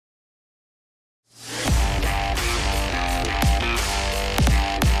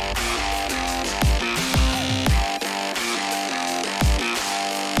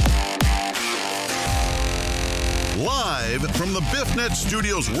Jet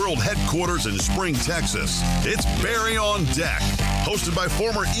Studios World Headquarters in Spring, Texas, it's Barry on Deck, hosted by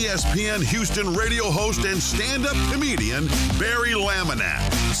former ESPN Houston radio host and stand-up comedian Barry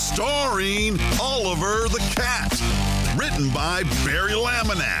Laminack, starring Oliver the Cat. Written by Barry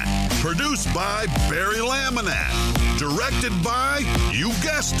Laminack, produced by Barry Laminack, directed by, you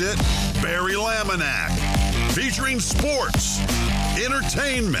guessed it, Barry Laminack. Featuring sports,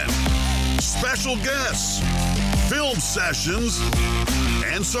 entertainment, special guests, film sessions,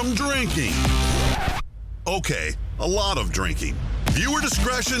 and some drinking. Okay, a lot of drinking. Viewer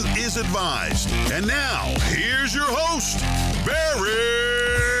discretion is advised. And now, here's your host, Barry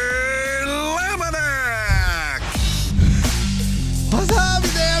Laminack. What's up,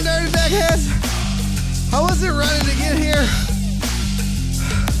 you damn dirty deckheads? How was it running to get here?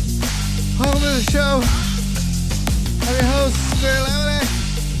 Welcome to the show. I'm your host, Barry Laminack.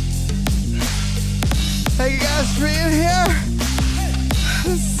 Thank you guys for being here.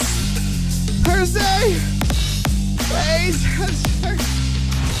 This Thursday. This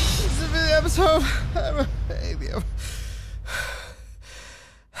is the episode.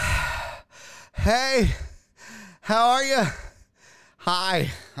 Hey, how are you? Hi.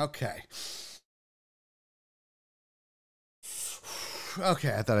 Okay.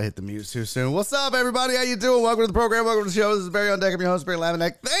 Okay, I thought I hit the mute too soon. What's up, everybody? How you doing? Welcome to the program. Welcome to the show. This is Barry on Deck. I'm your host, Barry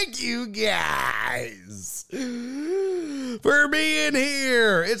Laminack. Thank you, guys, for being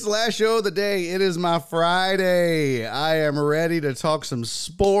here. It's the last show of the day. It is my Friday. I am ready to talk some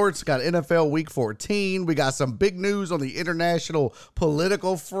sports. Got NFL Week 14. We got some big news on the international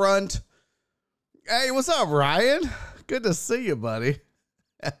political front. Hey, what's up, Ryan? Good to see you, buddy.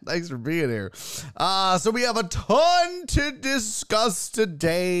 Thanks for being here. So we have a ton to discuss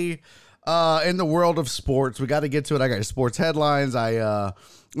today in the world of sports. We got to get to it. I got sports headlines. The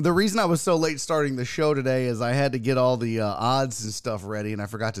reason I was so late starting the show today is I had to get all the odds and stuff ready, and I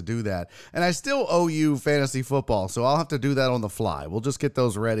forgot to do that. And I still owe you fantasy football, so I'll have to do that on the fly. We'll just get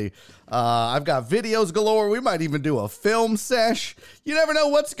those ready. I've got videos galore. We might even do a film sesh. You never know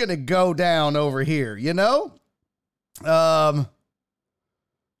what's going to go down over here, you know?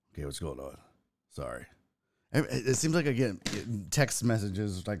 Okay, what's going on? Sorry. It seems like I get text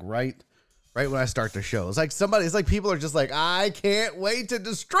messages like right when I start the show. It's like people are just like, I can't wait to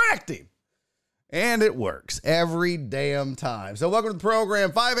distract him. And it works every damn time. So welcome to the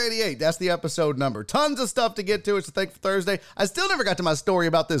program, 588. That's the episode number. Tons of stuff to get to. It's a Thankful Thursday. I still never got to my story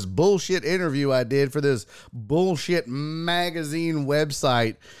about this bullshit interview I did for this bullshit magazine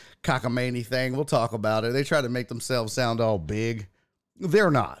website cockamamie thing. We'll talk about it. They try to make themselves sound all big.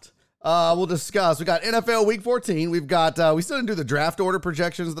 They're not. We'll discuss. We got NFL Week 14. We've got, we still didn't do the draft order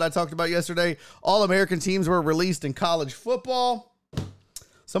projections that I talked about yesterday. All American teams were released in college football.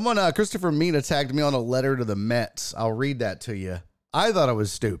 Someone, Christopher Mina, tagged me on a letter to the Mets. I'll read that to you. I thought it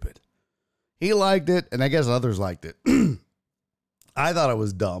was stupid. He liked it, and I guess others liked it. I thought it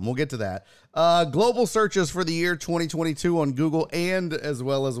was dumb. We'll get to that. Global searches for the year 2022 on Google, and as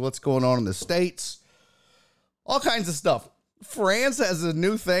well as what's going on in the States. All kinds of stuff. France has a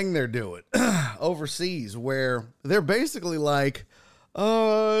new thing they're doing overseas where they're basically like,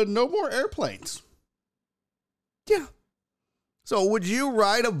 no more airplanes. Yeah. So would you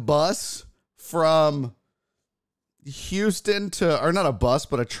ride a bus from Houston to, or not a bus,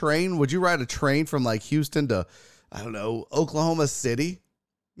 but a train? Would you ride a train from like Houston to, I don't know, Oklahoma City?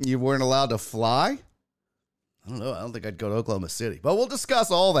 You weren't allowed to fly? I don't know. I don't think I'd go to Oklahoma City, but we'll discuss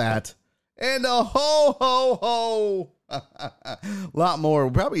all that. And a ho. A lot more.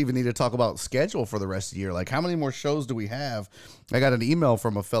 We probably even need to talk about schedule for the rest of the year. Like, how many more shows do we have? I got an email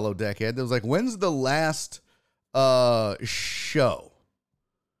from a fellow deckhead that was like, when's the last show?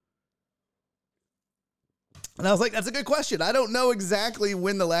 And I was like, that's a good question. I don't know exactly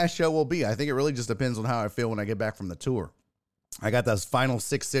when the last show will be. I think it really just depends on how I feel when I get back from the tour. I got those final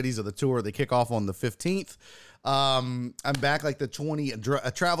 6 cities of the tour. They kick off on the 15th. I'm back like the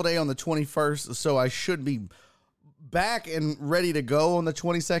travel day on the 21st, so I should be back and ready to go on the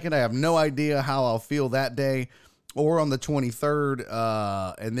 22nd. I have no idea how I'll feel that day or on the 23rd.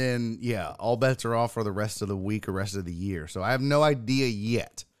 And then, yeah, all bets are off for the rest of the week or rest of the year. So I have no idea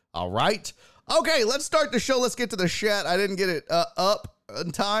yet. All right. Okay, let's start the show. Let's get to the chat. I didn't get it up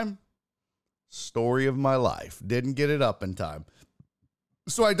in time. Story of my life. Didn't get it up in time.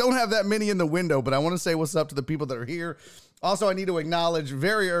 So I don't have that many in the window, but I want to say what's up to the people that are here. Also, I need to acknowledge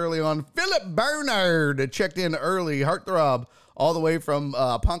very early on, Philip Bernard checked in early, heartthrob, all the way from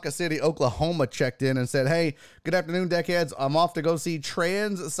Ponca City, Oklahoma, checked in and said, hey, good afternoon, deckheads. I'm off to go see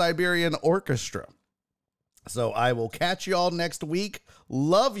Trans-Siberian Orchestra. So I will catch y'all next week.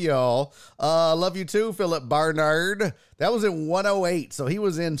 Love y'all. Love you too, Philip Barnard. That was in 108, so he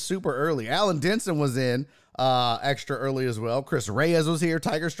was in super early. Alan Denson was in extra early as well. Chris Reyes was here.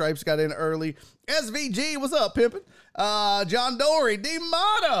 Tiger Stripes got in early. SVG, what's up, pimpin'? John Dory, D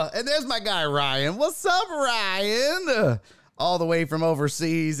Mata, and there's my guy Ryan. What's up, Ryan? All the way from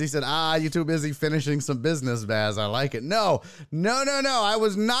overseas. He said, you too busy finishing some business, Baz. I like it. No. I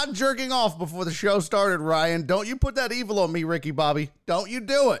was not jerking off before the show started, Ryan. Don't you put that evil on me, Ricky Bobby. Don't you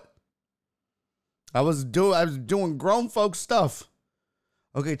do it. I was doing grown folk stuff.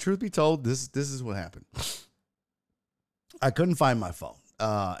 Okay, truth be told, this is what happened. I couldn't find my phone.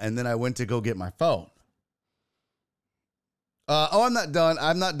 And then I went to go get my phone. I'm not done.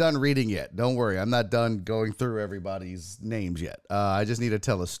 I'm not done reading yet. Don't worry. I'm not done going through everybody's names yet. I just need to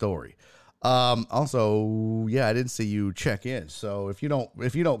tell a story. Also, yeah, I didn't see you check in. So if you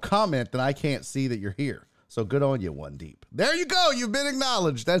don't comment, then I can't see that you're here. So good on you, One Deep. There you go. You've been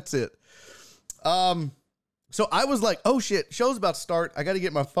acknowledged. That's it. So I was like, oh shit, show's about to start. I got to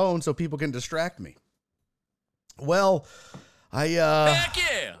get my phone so people can distract me. Well, I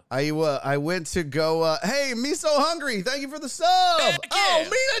went to go, hey, Me So Hungry, thank you for the sub. Oh,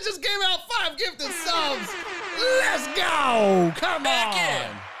 Mina just gave out 5 gifted subs. Let's go. Come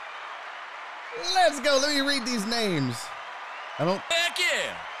on. Let's go. Let me read these names. I don't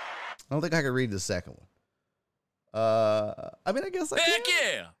think I can read the second one. I mean, I guess I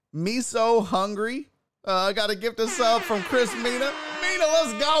can. Me So Hungry. I got a gifted sub from Chris Mina. Mina,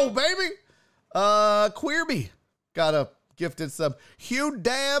 let's go, baby. Queerby got a gifted sub. Hugh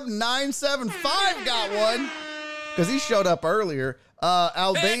Dab 975 got one because he showed up earlier.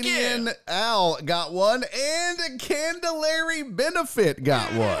 Albanian Al got one, and Candelary Benefit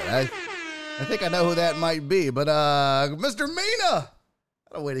got one. I think I know who that might be, but Mr. Mina,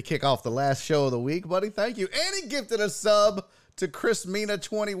 what a way to kick off the last show of the week, buddy. Thank you. And he gifted a sub to Chris Mina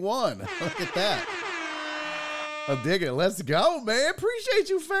 21. Look at that. I dig it. Let's go, man. Appreciate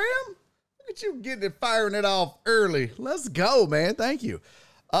you, fam. Look at you getting it, firing it off early. Let's go, man. Thank you.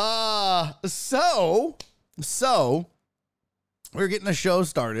 So we're getting the show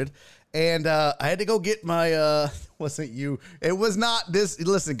started, and I had to go get my wasn't you. It was not this.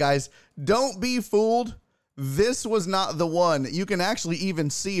 Listen, guys, don't be fooled. This was not the one. You can actually even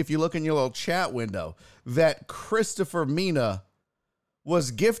see, if you look in your little chat window, that Christopher Mina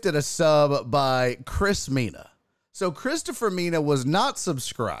was gifted a sub by Chris Mina. So Christopher Mina was not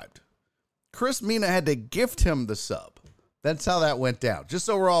subscribed. Chris Mina had to gift him the sub. That's how that went down. Just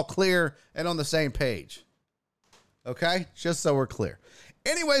so we're all clear and on the same page. Okay? Just so we're clear.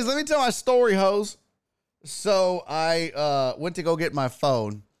 Anyways, let me tell my story, hoes. So I went to go get my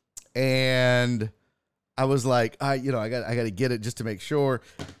phone, and I was like, I got to get it just to make sure.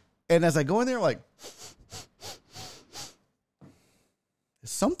 And as I go in there, like,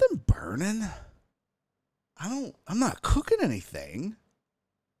 is something burning? I'm not cooking anything.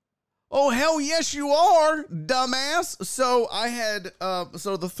 Oh, hell yes, you are, dumbass. So I had,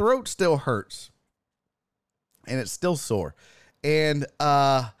 so the throat still hurts, and it's still sore. And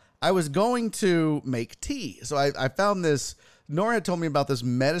I was going to make tea. So I found this. Nora had told me about this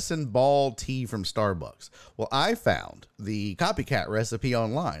medicine ball tea from Starbucks. Well, I found the copycat recipe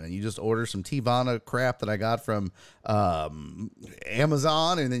online, and you just order some Teavana crap that I got from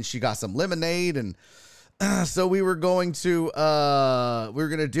Amazon, and then she got some lemonade, and so we were going to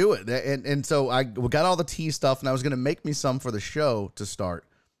do it. And so I got all the tea stuff, and I was going to make me some for the show to start.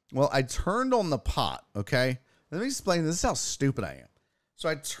 Well, I turned on the pot. Okay. Let me explain. This is how stupid I am. So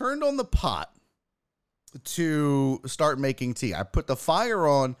I turned on the pot to start making tea. I put the fire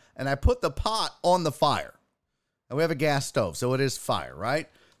on, and I put the pot on the fire. And we have a gas stove, so it is fire, right?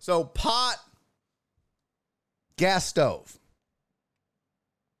 So pot, gas stove.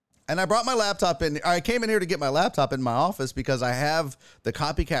 And I brought my laptop in. I came in here to get my laptop in my office because I have the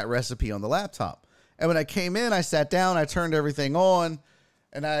copycat recipe on the laptop. And when I came in, I sat down, I turned everything on,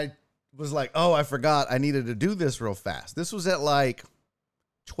 and I was like, oh, I forgot I needed to do this real fast. This was at like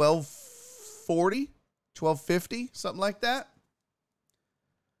 12:40, 12:50, something like that.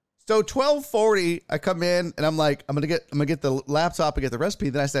 So 12:40, I come in and I'm like, I'm gonna get the laptop and get the recipe.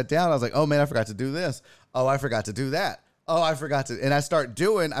 Then I sat down. I was like, oh man, I forgot to do this. Oh, I forgot to do that. Oh, I forgot to, and I forgot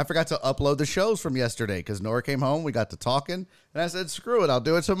to upload the shows from yesterday because Nora came home. We got to talking, and I said, screw it, I'll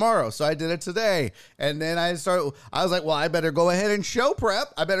do it tomorrow. So I did it today. And then I was like, well, I better go ahead and show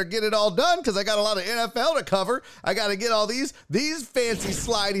prep. I better get it all done because I got a lot of NFL to cover. I got to get all these fancy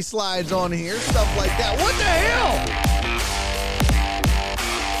slidey slides on here, stuff like that. What the hell?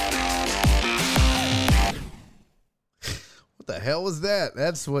 What the hell was that?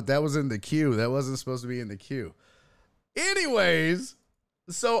 That was in the queue. That wasn't supposed to be in the queue. Anyways,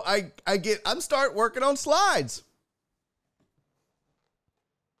 so I'm start working on slides.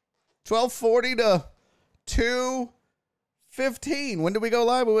 12:40 to 2:15. When did we go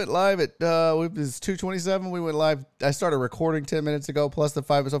live? We went live at it was 2:27. We went live. I started recording 10 minutes ago, plus the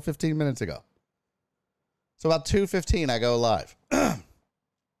 5, so 15 minutes ago. So about 2:15, I go live.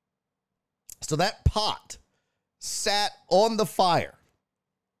 So that pot sat on the fire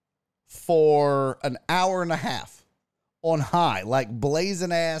for an hour and a half on high, like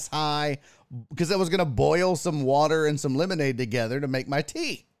blazing ass high, because I was going to boil some water and some lemonade together to make my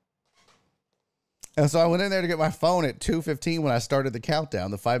tea. And so I went in there to get my phone at 2:15 when I started the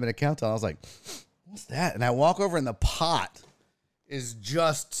countdown, the 5-minute countdown. I was like, what's that? And I walk over and the pot is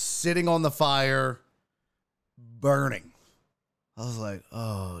just sitting on the fire, burning. I was like,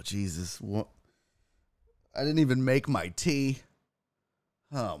 oh, Jesus. What? I didn't even make my tea.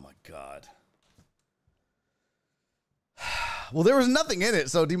 Oh, my God. Well, there was nothing in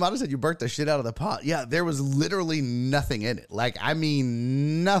it. So Demata said you burnt the shit out of the pot. Yeah, there was literally nothing in it. Like, I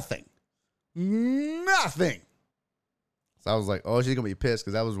mean, nothing. Nothing. So I was like, oh, she's going to be pissed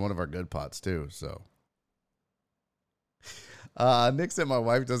because that was one of our good pots, too. So Nick said my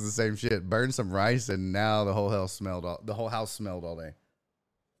wife does the same shit. Burned some rice, and now the whole house smelled all day.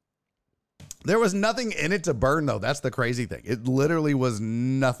 There was nothing in it to burn, though. That's the crazy thing. It literally was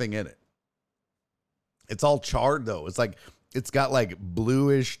nothing in it. It's all charred, though. It's got like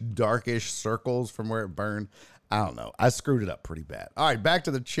bluish, darkish circles from where it burned. I don't know. I screwed it up pretty bad. All right, back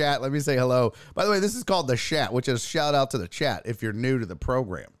to the chat. Let me say hello. By the way, this is called The Chat, which is shout out to the chat if you're new to the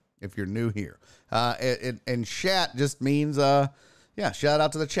program, if you're new here. And chat just means, shout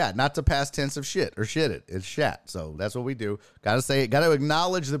out to the chat, not the past tense of shit or shit it. It's chat. So that's what we do. Got to say it. Got to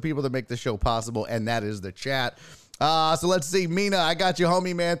acknowledge the people that make the show possible, and that is the chat. So let's see. Mina, I got you,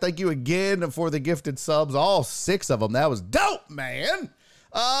 homie, man. Thank you again for the gifted subs. All 6 of them. That was dope, man.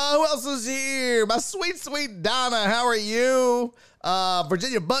 Who else is here? My sweet, sweet Donna. How are you?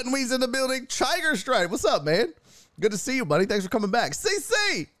 Virginia Buttonweed's in the building. Tiger Stripe. What's up, man? Good to see you, buddy. Thanks for coming back.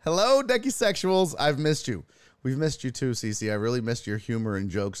 CC. Hello, Decky Sexuals. I've missed you. We've missed you too, CC. I really missed your humor and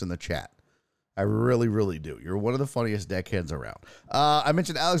jokes in the chat. I really, really do. You're one of the funniest deckheads around. I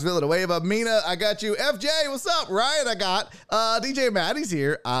mentioned Alex Villanueva. Mina, I got you. FJ, what's up? Ryan, I got. DJ Maddie's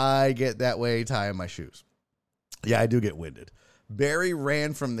here. I get that way tying my shoes. Yeah, I do get winded. Barry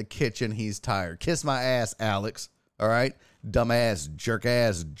ran from the kitchen. He's tired. Kiss my ass, Alex. All right? Dumbass,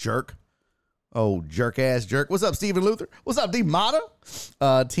 jerk-ass jerk. Oh, jerk-ass jerk. What's up, Stephen Luther? What's up, D. Mata?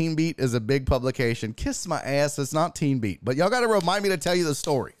 Teen Beat is a big publication. Kiss my ass. It's not Teen Beat. But y'all got to remind me to tell you the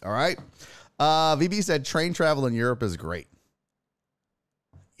story, all right? VB said train travel in Europe is great.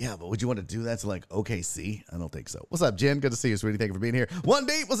 Yeah, but would you want to do that to like OKC? I don't think so. What's up, Jen? Good to see you, sweetie. Thank you for being here. One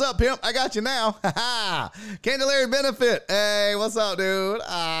Deep, what's up, pimp? I got you now. Candelaria Benefit. Hey, what's up, dude?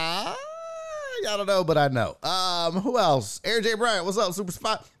 I don't know, but I know. Who else? Air J. Bryant, what's up? Super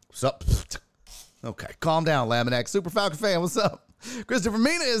Spot. What's up? Okay, calm down, Laminac. Super Falcon fan, what's up? Christopher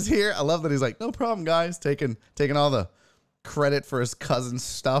Mina is here. I love that he's like, no problem, guys. Taking all the credit for his cousin's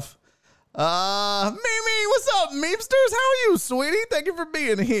stuff. Mimi, what's up, memesters? How are you, sweetie? Thank you for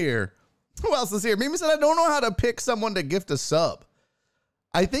being here. Who else is here? Mimi said, I don't know how to pick someone to gift a sub.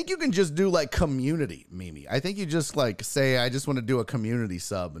 I think you can just do like community, Mimi. I think you just like say, I just want to do a community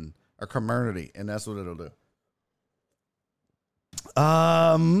sub or community, and that's what it'll do.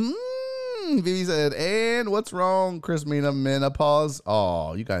 Vivi said, and what's wrong, Chris Mina? Menopause.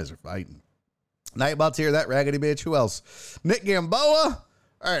 Oh, you guys are fighting. Nightbot's here, that raggedy bitch. Who else? Nick Gamboa.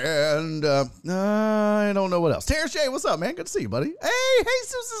 All right, and I don't know what else. Terrence Shea, what's up, man? Good to see you, buddy. Hey,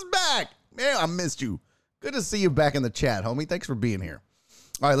 Jesus is back. Man, I missed you. Good to see you back in the chat, homie. Thanks for being here.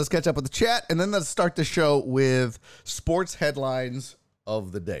 All right, let's catch up with the chat, and then let's start the show with sports headlines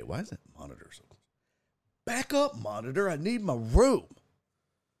of the day. Why is that monitor so close? Back up, monitor. I need my room.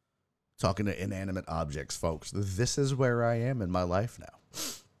 Talking to inanimate objects, folks. This is where I am in my life now.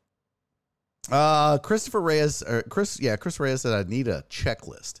 Chris Reyes said I need a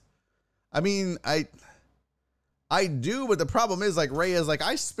checklist. I mean, I do, but the problem is like Reyes, like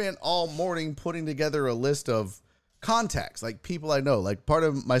I spent all morning putting together a list of contacts, like people I know, like part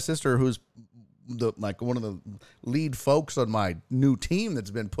of my sister who's one of the lead folks on my new team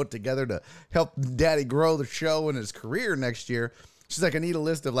that's been put together to help Daddy grow the show and his career next year. She's like, I need a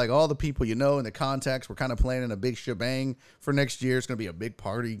list of like all the people you know and the contacts. We're kind of planning a big shebang for next year. It's going to be a big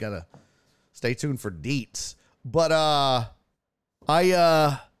party. You got to stay tuned for deets. But I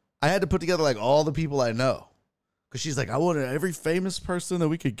had to put together like all the people I know. Because she's like, I wanted every famous person that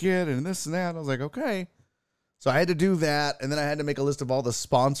we could get and this and that. I was like, okay. So I had to do that, and then I had to make a list of all the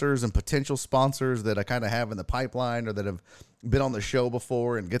sponsors and potential sponsors that I kind of have in the pipeline or that have been on the show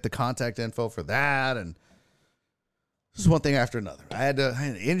before and get the contact info for that. And this is one thing after another. I had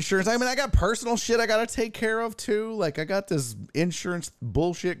insurance. I mean, I got personal shit I got to take care of too. Like I got this insurance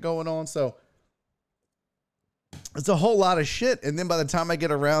bullshit going on. So it's a whole lot of shit. And then by the time I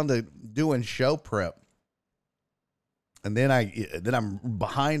get around to doing show prep, and then I'm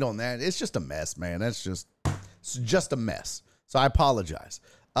behind on that, it's just a mess, man. It's just a mess. So I apologize.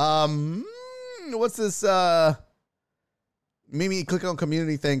 What's this? Mimi, click on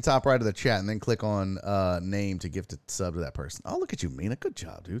community thing, top right of the chat, and then click on name to gift a sub to that person. Oh, look at you, Mina. Good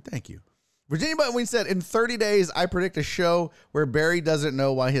job, dude. Thank you. Virginia Button said, in 30 days, I predict a show where Barry doesn't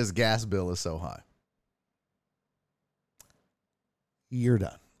know why his gas bill is so high. You're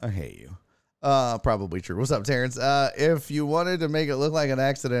done. I hate you. Probably true. What's up, Terrence? If you wanted to make it look like an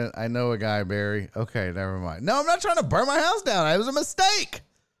accident, I know a guy, Barry. Okay, never mind. No, I'm not trying to burn my house down. It was a mistake.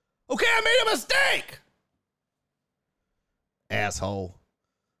 Okay, I made a mistake. Asshole.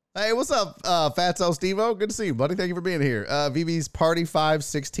 Hey, what's up, Fatso Steve-O? Good to see you, buddy. Thank you for being here. VB's Party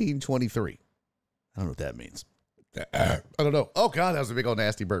 51623. I don't know what that means. I don't know. Oh, God, that was a big old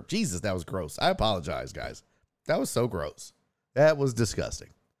nasty burp. Jesus, that was gross. I apologize, guys. That was so gross. That was disgusting.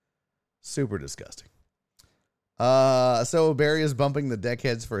 Super disgusting. So Barry is bumping the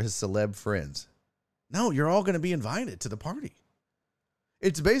deckheads for his celeb friends. No, you're all going to be invited to the party.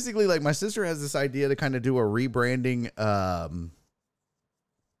 It's basically like my sister has this idea to kind of do a rebranding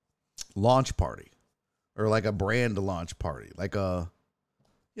launch party or like a brand launch party. Like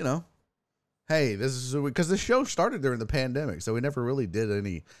hey, this is because the show started during the pandemic. So we never really did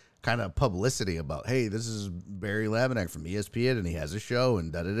any kind of publicity about, hey, this is Barry Laminack from ESPN and he has a show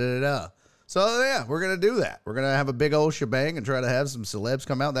and da-da-da-da-da. So yeah, we're going to do that. We're going to have a big old shebang and try to have some celebs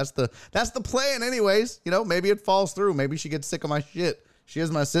come out. That's the plan anyways. Maybe it falls through. Maybe she gets sick of my shit. She is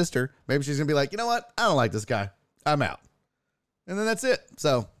my sister. Maybe she's going to be like, you know what? I don't like this guy. I'm out. And then that's it.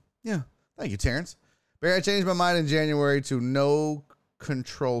 So yeah, thank you, Terrence. Barry, I changed my mind in January to No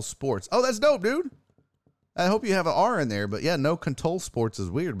Control Sports. Oh, that's dope, dude. I hope you have an R in there, but yeah, No Control Sports is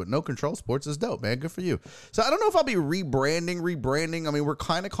weird, but No Control Sports is dope, man. Good for you. So I don't know if I'll be rebranding. I mean, we're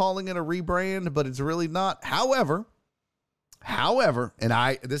kind of calling it a rebrand, but it's really not. However, and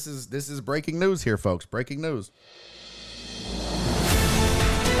this is breaking news here, folks. Breaking news.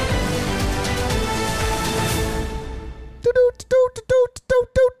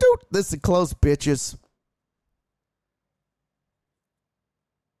 Listen close, bitches.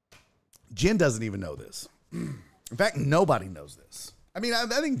 Jen doesn't even know this. In fact, nobody knows this. I mean, I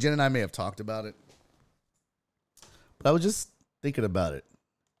think Jen and I may have talked about it, but I was just thinking about it.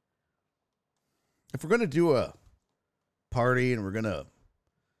 If we're going to do a party and we're going to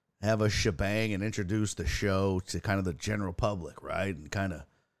have a shebang and introduce the show to kind of the general public, right? And kind of,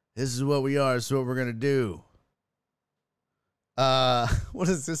 this is what we are, this is what we're going to do. What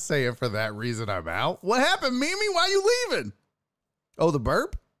does this say? For that reason, I'm out. What happened, Mimi? Why are you leaving? Oh, the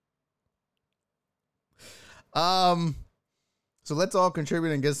burp? So let's all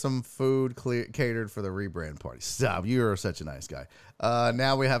contribute and get some food catered for the rebrand party. Stop. You are such a nice guy.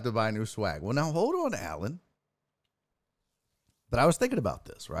 Now we have to buy new swag. Well, now hold on, Alan. But I was thinking about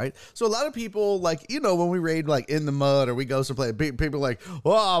this, right? So a lot of people, like, when we raid, like, in the mud or we go someplace, people are like,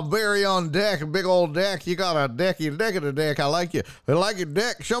 oh, Barry on deck, a big old deck. You got a deck, you deck of the deck. I like you. I like your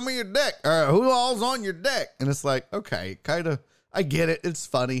deck. Show me your deck. Who all's on your deck? And it's like, okay, kind of, I get it. It's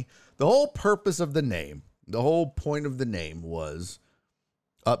funny. The whole purpose of the name, the whole point of the name was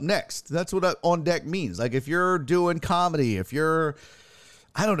up next. That's what on deck means. Like if you're doing comedy, if you're,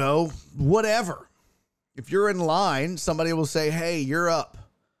 I don't know, whatever. If you're in line, somebody will say, hey, you're up.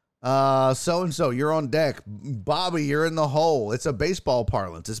 So-and-so, you're on deck. Bobby, you're in the hole. It's a baseball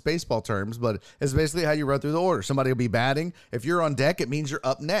parlance. It's baseball terms, but it's basically how you run through the order. Somebody will be batting. If you're on deck, it means you're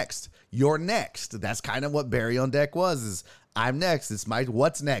up next. You're next. That's kind of what Barry on deck was, is I'm next. It's my,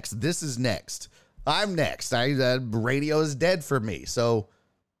 what's next? This is next. I'm next. Radio is dead for me, so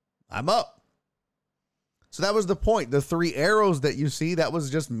I'm up. So that was the point. The 3 arrows that you see, that was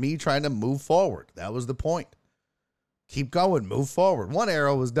just me trying to move forward. That was the point. Keep going, move forward. 1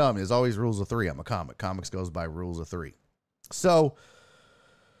 arrow was dumb. There's always rules of 3. I'm a comic. Comics goes by rules of 3. So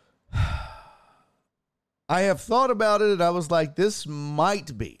I have thought about it, and I was like, this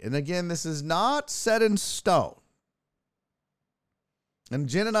might be. And again, this is not set in stone. And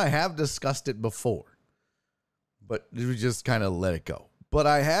Jen and I have discussed it before, but we just kind of let it go. But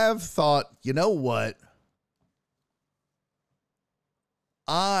I have thought, you know what?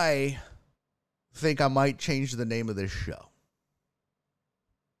 I think I might change the name of this show.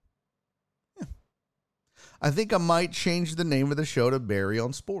 Yeah. I think I might change the name of the show to Barry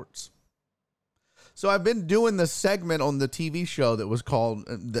on Sports. So I've been doing the segment on the TV show that was called,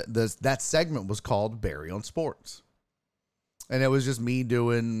 that segment was called Barry on Sports. And it was just me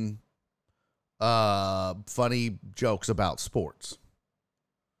doing funny jokes about sports.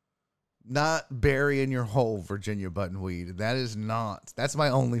 Not Barry in your hole, Virginia Buttonweed. That's my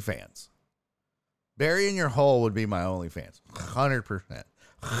OnlyFans. Barry in your hole would be my OnlyFans. 100%.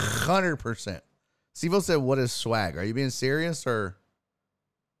 100%. Steve-O said, what is swag? Are you being serious or?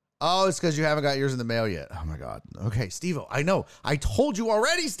 Oh, it's because you haven't got yours in the mail yet. Oh, my God. Okay, Steve-O, I know. I told you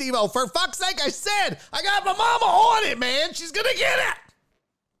already, Steve-O. For fuck's sake, I said. I got my mama on it, man. She's going to get it.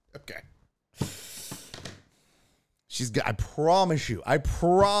 Okay. I promise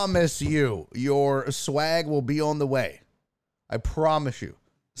you, your swag will be on the way. I promise you.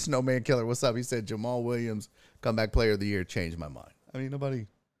 Snowman Killer, what's up? He said Jamal Williams, comeback player of the year, changed my mind. I mean,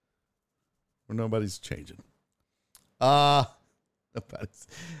 nobody's changing. Not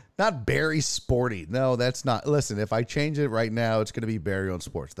Barry Sporty. No, that's not. Listen, if I change it right now, it's going to be Barry on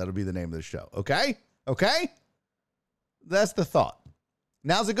Sports. That'll be the name of the show. Okay? That's the thought.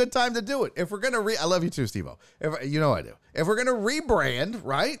 Now's a good time to do it. If we're going to I love you too, Steve-O. You know I do. If we're going to rebrand,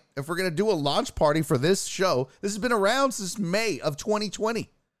 right? If we're going to do a launch party for this show, this has been around since May of 2020.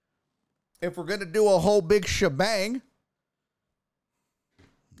 If we're going to do a whole big shebang,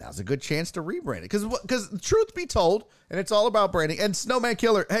 now's a good chance to rebrand it. Because truth be told, and it's all about branding. And Snowman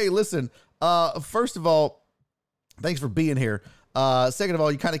Killer, hey, listen, first of all, thanks for being here. Second of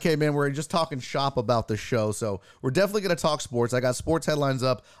all, you kind of came in, we're just talking shop about the show. So we're definitely going to talk sports. I got sports headlines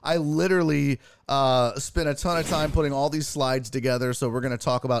up. I literally spent a ton of time putting all these slides together. So we're going to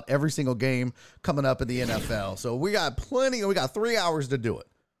talk about every single game coming up in the NFL. So we got 3 hours to do it.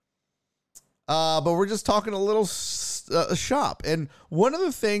 But we're just talking a little shop. And one of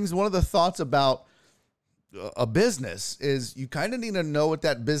the thoughts about a business is you kind of need to know what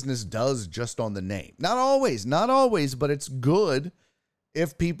that business does just on the name. Not always, but it's good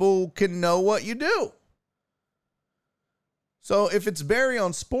if people can know what you do. So if it's Barry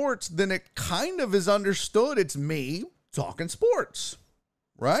on Sports, then it kind of is understood it's me talking sports,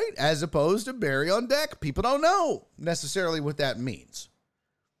 right? As opposed to Barry on Deck. People don't know necessarily what that means.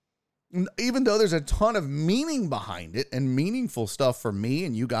 Even though there's a ton of meaning behind it and meaningful stuff for me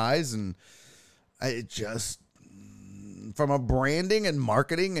and you guys, and it just, from a branding and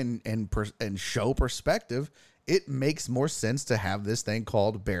marketing and show perspective, it makes more sense to have this thing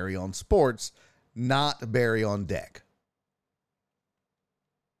called Barry on Sports, not Barry on Deck.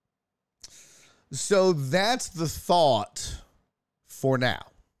 So that's the thought for now.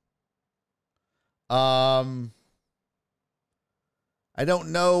 I don't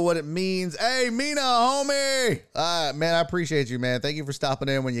know what it means. Hey, Mina, homie. Man, I appreciate you, man. Thank you for stopping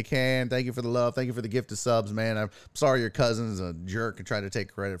in when you can. Thank you for the love. Thank you for the gift of subs, man. I'm sorry your cousin's a jerk and tried to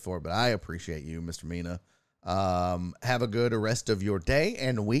take credit for it, but I appreciate you, Mr. Mina. Have a good rest of your day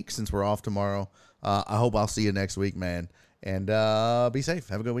and week since we're off tomorrow. I hope I'll see you next week, man. And be safe.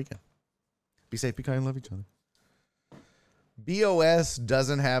 Have a good weekend. Be safe, be kind, love each other. BOS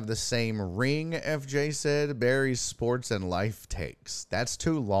doesn't have the same ring, FJ said. Barry's Sports and Life Takes. That's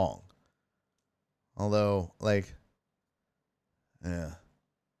too long. Although, yeah.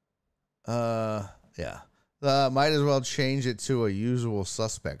 Might as well change it to a Usual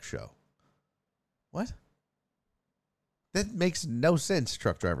Suspect show. What? That makes no sense,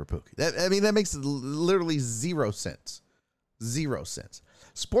 Truck Driver Pookie. That makes literally 0 sense. 0 sense.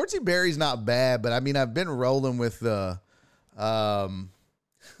 Sportsy Barry's not bad, but I've been rolling with the...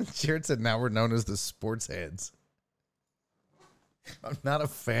 Jared said now we're known as the Sports Heads. I'm not a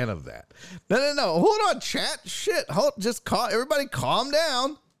fan of that. No. Hold on, chat. Shit. Everybody calm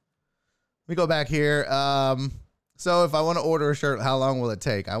down. Let me go back here. So if I want to order a shirt, how long will it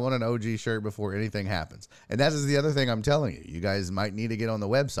take? I want an OG shirt before anything happens. And that is the other thing I'm telling you. You guys might need to get on the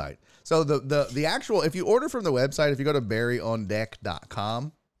website. So the actual, if you order from the website, if you go to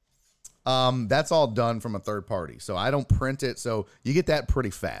barryondeck.com, that's all done from a third party. So I don't print it. So you get that pretty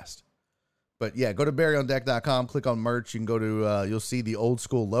fast. But yeah, go to barryondeck.com, click on merch. You can go to, you'll see the old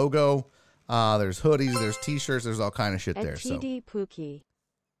school logo. There's hoodies, there's t-shirts, there's all kind of shit there. So. Pookie.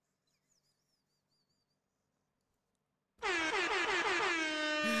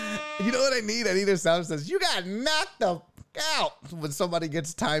 You know what I need? I need a sound that says, you got knocked the out when somebody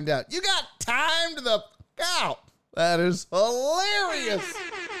gets timed out. You got timed the out. That is hilarious.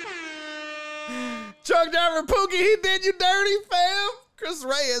 Truck Driver Pookie, he did you dirty, fam. Chris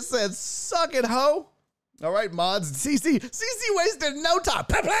Reyes said, suck it, ho. All right, mods. CC wasted no time.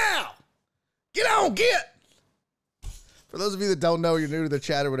 Pow, pow. Get on, get. For those of you that don't know, you're new to the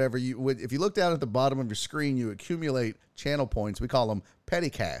chat or whatever, if you look down at the bottom of your screen, you accumulate channel points. We call them petty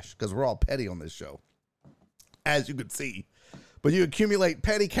cash because we're all petty on this show, as you can see. But you accumulate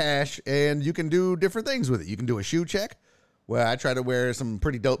petty cash, and you can do different things with it. You can do a shoe check, where I try to wear some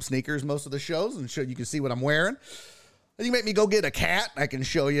pretty dope sneakers most of the shows, and you can see what I'm wearing. And you make me go get a cat. I can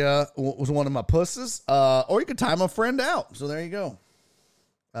show you one of my pusses. Or you can time a friend out. So there you go.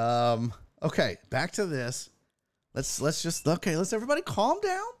 Okay, back to this. Let's everybody calm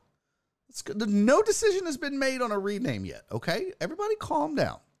down. No decision has been made on a rename yet. Okay, everybody calm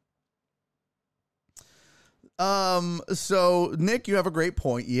down. So Nick, you have a great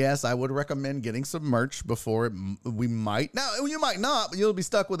point. Yes, I would recommend getting some merch before we might. Now, you might not, but you'll be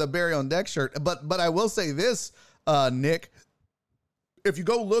stuck with a Barry on Deck shirt. But I will say this, Nick, if you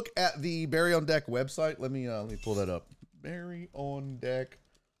go look at the Barry on Deck website, let me pull that up. BarryOnDeck.com.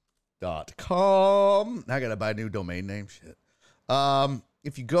 I gotta buy a new domain name. Shit.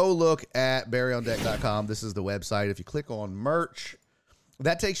 If you go look at BarryOnDeck.com, this is the website. If you click on merch,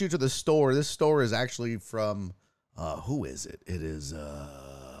 that takes you to the store. This store is actually from, who is it? It is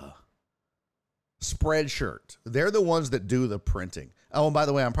Spreadshirt. They're the ones that do the printing. Oh, and by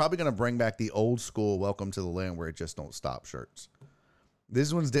the way, I'm probably going to bring back the old school Welcome to the Land Where It Just Don't Stop shirts.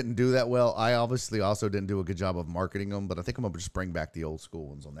 These ones didn't do that well. I obviously also didn't do a good job of marketing them, but I think I'm going to just bring back the old school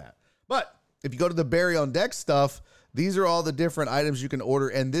ones on that. But if you go to the Barry on Deck stuff, these are all the different items you can order,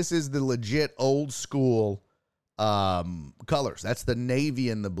 and this is the legit old school colors. That's the navy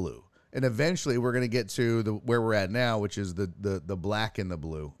and the blue. And eventually we're going to get to where we're at now, which is the black and the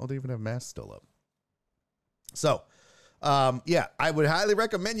blue. Oh, they even have masks still up. So, yeah, I would highly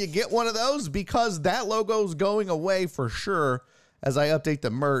recommend you get one of those because that logo's going away for sure as I update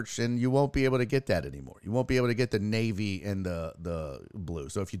the merch, and you won't be able to get that anymore. You won't be able to get the navy and the blue.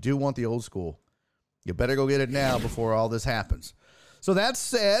 So if you do want the old school, you better go get it now before all this happens. So that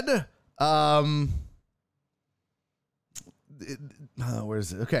said, where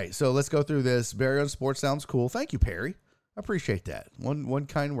is it? Okay, so let's go through this. Barry on Sports sounds cool. Thank you, Perry. I appreciate that. One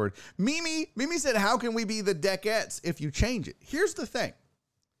kind word. Mimi said, how can we be the Deckettes if you change it? Here's the thing.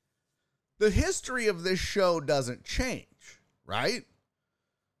 The history of this show doesn't change, right?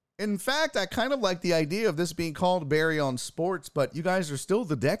 In fact, I kind of like the idea of this being called Barry on Sports, but you guys are still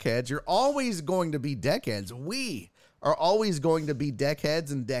the Deckheads. You're always going to be Deckheads. We are always going to be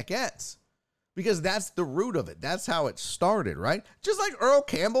Deckheads and Deckettes. Because that's the root of it. That's how it started, right? Just like Earl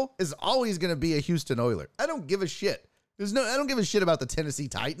Campbell is always going to be a Houston Oiler. I don't give a shit. I don't give a shit about the Tennessee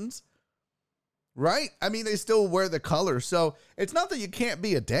Titans, right? I mean, they still wear the color. So it's not that you can't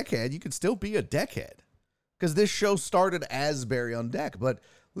be a Deckhead. You can still be a Deckhead because this show started as Barry on Deck. But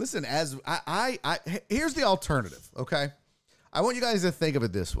listen, as here's the alternative, okay? I want you guys to think of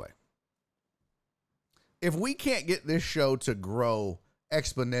it this way. If we can't get this show to grow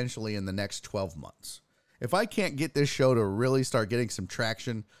exponentially in the next 12 months, if I can't get this show to really start getting some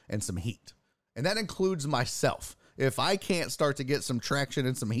traction and some heat, and that includes myself, if I can't start to get some traction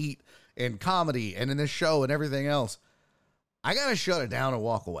and some heat in comedy and in this show and everything else, I got to shut it down and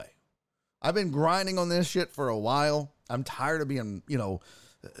walk away. I've been grinding on this shit for a while. I'm tired of being,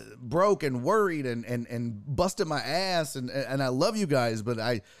 broke and worried and busting my ass. And I love you guys, but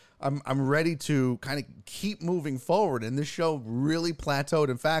I'm ready to kind of keep moving forward. And this show really plateaued.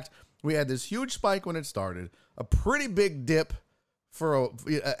 In fact, we had this huge spike when it started, a pretty big dip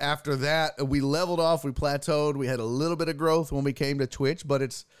after that. We leveled off, we plateaued. We had a little bit of growth when we came to Twitch, but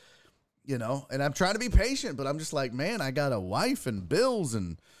it's, and I'm trying to be patient, but I'm just like, man, I got a wife and bills.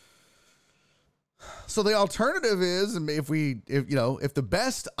 And so the alternative is, if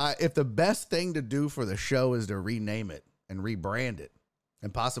the best thing to do for the show is to rename it and rebrand it,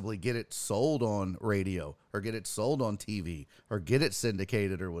 and possibly get it sold on radio or get it sold on TV or get it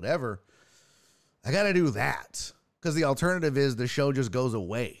syndicated or whatever, I got to do that. Because the alternative is the show just goes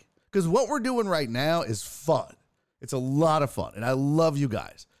away. Because what we're doing right now is fun. It's a lot of fun. And I love you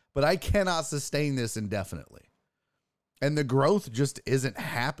guys. But I cannot sustain this indefinitely. And the growth just isn't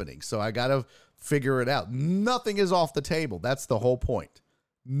happening. So I got to figure it out. Nothing is off the table. That's the whole point.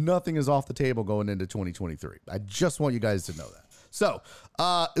 Nothing is off the table going into 2023. I just want you guys to know that. So,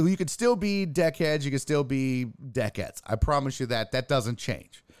 you could still be Deckheads. You could still be Deckettes. I promise you that. That doesn't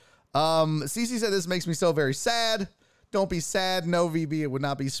change. Cece said, this makes me so very sad. Don't be sad. No, VB, it would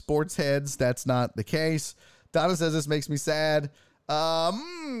not be sports heads. That's not the case. Donna says, this makes me sad.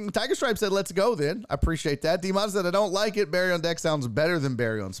 Tiger Stripe said, let's go then. I appreciate that. D-Mod said, I don't like it. Barry on Deck sounds better than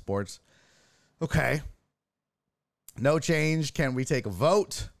Barry on Sports. Okay. No change. Can we take a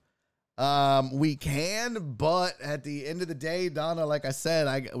vote? We can, but at the end of the day, Donna, like I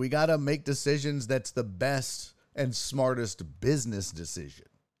said, we got to make decisions that's the best and smartest business decision.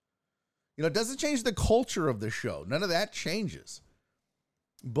 You know, it doesn't change the culture of the show. None of that changes.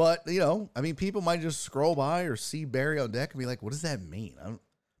 But, you know, I mean, people might just scroll by or see Barry on Deck and be like, what does that mean?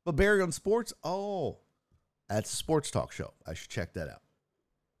 But Barry on Sports, oh, that's a sports talk show. I should check that out.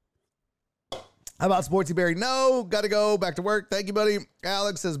 How about Sportsy Barry? No, got to go back to work. Thank you, buddy.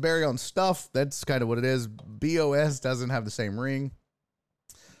 Alex says Barry on Stuff. That's kind of what it is. BOS doesn't have the same ring.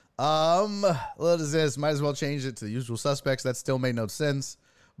 What is this? Might as well change it to The Usual Suspects. That still made no sense.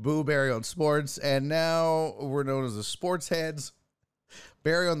 Boo Barry on Sports. And now we're known as the Sports Heads.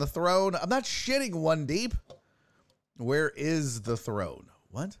 Barry on the Throne. I'm not shitting One Deep. Where is the throne?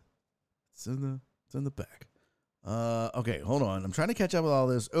 What? It's in the back. Okay, hold on. I'm trying to catch up with all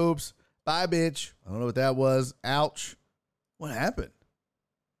this. Oops. Bye, bitch. I don't know what that was. Ouch. What happened?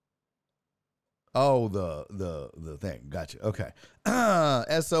 Oh, the thing. Gotcha. Okay.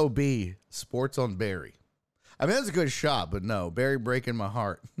 SOB. Sports on Barry. I mean, that's a good shot, but no. Barry breaking my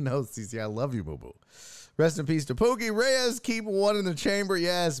heart. No, CC, I love you, boo-boo. Rest in peace to Pookie. Reyes, keep one in the chamber.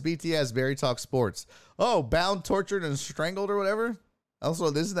 Yes, BTS, Barry Talk Sports. Oh, bound, tortured, and strangled or whatever. Also,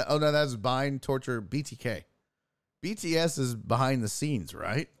 this is oh, no, that's bind, torture, BTK. BTS is behind the scenes,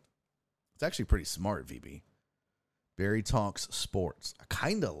 right? It's actually pretty smart, VB. Barry Talks Sports. I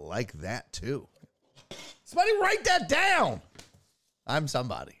kind of like that, too. Somebody write that down. I'm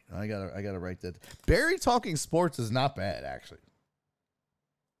somebody. I gotta write that. Barry Talking Sports is not bad, actually.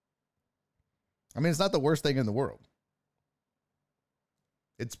 I mean, it's not the worst thing in the world.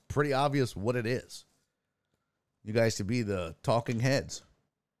 It's pretty obvious what it is. You guys could be the talking heads.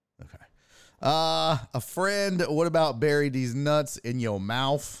 Okay. A friend, what about bury these nuts in your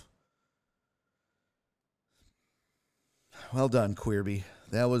mouth? Well done, Queerby.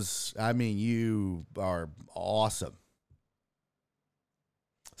 That was, I mean, you are awesome.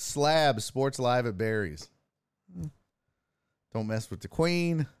 Slab, Sports Live at Barry's. Don't mess with the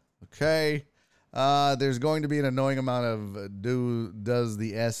queen. Okay. There's going to be an annoying amount of does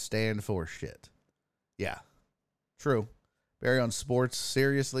the S stand for shit. Yeah. True. Barry on Sports,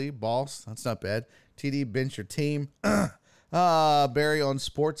 seriously, boss. That's not bad. TD, bench your team. Barry on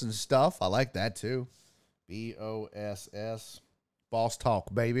Sports and Stuff. I like that too. BOSS. Boss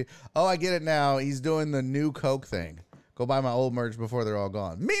talk, baby. Oh, I get it now. He's doing the new Coke thing. Go buy my old merch before they're all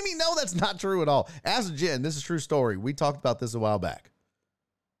gone. Mimi, no, that's not true at all. Ask Jen. This is a true story. We talked about this a while back.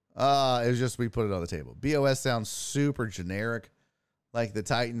 It was just we put it on the table. BOS sounds super generic. Like the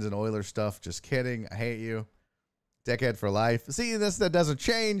Titans and Oilers stuff. Just kidding. I hate you. Deckhead for life. See, that doesn't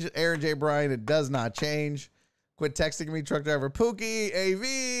change. Aaron J. Bryan, it does not change. Quit texting me, truck driver Pookie.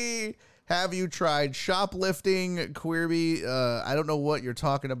 AV. Have you tried shoplifting, Queerby? I don't know what you're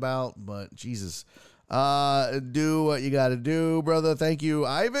talking about, but Jesus. Do what you got to do, brother. Thank you,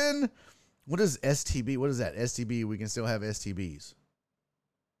 Ivan. What is STB? What is that? STB, we can still have STBs.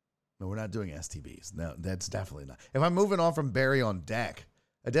 No, we're not doing STBs. No, that's definitely not. If I'm moving on from Barry on Deck,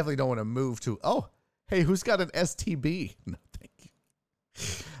 I definitely don't want to move to, oh, hey, who's got an STB? No, thank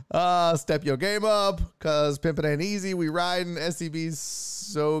you. Step your game up, because pimping ain't easy. We riding. STB's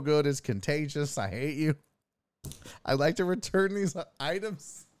so good, it's contagious. I hate you. I'd like to return these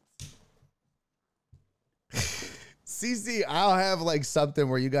items. CC, I'll have like something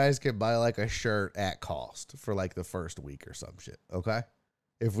where you guys can buy like a shirt at cost for like the first week or some shit. Okay.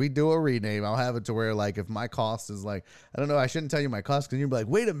 If we do a rename, I'll have it to where like if my cost is like, I don't know, I shouldn't tell you my cost because you'd be like,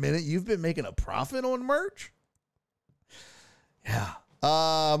 wait a minute, you've been making a profit on merch? Yeah.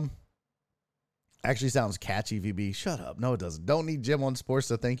 Actually sounds catchy, VB. Shut up. No, it doesn't. Don't need Jim on Sports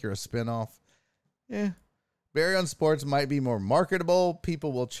to think you're a spinoff. Yeah. Barry on Sports might be more marketable.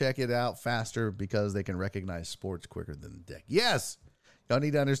 People will check it out faster because they can recognize sports quicker than the Deck. Yes. Y'all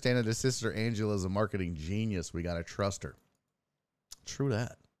need to understand that his sister Angela is a marketing genius. We got to trust her. True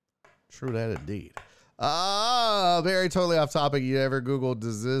that. True that indeed. Barry, totally off topic. You ever Googled,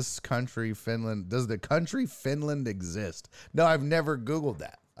 does the country Finland exist? No, I've never Googled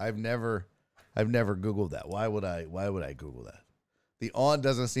that. I've never Googled that. Why would I Google that? The on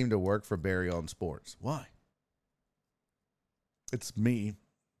doesn't seem to work for Barry on Sports. Why? It's me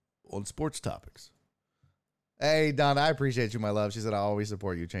on sports topics. Hey, Donna, I appreciate you, my love. She said, I always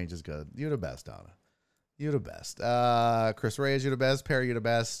support you. Change is good. You're the best, Donna. You're the best. Chris Reyes, you're the best. Perry, you're the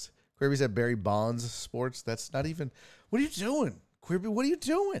best. Quirby said Barry Bonds Sports. That's not even. What are you doing? Quirby, what are you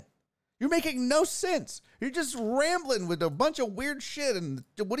doing? You're making no sense. You're just rambling with a bunch of weird shit. And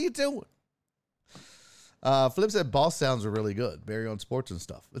what are you doing? Flip said Boss sounds are really good. Barry on Sports and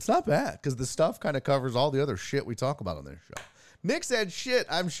Stuff. It's not bad because the stuff kind of covers all the other shit we talk about on this show. Nick said, shit,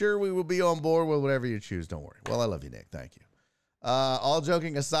 I'm sure we will be on board with whatever you choose. Don't worry. Well, I love you, Nick. Thank you. All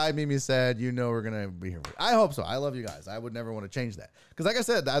joking aside, Mimi said, we're going to be here. I hope so. I love you guys. I would never want to change that. Because like I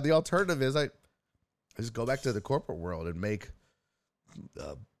said, the alternative is I just go back to the corporate world and make,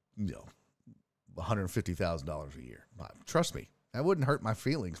 $150,000 a year. Trust me, that wouldn't hurt my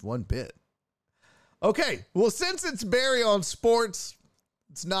feelings one bit. Okay, well, since it's Barry on sports,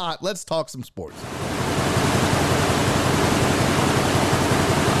 it's not. Let's talk some sports.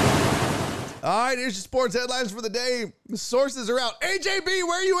 All right, here's your sports headlines for the day. The sources are out. AJB,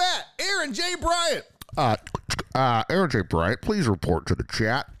 where you at? Aaron J. Bryant. Aaron J. Bryant, please report to the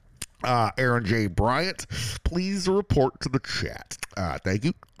chat. Aaron J. Bryant, please report to the chat. Thank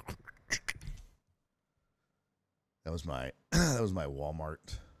you. That was my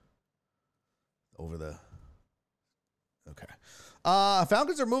Walmart over the. Okay.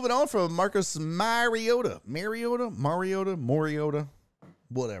 Falcons are moving on from Marcus Mariota,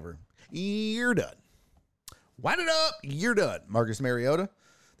 whatever. You're done. Wind it up. You're done, Marcus Mariota.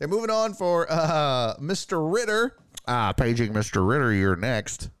 They're moving on for Mr. Ritter. Paging Mr. Ritter, you're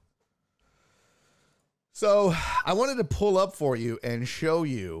next. So I wanted to pull up for you and show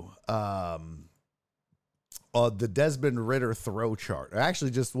you the Desmond Ritter throw chart.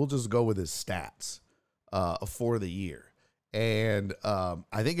 Actually, we'll just go with his stats for the year. And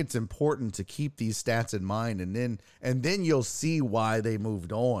I think it's important to keep these stats in mind, and then you'll see why they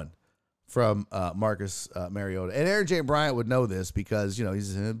moved on from Marcus Mariota. And Aaron J. Bryant would know this because,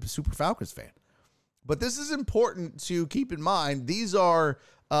 he's a super Falcons fan. But this is important to keep in mind. These are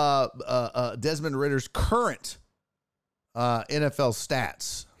Desmond Ritter's current NFL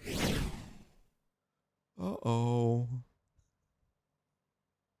stats. Uh-oh.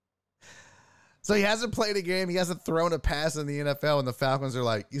 So he hasn't played a game. He hasn't thrown a pass in the NFL, and the Falcons are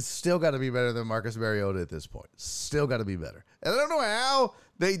like, you still got to be better than Marcus Mariota at this point. Still got to be better. And I don't know how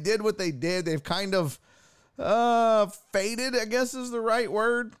they did what they did. They've kind of faded, I guess is the right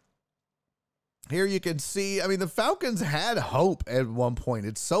word. Here you can see, the Falcons had hope at one point.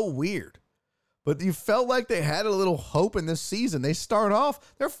 It's so weird. But you felt like they had a little hope in this season. They start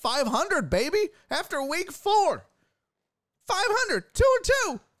off, they're 500, baby, after week 4. 500,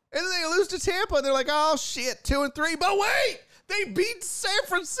 2-2. And then they lose to Tampa, and they're like, oh, shit, 2-3. But wait, they beat San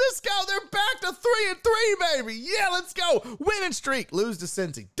Francisco. They're back to 3-3, baby. Yeah, let's go. Winning streak. Lose to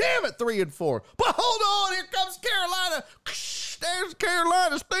Cincy. Damn it, 3-4. But hold on, here comes Carolina. There's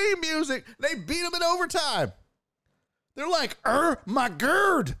Carolina's theme music. They beat them in overtime. They're like, my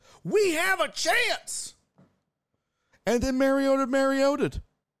God, we have a chance. And then Marioted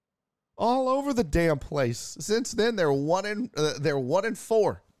all over the damn place. Since then, they're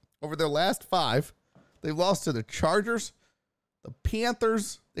 1-4 over their last 5. They lost to the Chargers, the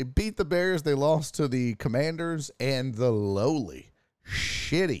Panthers. They beat the Bears. They lost to the Commanders and the lowly,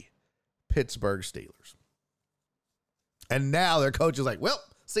 shitty Pittsburgh Steelers. And now their coach is like, well,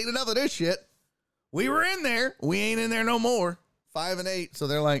 seen enough of this shit. We were in there. We ain't in there no more. 5-8. So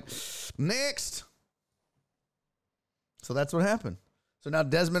they're like, next. So that's what happened. So now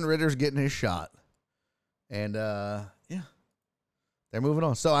Desmond Ritter's getting his shot. And, they're moving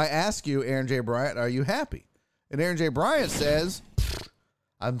on. So I ask you, Aaron J. Bryant, are you happy? And Aaron J. Bryant says,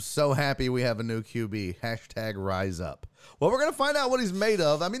 I'm so happy we have a new QB. # rise up. Well, we're going to find out what he's made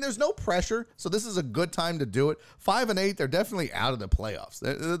of. There's no pressure, so this is a good time to do it. 5-8, they're definitely out of the playoffs.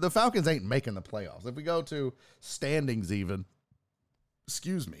 The Falcons ain't making the playoffs. If we go to standings even,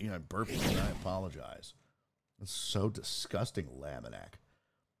 excuse me, I burped and I apologize. It's so disgusting, Laminac.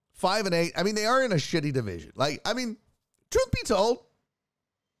 5-8, they are in a shitty division. Truth be told,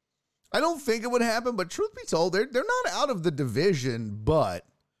 I don't think it would happen, but truth be told, they're not out of the division, but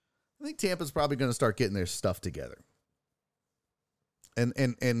I think Tampa's probably going to start getting their stuff together. And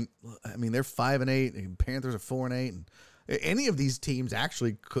they're 5-8, and Panthers are 4-8, and any of these teams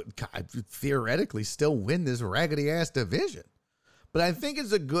actually could theoretically still win this raggedy ass division. But I think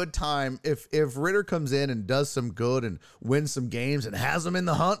it's a good time if Ritter comes in and does some good and wins some games and has them in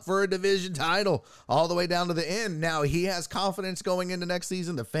the hunt for a division title all the way down to the end. Now he has confidence going into next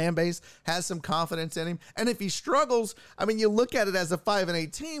season. The fan base has some confidence in him. And if he struggles, you look at it as a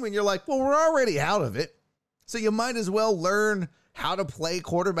 5-8 team and you're like, well, we're already out of it. So you might as well learn how to play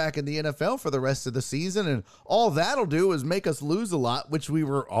quarterback in the NFL for the rest of the season. And all that'll do is make us lose a lot, which we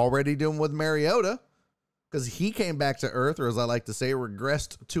were already doing with Mariota. Because he came back to earth, or as I like to say,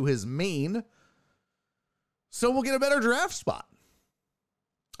 regressed to his mean. So we'll get a better draft spot.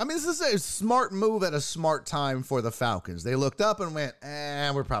 This is a smart move at a smart time for the Falcons. They looked up and went,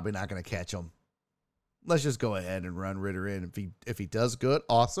 we're probably not going to catch him. Let's just go ahead and run Ritter in. If he does good,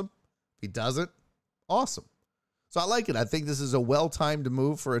 awesome. If he doesn't, awesome. So I like it. I think this is a well-timed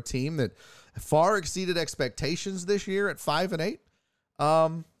move for a team that far exceeded expectations this year at 5-8.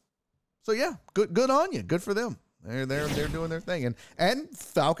 So yeah, good on you. Good for them. They're doing their thing. And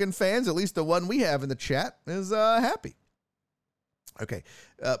Falcon fans, at least the one we have in the chat, is happy. Okay.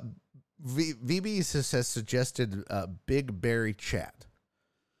 VB has suggested Big Barry chat.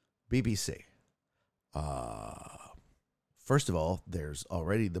 BBC. First of all, there's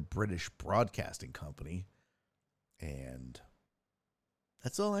already the British Broadcasting Company, and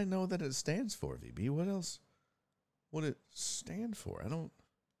that's all I know that it stands for, VB. What else would it stand for? I don't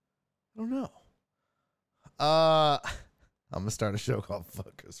know. I'm going to start a show called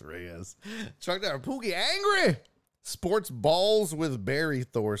Fuckus Reyes. Chuck down Pookie angry. Sports balls with Barry,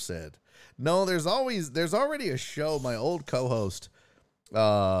 Thor said. No, there's already a show. My old co-host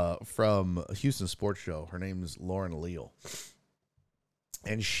from Houston Sports Show, her name is Lauren Leal.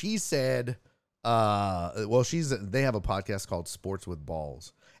 And she said, they have a podcast called Sports with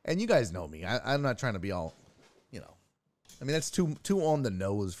Balls. And you guys know me. I'm not trying to be all, I mean, that's too on the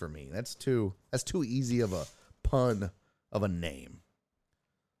nose for me. That's too easy of a pun of a name.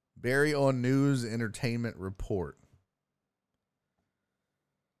 Barry on News Entertainment Report.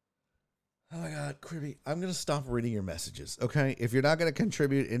 Oh my God, Cribby, I'm going to stop reading your messages, okay? If you're not going to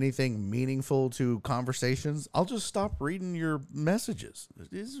contribute anything meaningful to conversations, I'll just stop reading your messages.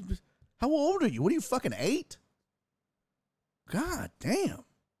 How old are you? What are you, fucking 8? God damn.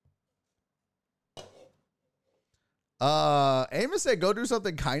 Amos said, go do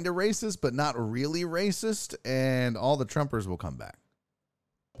something kind of racist, but not really racist, and all the Trumpers will come back.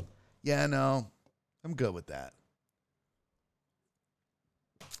 Yeah, no, I'm good with that.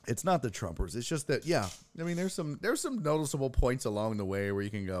 It's not the Trumpers. It's just that, yeah, I mean, there's some noticeable points along the way where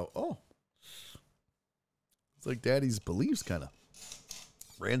you can go, oh, it's like Daddy's beliefs kind of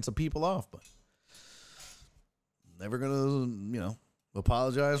ran some people off, but never going to,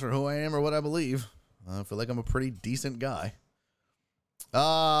 apologize for who I am or what I believe. I feel like I'm a pretty decent guy.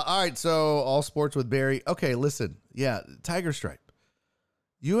 All right, so all sports with Barry. Okay, listen. Yeah, Tiger Stripe.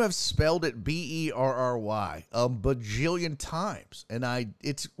 You have spelled it Berry a bajillion times. And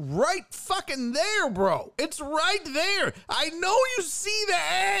it's right fucking there, bro. It's right there. I know you see the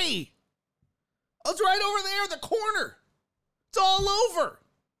A. It's right over there in the corner. It's all over.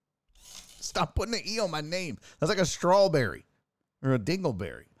 Stop putting an E on my name. That's like a strawberry or a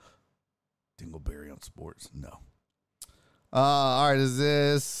dingleberry. Dingleberry on sports? No. All right, is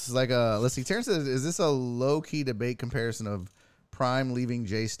this like let's see, Terrence says, is this a low-key debate comparison of Prime leaving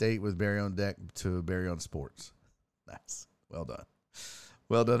J-State with Barry on deck to Barry on sports? Nice. Well done.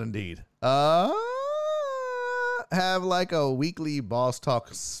 Well done indeed. Have like a weekly Boss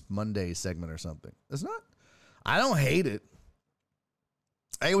Talk Monday segment or something. It's not. I don't hate it.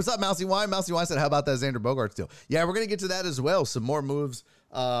 Hey, what's up, Mousy Wine? Mousy Wine said, how about that Xander Bogaerts deal? Yeah, we're going to get to that as well. Some more moves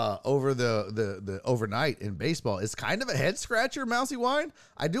over the overnight in baseball. It's kind of a head scratcher, Mousy Wine.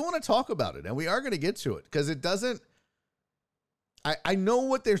 I do want to talk about it, and we are going to get to it because it doesn't. I know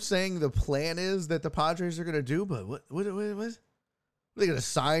what they're saying the plan is that the Padres are going to do, but what are they going to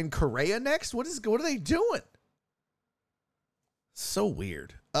sign Correa next? What are they doing? So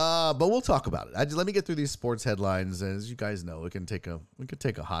weird. But we'll talk about it. Let me get through these sports headlines. And as you guys know, it could take a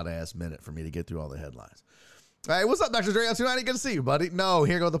hot ass minute for me to get through all the headlines. All right, what's up, Dr. Dre? Good to see you, buddy. No,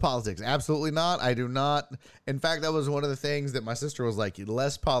 here go the politics. Absolutely not. I do not. In fact, that was one of the things that my sister was like,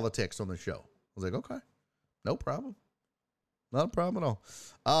 less politics on the show. I was like, okay, no problem. Not a problem at all.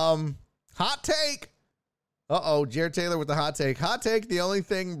 Hot take. Jared Taylor with the hot take. Hot take, the only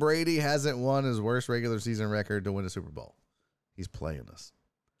thing Brady hasn't won is worst regular season record to win a Super Bowl. He's playing us.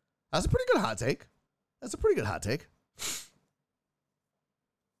 That's a pretty good hot take.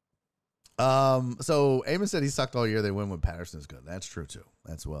 So Amos said he sucked all year. They win when Patterson's good. That's true too.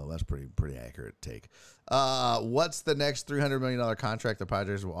 That's pretty accurate take. What's the next $300 million contract the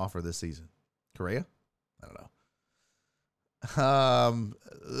Padres will offer this season? Correa? I don't know.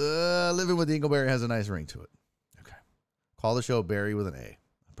 Living with Dingleberry has a nice ring to it. Okay. Call the show Barry with an A. I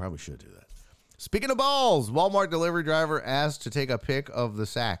probably should do that. Speaking of balls, Walmart delivery driver asked to take a pic of the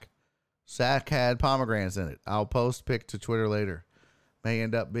sack. Sack had pomegranates in it. I'll post pic to Twitter later. May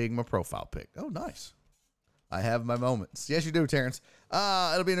end up being my profile pic. Oh, nice. I have my moments. Yes, you do, Terrence.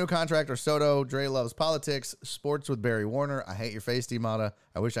 It'll be a new contract or Soto. Dre loves politics. Sports with Barry Warner. I hate your face, D-Mata.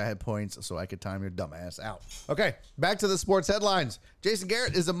 I wish I had points so I could time your dumb ass out. Okay, back to the sports headlines. Jason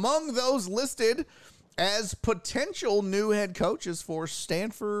Garrett is among those listed as potential new head coaches for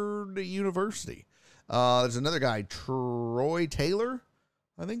Stanford University. There's another guy, Troy Taylor,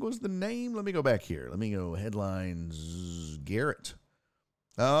 I think was the name. Let me go back here. Let me go headlines. Garrett.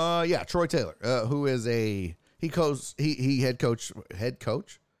 Troy Taylor, who is He head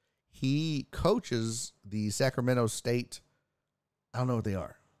coach. He coaches the Sacramento State. I don't know what they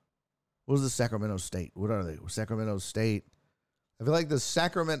are. What is the Sacramento State? What are they? Sacramento State. I feel like the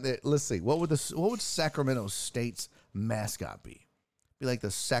Sacramento. Let's see. What would Sacramento State's mascot be? Be like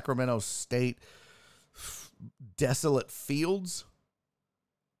the Sacramento State Desolate Fields.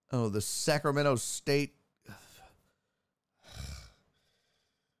 Oh, the Sacramento State.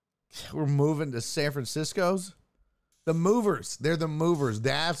 We're moving to San Francisco's. The Movers. They're the Movers.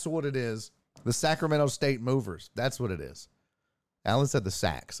 That's what it is. The Sacramento State Movers. That's what it is. Alan said the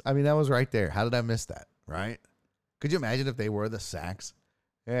Sacks. I mean, that was right there. How did I miss that? Right? Could you imagine if they were the Sacks?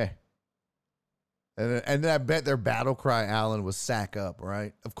 Yeah. And then I bet their battle cry, Alan, was sack up,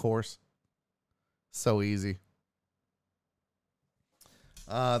 right? Of course. So easy.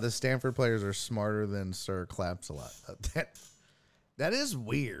 The Stanford players are smarter than Sir Claps a lot. That is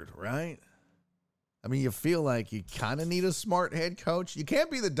weird, right? I mean, you feel like you kind of need a smart head coach. You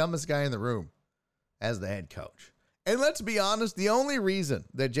can't be the dumbest guy in the room as the head coach. And let's be honest, the only reason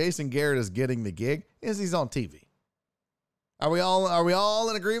that Jason Garrett is getting the gig is he's on TV. Are we all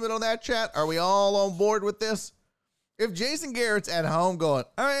in agreement on that, chat? Are we all on board with this? If Jason Garrett's at home going,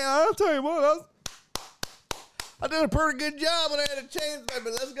 hey, I'll tell you what, I did a pretty good job when I had a chance,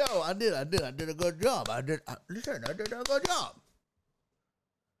 baby. Let's go. I did a good job. I did a good job.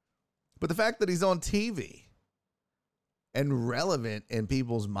 But the fact that he's on TV and relevant in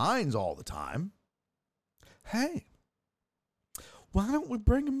people's minds all the time, hey, why don't we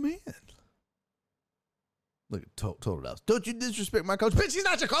bring him in? Look at Total Dallas. Don't you disrespect my coach. Bitch, he's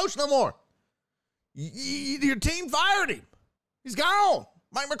not your coach no more. Your team fired him. He's gone.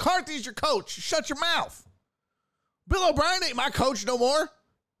 Mike McCarthy's your coach. Shut your mouth. Bill O'Brien ain't my coach no more.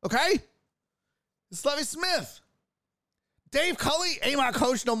 Okay? It's Lovie Smith. Dave Culley ain't my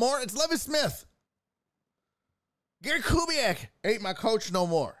coach no more. It's Lovie Smith. Gary Kubiak ain't my coach no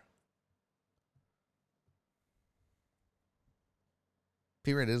more.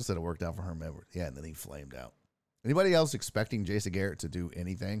 P. Rand said it worked out for Herm Edwards. Yeah, and then he flamed out. Anybody else expecting Jason Garrett to do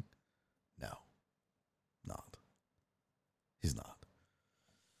anything? No. Not. He's not.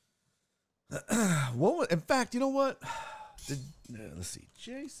 In fact, you know what? Let's see.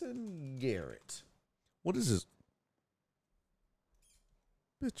 Jason Garrett. What is his?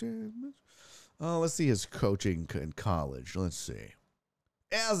 Let's see his coaching in college. Let's see.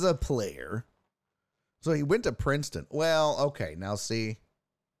 As a player. So he went to Princeton. Well, okay. Now see.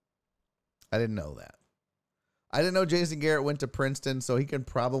 I didn't know that. I didn't know Jason Garrett went to Princeton, so he can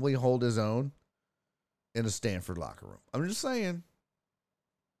probably hold his own in a Stanford locker room. I'm just saying.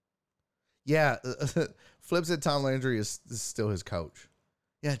 Yeah, Flip said Tom Landry is still his coach.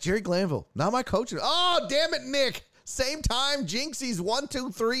 Yeah, Jerry Glanville, not my coach. Oh, damn it, Nick. Same time, Jinxies, 1, 2,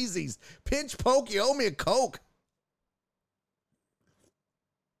 3sies. Pinch poke, you owe me a Coke.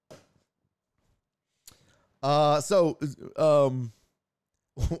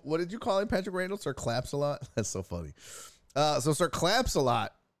 What did you call him, Patrick Randall? Sir Claps a lot? That's so funny. So Sir Claps a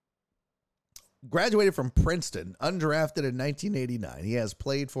lot graduated from Princeton, undrafted in 1989. He has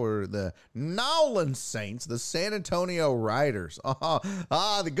played for the Nowlin Saints, the San Antonio Riders.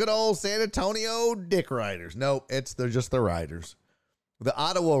 The good old San Antonio Dick Riders. No, they're just the Riders. The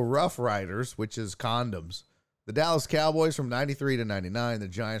Ottawa Rough Riders, which is condoms. The Dallas Cowboys from 93 to 99. The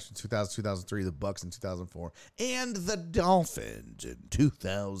Giants from 2000 2003. The Bucks in 2004. And the Dolphins in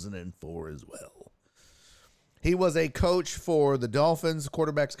 2004 as well. He was a coach for the Dolphins,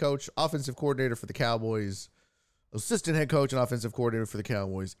 quarterbacks coach, offensive coordinator for the Cowboys, assistant head coach and offensive coordinator for the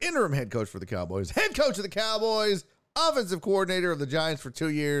Cowboys, interim head coach for the Cowboys, head coach of the Cowboys, offensive coordinator of the Giants for 2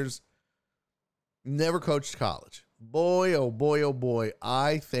 years. Never coached college. Boy, oh boy, oh boy.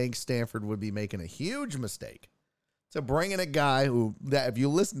 I think Stanford would be making a huge mistake to bring in a guy that if you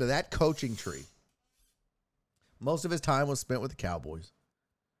listen to that coaching tree, most of his time was spent with the Cowboys.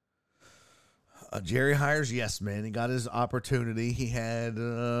 Jerry hires yes man. He got his opportunity. He had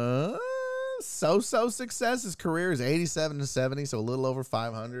so-so success. His career is 87 to 70, so a little over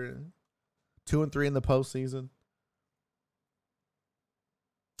 500. 2-3 in the postseason.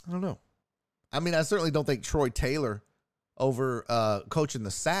 I don't know. I mean, I certainly don't think Troy Taylor over coaching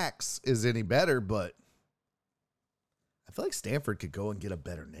the Sacks is any better, but I feel like Stanford could go and get a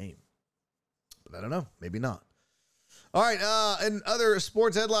better name. But I don't know. Maybe not. All right, in other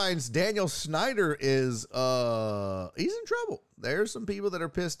sports headlines, Daniel Snyder is he's in trouble. There's some people that are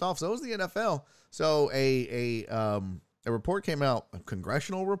pissed off. So is the NFL. So a report came out, a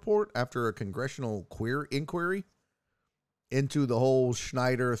congressional report after a congressional inquiry into the whole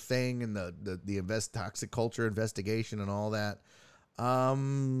Schneider thing and the toxic culture investigation and all that.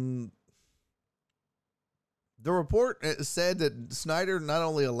 The report said that Snyder not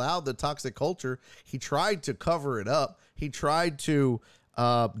only allowed the toxic culture, he tried to cover it up. He tried to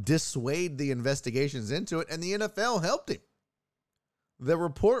dissuade the investigations into it, and the NFL helped him. The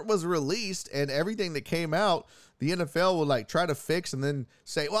report was released, and everything that came out, the NFL would like try to fix and then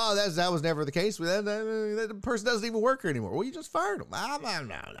say, well, that was never the case. That person doesn't even work here anymore. Well, you just fired him. No.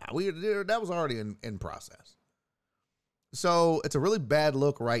 That was already in process. So it's a really bad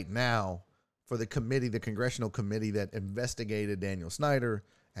look right now for the committee, the congressional committee that investigated Daniel Snyder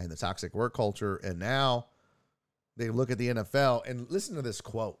and the toxic work culture. And now they look at the NFL and listen to this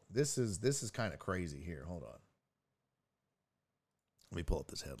quote. This is kind of crazy here. Hold on. Let me pull up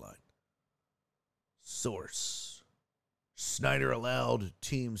this headline. Source: Snyder allowed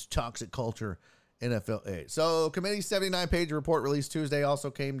team's toxic culture, NFL aid. So, committee's 79-page report released Tuesday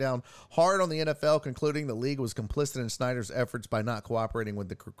also came down hard on the NFL, concluding the league was complicit in Snyder's efforts by not cooperating with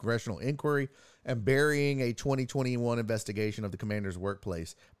the congressional inquiry and burying a 2021 investigation of the Commander's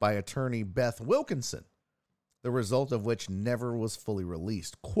workplace by attorney Beth Wilkinson, the result of which never was fully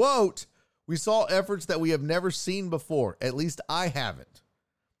released. Quote, "We saw efforts that we have never seen before. At least I haven't.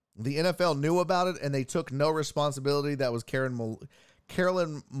 The NFL knew about it, and they took no responsibility." That was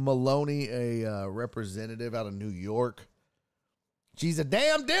Carolyn Maloney, a representative out of New York. She's a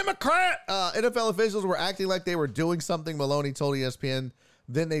damn Democrat. NFL officials were acting like they were doing something, Maloney told ESPN.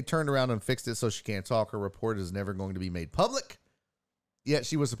 Then they turned around and fixed it so she can't talk. Her report is never going to be made public. Yet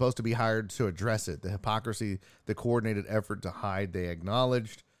she was supposed to be hired to address it. The hypocrisy, the coordinated effort to hide, they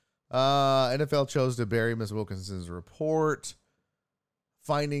acknowledged. NFL chose to bury Ms. Wilkinson's report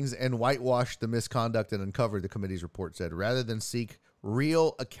findings and whitewash the misconduct and uncover, the committee's report said. Rather than seek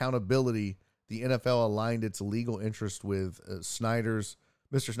real accountability, the NFL aligned its legal interest with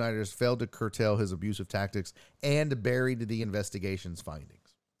Mr. Snyder's, failed to curtail his abusive tactics, and buried the investigation's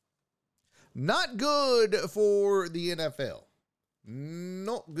findings. Not good for the NFL.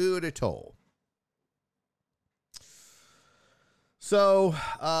 Not good at all. So,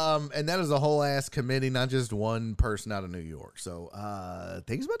 and that is a whole ass committee, not just one person out of New York. So,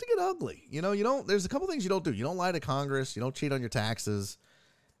 things about to get ugly. There's a couple things you don't do. You don't lie to Congress. You don't cheat on your taxes.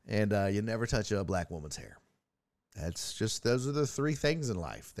 And you never touch a black woman's hair. Those are the three things in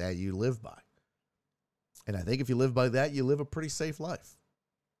life that you live by. And I think if you live by that, you live a pretty safe life.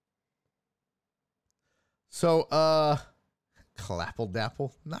 So, Clapple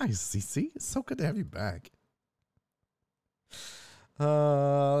Dapple. Nice, CC. It's so good to have you back.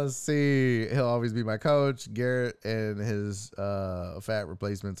 Let's see. He'll always be my coach. Garrett and his fat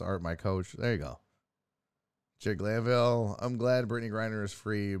replacements aren't my coach. There you go. Chick Glanville. I'm glad Brittany Griner is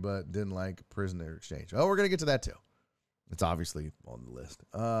free, but didn't like prisoner exchange. Oh, we're going to get to that too. It's obviously on the list.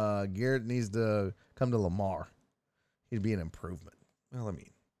 Garrett needs to come to Lamar. He'd be an improvement. Well, I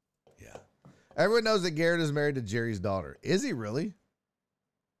mean, yeah. Everyone knows that Garrett is married to Jerry's daughter. Is he really?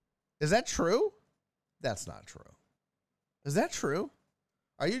 Is that true? That's not true. Is that true?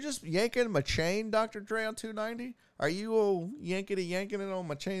 Are you just yanking my chain, Dr. Dre, on 290? Are you yanking it on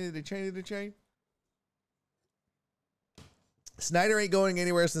my chain? Snyder ain't going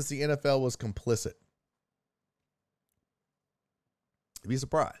anywhere since the NFL was complicit. You'd be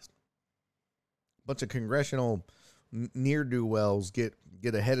surprised. A bunch of congressional ne'er-do-wells get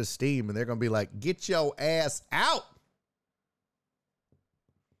a head of steam, and they're going to be like, get your ass out.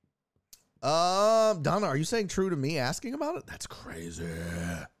 Donna, are you saying true to me asking about it? That's crazy.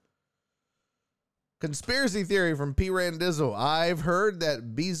 Conspiracy theory from P. Randizzle. I've heard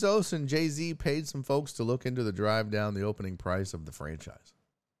that Bezos and Jay-Z paid some folks to look into the drive down the opening price of the franchise.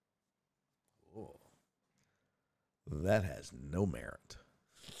 Oh, that has no merit.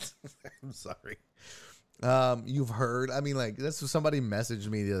 I'm sorry. You've heard, that's what somebody messaged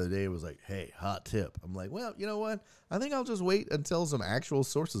me the other day. It was like, hey, hot tip. I'm like, well, you know what? I think I'll just wait until some actual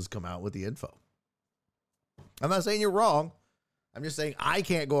sources come out with the info. I'm not saying you're wrong. I'm just saying I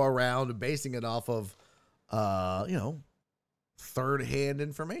can't go around basing it off of, third-hand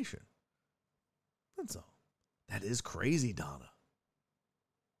information. That's all. That is crazy, Donna.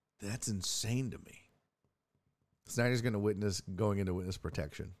 That's insane to me. Snyder's going into witness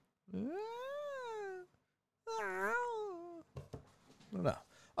protection. No.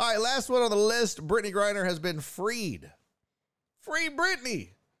 All right, last one on the list. Brittany Griner has been freed. Free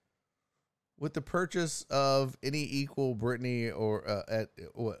Brittany. With the purchase of any equal Brittany or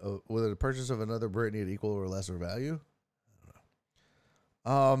with the purchase of another Brittany at equal or lesser value. I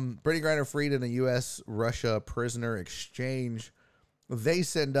don't know. Brittany Griner freed in a U.S.-Russia prisoner exchange. They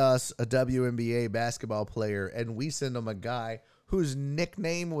send us a WNBA basketball player, and we send them a guy whose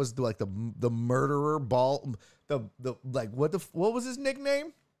nickname was like the murderer ball. What was his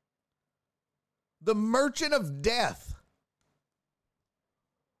nickname? The Merchant of Death.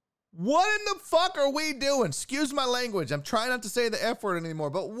 What in the fuck are we doing? Excuse my language. I'm trying not to say the F word anymore,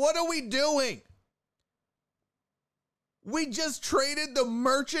 but what are we doing? We just traded the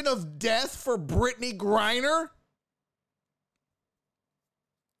Merchant of Death for Brittany Griner?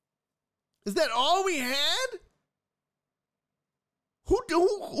 Is that all we had?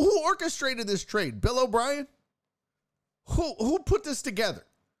 Who orchestrated this trade? Bill O'Brien? Who put this together?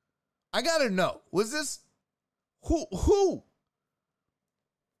 I gotta know. Was this who?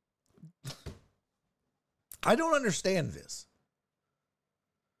 I don't understand this.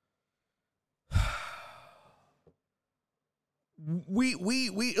 We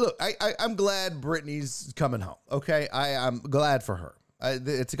look. I'm glad Brittany's coming home. Okay, I'm glad for her.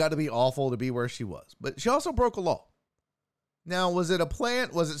 It's got to be awful to be where she was, but she also broke a law. Now, was it a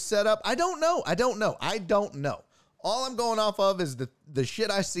plant? Was it set up? I don't know. All I'm going off of is the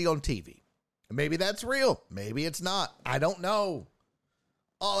shit I see on TV. Maybe that's real. Maybe it's not. I don't know.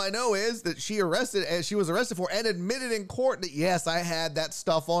 All I know is that she was arrested for and admitted in court that, yes, I had that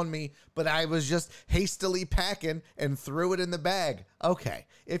stuff on me, but I was just hastily packing and threw it in the bag. Okay.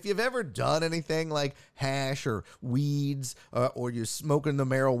 If you've ever done anything like hash or weeds or you're smoking the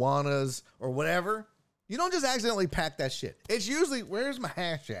marijuanas or whatever, you don't just accidentally pack that shit. It's usually, where's my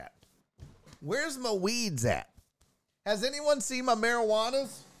hash at? Where's my weeds at? Has anyone seen my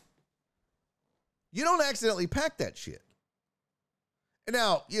marijuanas? You don't accidentally pack that shit.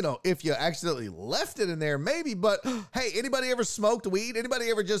 Now, if you accidentally left it in there, maybe, but hey, anybody ever smoked weed? Anybody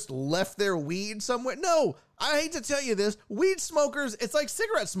ever just left their weed somewhere? No, I hate to tell you this. Weed smokers, it's like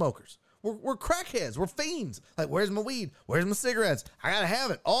cigarette smokers. We're crackheads. We're fiends. Like, where's my weed? Where's my cigarettes? I gotta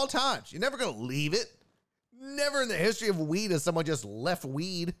have it all times. You're never gonna leave it. Never in the history of weed has someone just left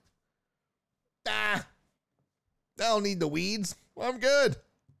weed. I don't need the weeds. Well, I'm good.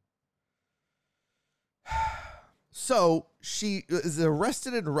 So she is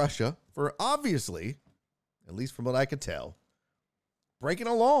arrested in Russia for obviously, at least from what I could tell, breaking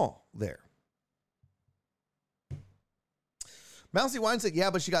a law there. Mousy Wine said,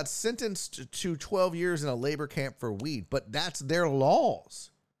 yeah, but she got sentenced to 12 years in a labor camp for weed, but that's their laws.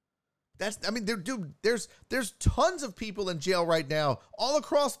 There's tons of people in jail right now all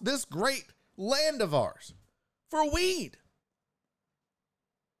across this great land of ours for weed.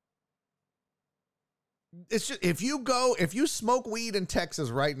 It's just, if you smoke weed in Texas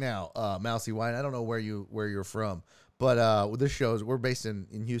right now, Mousy Wine, I don't know where you're from, but this shows we're based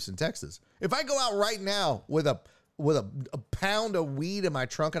in Houston, Texas. If I go out right now with a pound of weed in my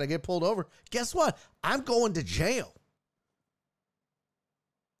trunk and I get pulled over, guess what? I'm going to jail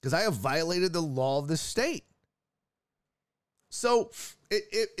because I have violated the law of the state. So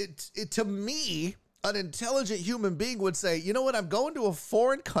it to me, an intelligent human being would say, you know what? I'm going to a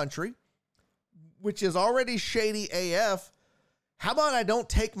foreign country, which is already shady AF. How about I don't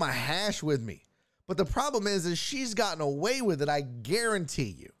take my hash with me? But the problem is she's gotten away with it, I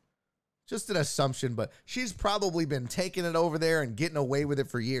guarantee you. Just an assumption, but she's probably been taking it over there and getting away with it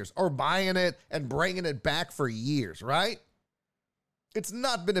for years, or buying it and bringing it back for years, right? It's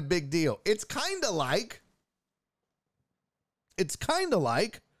not been a big deal. It's kind of like you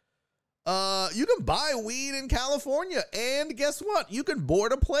can buy weed in California, and guess what? You can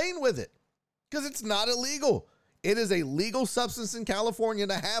board a plane with it. Because it's not illegal. It is a legal substance in California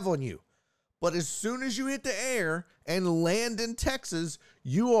to have on you. But as soon as you hit the air and land in Texas,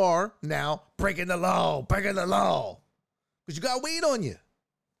 you are now breaking the law. Because you got weed on you.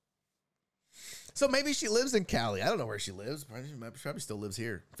 So maybe she lives in Cali. I don't know where she lives. Probably still lives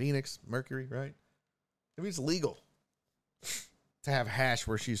here. Phoenix, Mercury, right? Maybe it's legal to have hash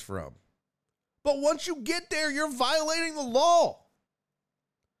where she's from. But once you get there, you're violating the law.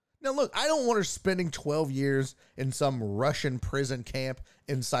 Now, look, I don't want her spending 12 years in some Russian prison camp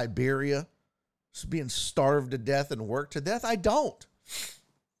in Siberia, being starved to death and worked to death. I don't.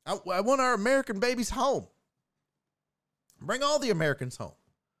 I want our American babies home. Bring all the Americans home.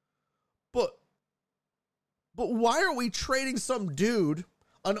 But why are we trading some dude,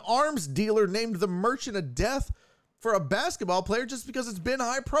 an arms dealer named the Merchant of Death, for a basketball player just because it's been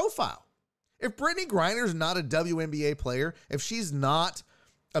high profile? If Brittany Griner's not a WNBA player, if she's not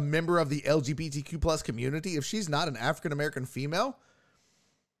a member of the LGBTQ plus community, if she's not an African-American female,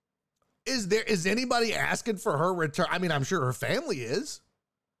 is anybody asking for her return? I mean, I'm sure her family is,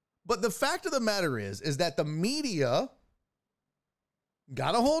 but the fact of the matter is that the media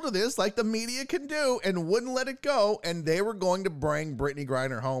got a hold of this like the media can do and wouldn't let it go. And they were going to bring Brittany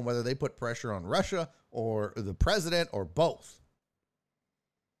Griner home, whether they put pressure on Russia or the president or both.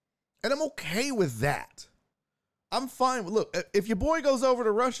 And I'm okay with that. I'm fine. Look, if your boy goes over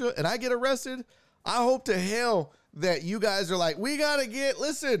to Russia and I get arrested, I hope to hell that you guys are like, we got to get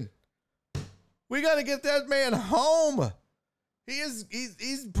that man home. He's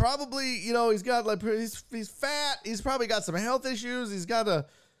probably, he's got like, he's fat. He's probably got some health issues. He's got a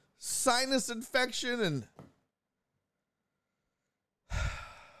sinus infection. And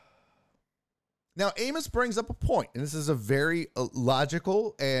now Amos brings up a point, and this is a very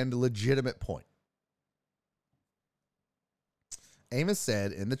logical and legitimate point. Amos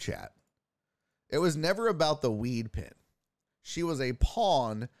said in the chat, it was never about the weed pen. She was a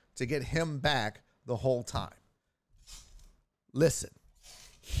pawn to get him back the whole time. Listen,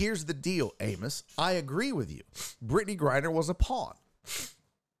 here's the deal, Amos. I agree with you. Brittany Griner was a pawn.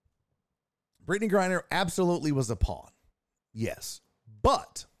 Brittany Griner absolutely was a pawn. Yes.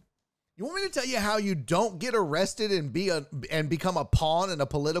 But you want me to tell you how you don't get arrested and become a pawn in a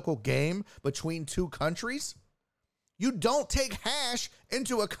political game between two countries? You don't take hash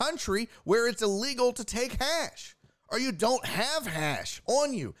into a country where it's illegal to take hash. Or you don't have hash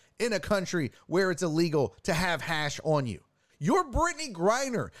on you in a country where it's illegal to have hash on you. You're Brittany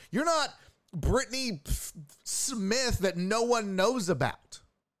Griner. You're not Brittany Smith that no one knows about.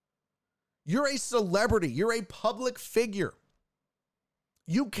 You're a celebrity. You're a public figure.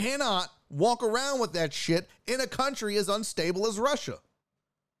 You cannot walk around with that shit in a country as unstable as Russia.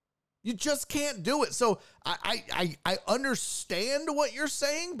 You just can't do it. So I understand what you're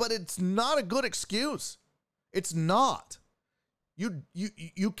saying, but it's not a good excuse. It's not.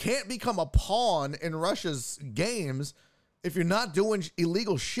 You can't become a pawn in Russia's games if you're not doing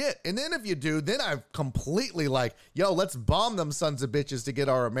illegal shit. And then if you do, then I'm completely like, yo, let's bomb them sons of bitches to get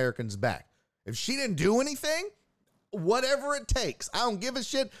our Americans back. If she didn't do anything, whatever it takes. I don't give a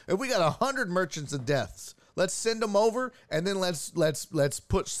shit if we got 100 merchants of deaths. Let's send them over, and then let's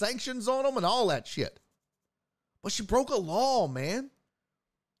put sanctions on them and all that shit. But she broke a law, man.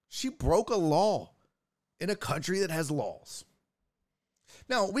 She broke a law in a country that has laws.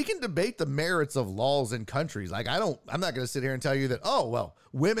 Now, we can debate the merits of laws in countries. Like, I'm not going to sit here and tell you that, oh, well,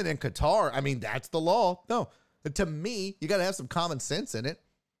 women in Qatar, I mean, that's the law. No, to me, you got to have some common sense in it.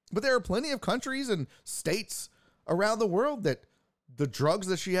 But there are plenty of countries and states around the world that the drugs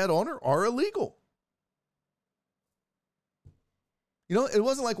that she had on her are illegal. It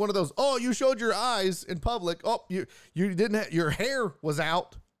wasn't like one of those, oh, you showed your eyes in public. Oh, you didn't have, your hair was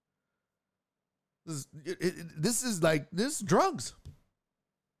out. This is drugs.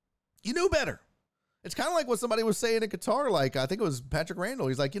 You knew better. It's kind of like what somebody was saying in Qatar. Like, I think it was Patrick Randall.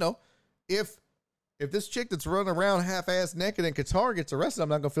 He's like, if this chick that's running around half-ass naked in Qatar gets arrested, I'm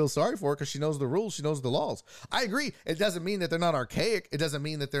not going to feel sorry for her because she knows the rules. She knows the laws. I agree. It doesn't mean that they're not archaic. It doesn't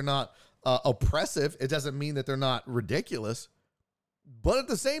mean that they're not oppressive. It doesn't mean that they're not ridiculous. But at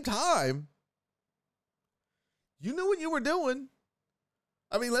the same time, you knew what you were doing.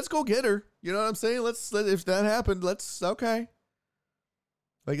 I mean, let's go get her. You know what I'm saying? If that happened, okay.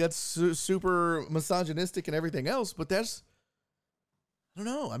 Like, that's super misogynistic and everything else, but that's, I don't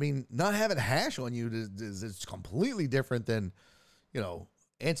know. I mean, not having hash on you is completely different than,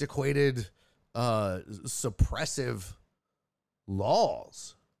 antiquated, suppressive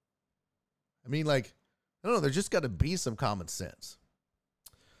laws. I mean, like, I don't know. There's just got to be some common sense.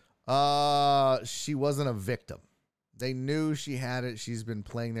 She wasn't a victim. They knew she had it. She's been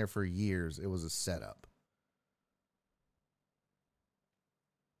playing there for years. It was a setup.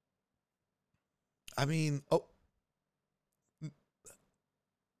 I mean,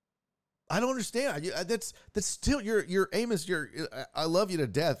 I don't understand. That's still you're Amos. I love you to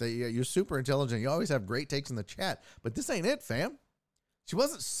death. You're super intelligent. You always have great takes in the chat, but this ain't it, fam. She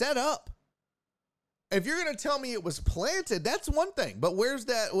wasn't set up. If you're going to tell me it was planted, that's one thing. But where's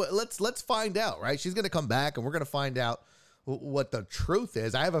that? Let's find out, right? She's going to come back, and we're going to find out what the truth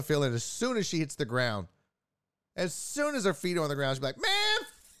is. I have a feeling as soon as she hits the ground, as soon as her feet are on the ground, she'll be like, man,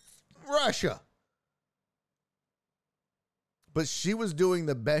 Russia. But she was doing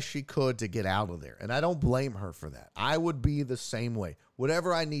the best she could to get out of there, and I don't blame her for that. I would be the same way.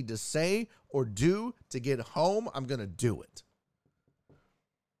 Whatever I need to say or do to get home, I'm going to do it.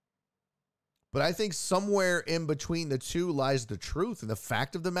 But I think somewhere in between the two lies the truth. And the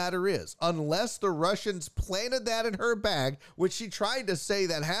fact of the matter is, unless the Russians planted that in her bag, which she tried to say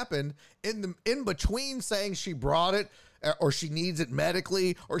that happened, in between saying she brought it or she needs it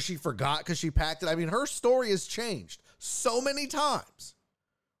medically or she forgot because she packed it. I mean, her story has changed so many times,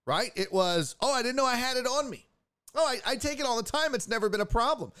 right? It was, oh, I didn't know I had it on me. Oh, I take it all the time. It's never been a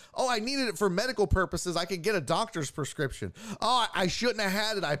problem. Oh, I needed it for medical purposes. I could get a doctor's prescription. Oh, I shouldn't have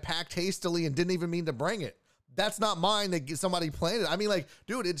had it. I packed hastily and didn't even mean to bring it. That's not mine that somebody planted. I mean, like,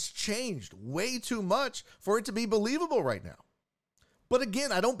 dude, it's changed way too much for it to be believable right now. But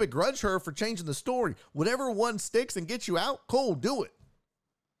again, I don't begrudge her for changing the story. Whatever one sticks and gets you out, cool, do it.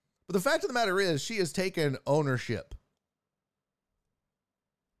 But the fact of the matter is, she has taken ownership.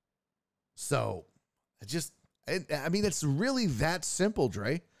 So, I mean, it's really that simple,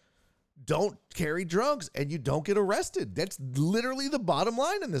 Dre. Don't carry drugs and you don't get arrested. That's literally the bottom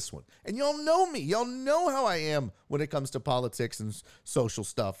line in this one. And y'all know me. Y'all know how I am when it comes to politics and social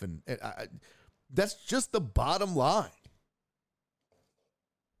stuff. And that's just the bottom line.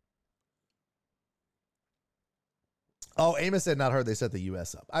 Oh, Amos said not heard they set the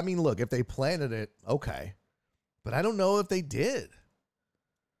U.S. up. I mean, look, if they planted it, okay. But I don't know if they did.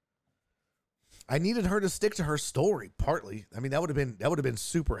 I needed her to stick to her story, partly. I mean, that would have been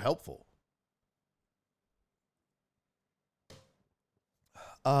super helpful.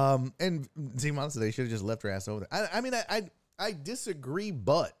 And Zemon said they should have just left her ass over there. I mean, I disagree,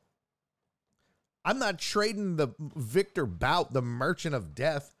 but I'm not trading the Victor Bout, the merchant of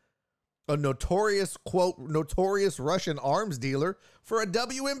death, a notorious, quote, notorious Russian arms dealer, for a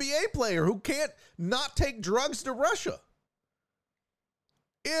WNBA player who can't not take drugs to Russia.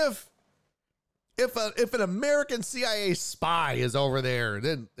 If an American CIA spy is over there,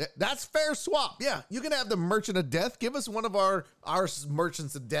 then that's fair swap. Yeah, you can have the merchant of death. Give us one of our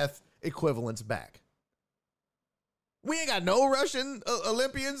merchants of death equivalents back. We ain't got no Russian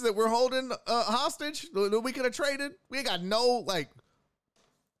Olympians that we're holding hostage that we could have traded. We ain't got no, like,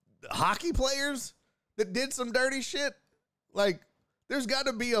 hockey players that did some dirty shit. Like, there's got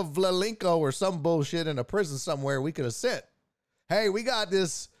to be a Vlalenko or some bullshit in a prison somewhere we could have sent. Hey, we got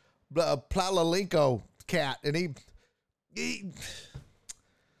this Plalalenko cat, and he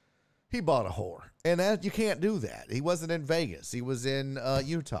bought a whore, and that you can't do that. He wasn't in Vegas; he was in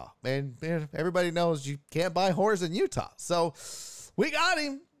Utah, and everybody knows you can't buy whores in Utah. So we got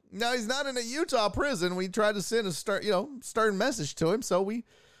him. Now he's not in a Utah prison. We tried to send a stern message to him, so we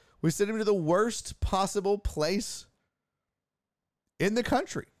sent him to the worst possible place in the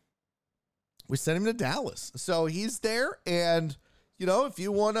country. We sent him to Dallas, so he's there, and. You know, if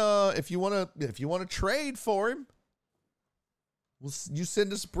you wanna trade for him, you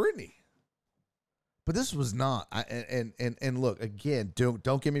send us Brittany. But this was not. And look, again,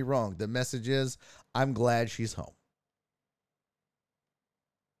 don't get me wrong. The message is, I'm glad she's home.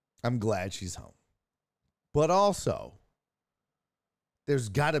 I'm glad she's home. But also, there's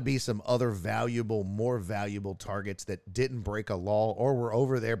got to be some other more valuable targets that didn't break a law or were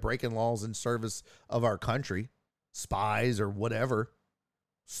over there breaking laws in service of our country. Spies or whatever,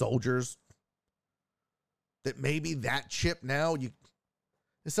 soldiers, that maybe that chip now,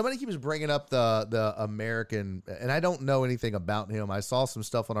 somebody keeps bringing up the American, and I don't know anything about him. I saw some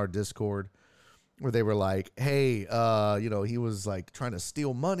stuff on our Discord where they were like, hey, he was like trying to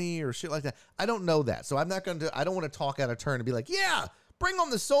steal money or shit like that. I don't know that. So I don't want to talk out of turn and be like, yeah, bring on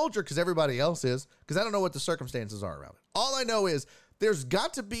the soldier because everybody else is, because I don't know what the circumstances are around it. All I know is there's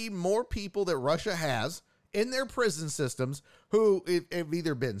got to be more people that Russia has in their prison systems who have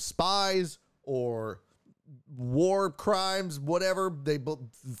either been spies or war crimes, whatever they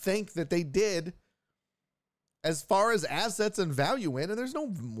think that they did, as far as assets and value in. And there's no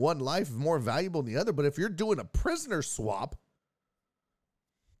one life more valuable than the other. But if you're doing a prisoner swap,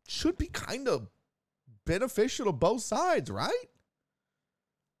 it should be kind of beneficial to both sides, right?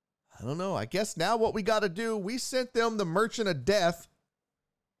 I don't know. I guess now what we got to do, we sent them the merchant of death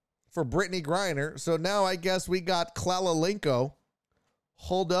for Brittany Griner. So now I guess we got Klalalenko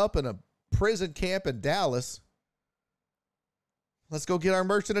holed up in a prison camp in Dallas. Let's go get our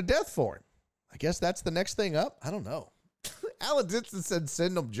merchant of death for him. I guess that's the next thing up. I don't know. Alan Dixon said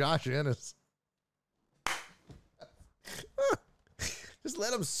send him Josh Ennis. Just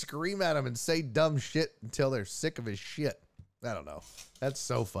let him scream at him and say dumb shit until they're sick of his shit. I don't know. That's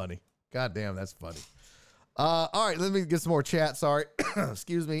so funny. God damn, that's funny. All right, let me get some more chat. Sorry.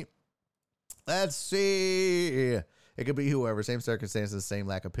 Excuse me. Let's see. It could be whoever. Same circumstances, same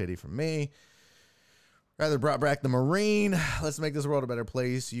lack of pity from me. Rather brought back the Marine. Let's make this world a better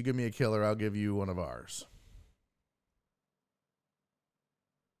place. You give me a killer, I'll give you one of ours.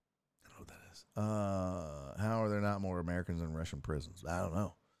 I don't know what that is. How are there not more Americans in Russian prisons? I don't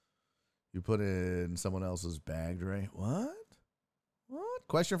know. You put it in someone else's bag, Dre. What?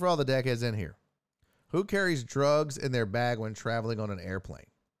 Question for all the deckheads in here. Who carries drugs in their bag when traveling on an airplane?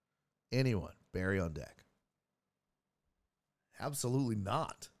 Anyone. Barry on deck. Absolutely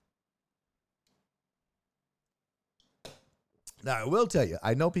not. Now, I will tell you,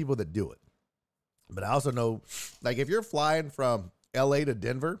 I know people that do it. But I also know, like, if you're flying from LA to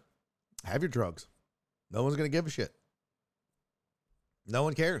Denver, have your drugs. No one's going to give a shit. No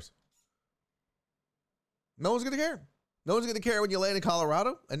one cares. No one's going to care. No one's going to care when you land in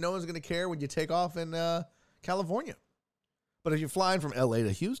Colorado, and no one's going to care when you take off in California. But if you're flying from LA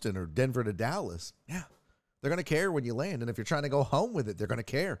to Houston or Denver to Dallas, yeah, they're going to care when you land. And if you're trying to go home with it, they're going to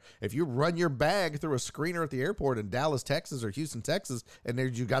care. If you run your bag through a screener at the airport in Dallas, Texas, or Houston, Texas, and there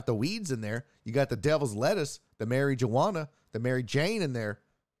you got the weeds in there, you got the devil's lettuce, the Mary Joanna, the Mary Jane in there,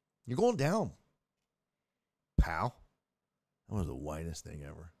 you're going down, pal. That was the whitest thing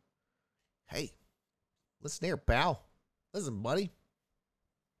ever. Hey, listen here, pal. Listen, buddy.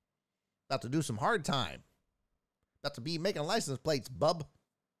 About to do some hard time. About to be making license plates, bub.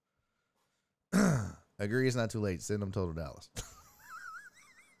 Agree, it's not too late. Send them Total Dallas.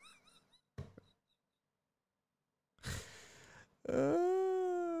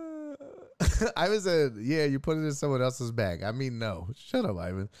 Ivan said, yeah, you put it in someone else's bag. I mean, no. Shut up,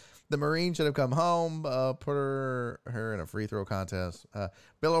 Ivan. The Marine should have come home, put her in a free throw contest.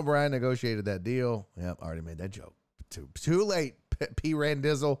 Bill O'Brien negotiated that deal. Yep, already made that joke. Too late, P.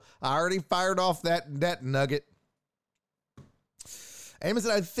 Randizzle. I already fired off that nugget. Amos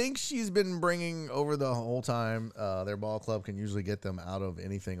said, I think she's been bringing over the whole time. Their ball club can usually get them out of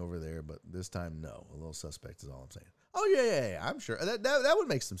anything over there, but this time, no. A little suspect is all I'm saying. Oh, yeah, I'm sure. That would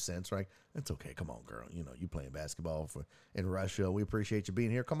make some sense, right? It's okay. Come on, girl. You know, you playing basketball in Russia. We appreciate you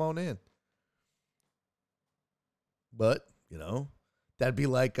being here. Come on in. But, you know, that'd be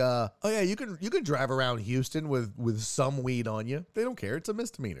like, oh, yeah, you can drive around Houston with some weed on you. They don't care. It's a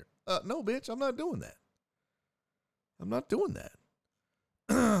misdemeanor. No, bitch, I'm not doing that. I'm not doing that.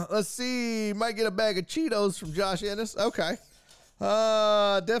 Let's see. Might get a bag of Cheetos from Josh Ennis. Okay.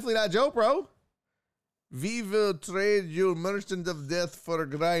 Definitely not Joe Pro. We will trade you Merchant of Death for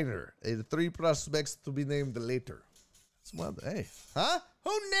Griner. 3 prospects to be named later. Hey. Huh?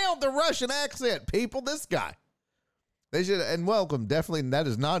 Who nailed the Russian accent, people? This guy. They should, and welcome. Definitely, that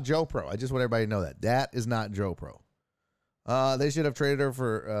is not Joe Pro. I just want everybody to know that. That is not Joe Pro. They should have traded her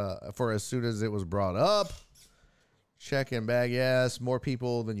for as soon as it was brought up. Check-in bag, yes. More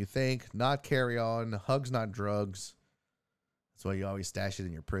people than you think. Not carry on. Hugs, not drugs. That's why you always stash it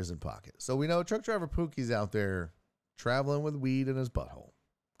in your prison pocket. So we know truck driver Pookie's out there traveling with weed in his butthole.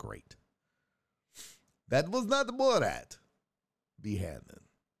 Great. That was not the Borat. Behannon.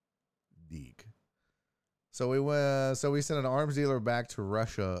 Deeg. So we sent an arms dealer back to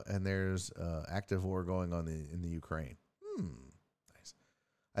Russia, and there's active war going on in the Ukraine. Nice.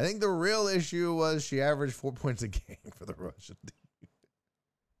 I think the real issue was she averaged 4 points a game for the Russian team.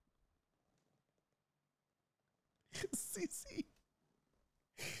 CC.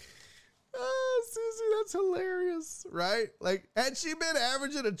 Oh, Susie, that's hilarious, right? Like, had she been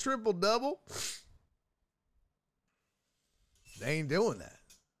averaging a triple-double, they ain't doing that.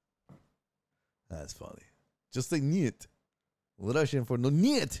 That's funny. Just like niet. Russian for no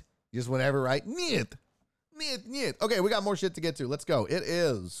niet. Just whenever, right? Niet. Niet, niet. Okay, we got more shit to get to. Let's go. It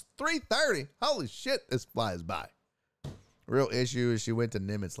is 3:30. Holy shit, this flies by. Real issue is she went to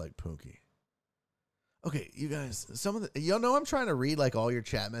Nimitz like Pookie. Okay, you guys, y'all know I'm trying to read like all your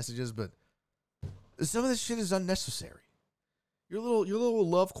chat messages, but some of this shit is unnecessary. Your little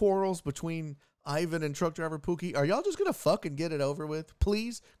love quarrels between Ivan and truck driver Pookie, are y'all just gonna fucking get it over with?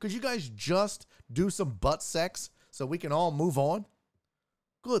 Please? Could you guys just do some butt sex so we can all move on?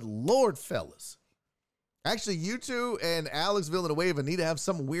 Good Lord, fellas. Actually, you two and Alex Villanueva need to have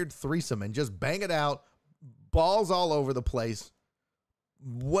some weird threesome and just bang it out, balls all over the place.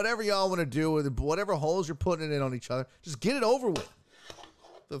 Whatever y'all want to do with it, whatever holes you're putting it in on each other, just get it over with.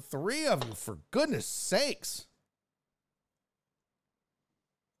 The three of you, for goodness sakes.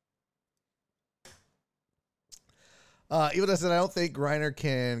 Even I said, I don't think Griner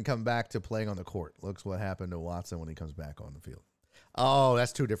can come back to playing on the court. Looks what happened to Watson when he comes back on the field. Oh,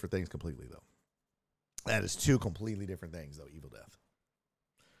 that's two different things completely, though. That is two completely different things, though. Evil Death.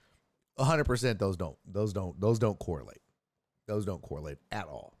 100%. Those don't correlate. Those don't correlate at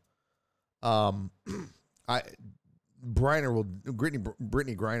all.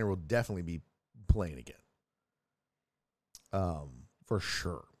 Brittany Griner will definitely be playing again. For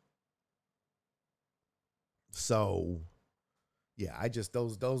sure. So, yeah,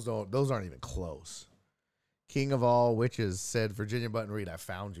 those aren't even close. King of all witches said, Virginia Button Reed, I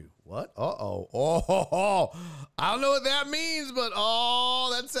found you. What? Uh-oh. Oh, I don't know what that means, but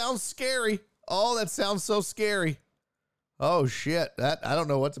that sounds scary. Oh, that sounds so scary. Oh, shit. I don't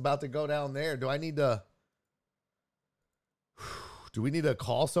know what's about to go down there. Do we need to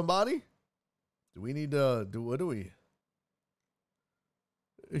call somebody? What do we?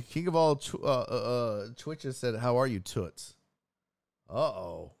 King of all Twitches said, how are you, Toots?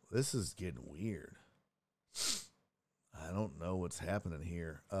 Uh-oh. This is getting weird. I don't know what's happening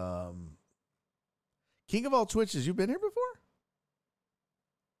here. King of all Twitches, you've been here before?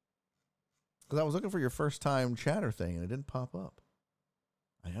 Because I was looking for your first time chatter thing and it didn't pop up.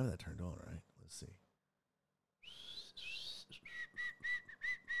 I have that turned on, right? Let's see.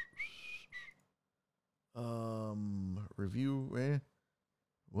 Review.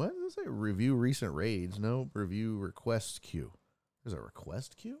 What does it say? Review recent raids. No, review request queue. There's a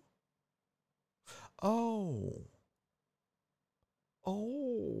request queue? Oh,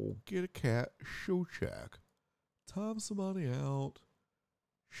 get a cat. Shoe check. Time somebody out.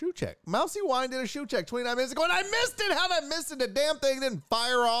 Shoe check. Mousy Wine did a shoe check 29 minutes ago, and I missed it. How did I miss it? The damn thing didn't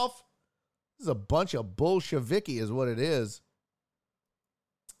fire off. This is a bunch of bullsheviki is what it is.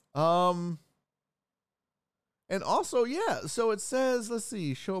 And also, yeah, so it says, let's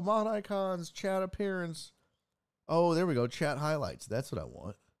see, show mod icons, chat appearance. Oh, there we go. Chat highlights. That's what I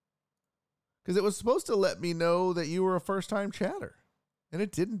want. Because it was supposed to let me know that you were a first-time chatter. And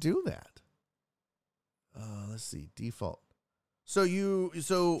it didn't do that. Let's see. Default. So you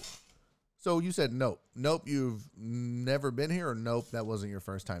said nope. Nope, you've never been here, or nope, that wasn't your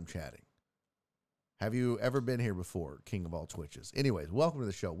first time chatting. Have you ever been here before, King of all Twitches? Anyways, welcome to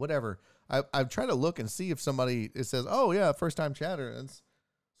the show. Whatever. I've tried to look and see if somebody, it says, oh, yeah, first-time chatter.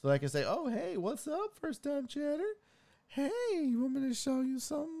 So I can say, oh, hey, what's up, first-time chatter? Hey, you want me to show you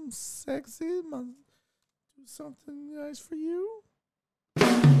something sexy? Do something nice for you?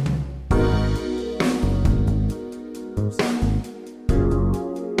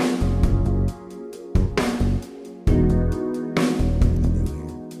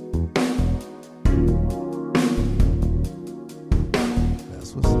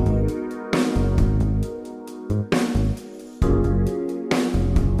 That's what's up.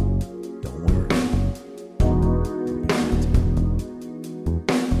 Don't worry.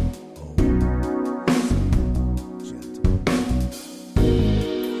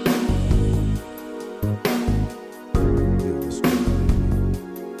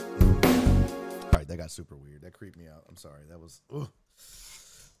 Super weird. That creeped me out. I'm sorry. That was. Ugh.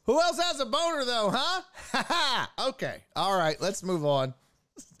 Who else has a boner though, huh? Okay. All right. Let's move on.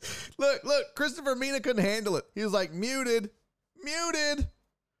 Look. Christopher Mina couldn't handle it. He was like, muted.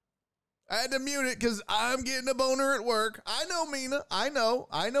 I had to mute it because I'm getting a boner at work. I know Mina. I know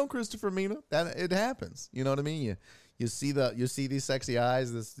Christopher Mina. That it happens. You know what I mean? You see these sexy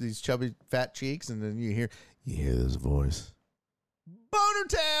eyes, these chubby fat cheeks, and then you hear this voice. Boner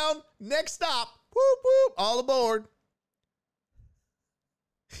Town. Next stop. Whoop, whoop, all aboard.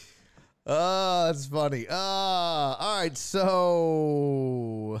 That's funny. All right,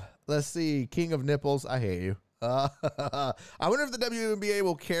 so let's see. King of Nipples, I hate you. I wonder if the WNBA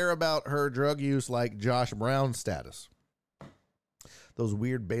will care about her drug use like Josh Brown's status. Those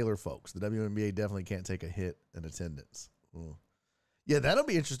weird Baylor folks. The WNBA definitely can't take a hit in attendance. Ooh. Yeah, that'll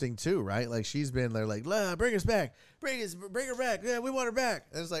be interesting too, right? Like she's been there, like, bring us back, bring her back. Yeah, we want her back.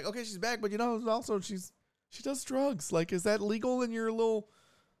 And it's like, okay, she's back, but also she does drugs. Like, is that legal in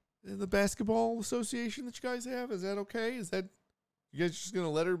the basketball association that you guys have? Is that okay? Is that you guys just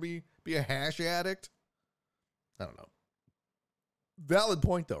gonna let her be a hash addict? I don't know. Valid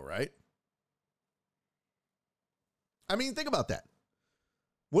point though, right? I mean, think about that.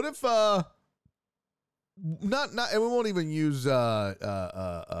 What if not and we won't even use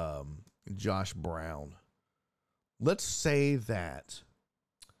Josh Brown. Let's say that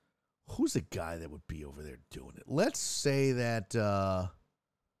who's the guy that would be over there doing it? Let's say that I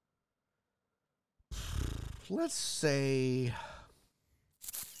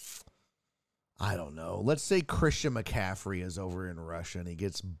don't know. Let's say Christian McCaffrey is over in Russia and he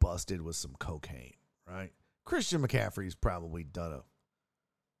gets busted with some cocaine, right? Christian McCaffrey's probably done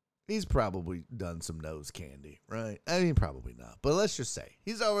some nose candy, right? I mean, probably not. But let's just say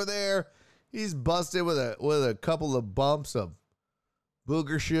he's over there. He's busted with a couple of bumps of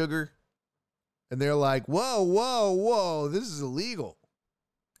booger sugar. And they're like, whoa, this is illegal.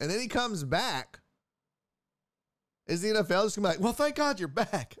 And then he comes back. Is the NFL just going to be like, well, thank God you're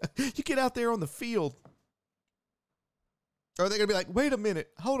back. You get out there on the field. Or are they going to be like, wait a minute,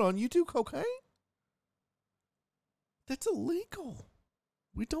 hold on, you do cocaine? That's illegal.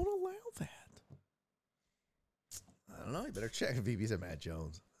 We don't allow that. I don't know. You better check. VP said Matt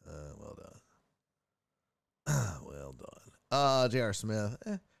Jones. Well done. J.R. Smith.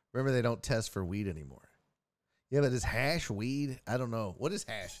 Remember, they don't test for weed anymore. Yeah, but is hash weed? I don't know. What is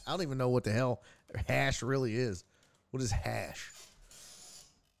hash? I don't even know what the hell hash really is. What is hash?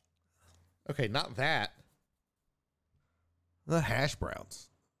 Okay, not that. The hash browns.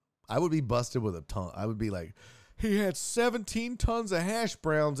 I would be busted with a ton. I would be like, he had 17 tons of hash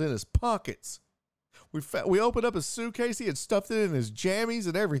browns in his pockets. We opened up his suitcase. He had stuffed it in his jammies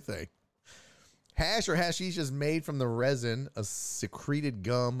and everything. Hash or hashish is made from the resin, a secreted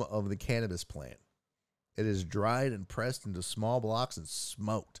gum of the cannabis plant. It is dried and pressed into small blocks and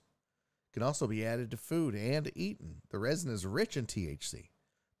smoked. It can also be added to food and eaten. The resin is rich in THC,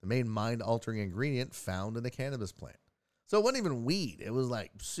 the main mind-altering ingredient found in the cannabis plant. So it wasn't even weed. It was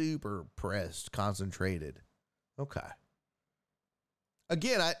like super pressed, concentrated. Okay.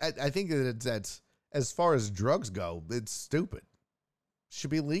 Again, I think that that's, as far as drugs go, it's stupid. It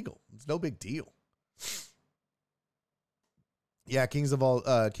should be legal. It's no big deal. Yeah, King of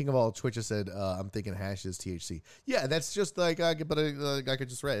all Twitch said, I'm thinking hash is THC. Yeah, that's just like I could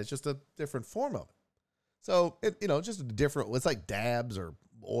just read. It's just a different form of it. So just a different. It's like dabs or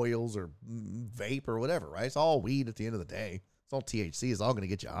oils or vape or whatever, right? It's all weed at the end of the day. It's all THC. It's all going to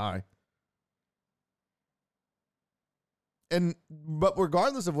get you high. But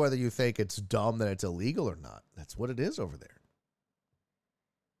regardless of whether you think it's dumb that it's illegal or not, that's what it is over there.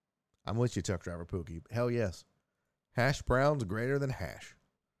 I'm with you, Truck Driver Pookie. Hell yes. Hash brown's greater than hash.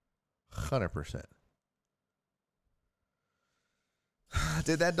 100%.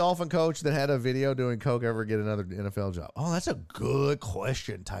 Did that Dolphin coach that had a video doing coke ever get another NFL job? Oh, that's a good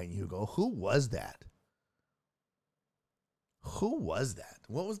question, Titan Hugo. Who was that? What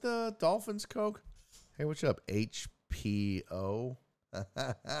was the Dolphins coke? Hey, what's up, HPO?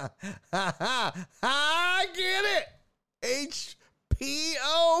 I get it.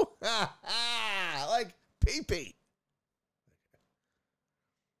 HPO. Like PP.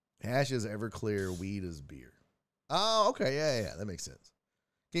 Hash is Everclear, weed is beer. Oh, okay. Yeah. That makes sense.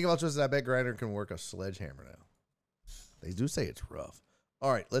 King of all Twisted, I bet Grinder can work a sledgehammer now. They do say it's rough.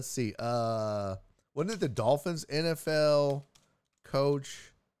 All right, let's see. Wasn't it the Dolphins NFL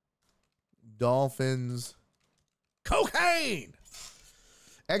coach? Dolphins cocaine.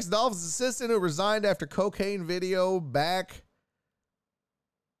 Ex-Dolphins assistant who resigned after cocaine video back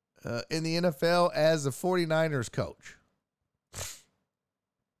in the NFL as a 49ers coach.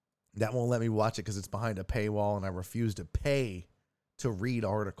 That won't let me watch it because it's behind a paywall and I refuse to pay to read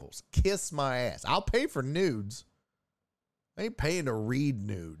articles. Kiss my ass. I'll pay for nudes. I ain't paying to read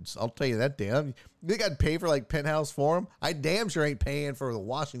nudes. I'll tell you that, damn. You think I'd pay for like Penthouse Forum? I damn sure ain't paying for the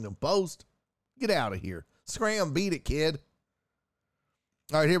Washington Post. Get out of here. Scram, beat it, kid.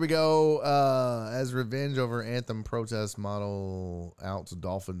 All right, here we go. As revenge over Anthem protest, model outs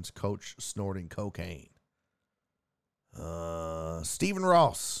Dolphins coach snorting cocaine. Stephen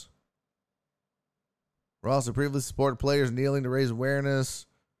Ross. Ross had previously supported players kneeling to raise awareness.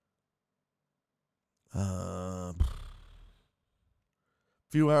 A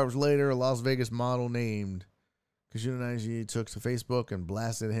few hours later, a Las Vegas model named Kashuna Naiji took to Facebook and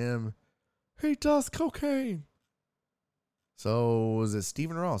blasted him. He does cocaine. So was it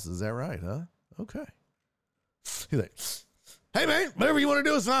Stephen Ross? Is that right, huh? Okay. He's like, hey, man, whatever you want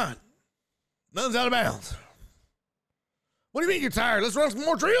to do is fine. Nothing's out of bounds. What do you mean you're tired? Let's run some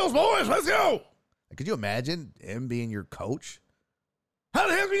more drills, boys. Let's go. Could you imagine him being your coach? How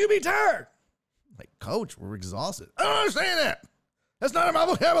the hell can you be tired? Like, coach, we're exhausted. I don't understand that. That's not in my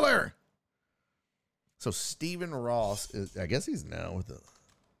vocabulary. So Stephen Ross is, I guess he's now with the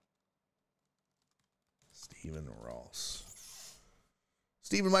Stephen Ross.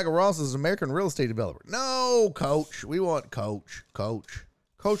 Stephen Michael Ross is an American real estate developer. No, coach. We want coach.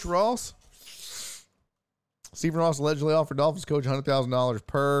 Coach Ross. Stephen Ross allegedly offered Dolphins coach $100,000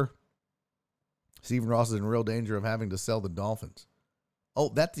 per. Stephen Ross is in real danger of having to sell the Dolphins. Oh,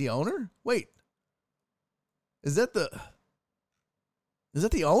 that's the owner? Wait. Is that the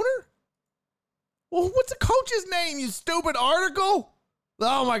owner? Well, what's the coach's name, you stupid article?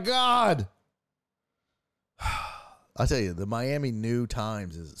 Oh, my God. I'll tell you, the Miami New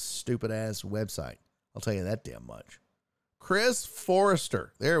Times is a stupid-ass website. I'll tell you that damn much. Chris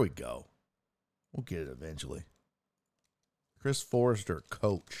Forrester. There we go. We'll get it eventually. Chris Forrester,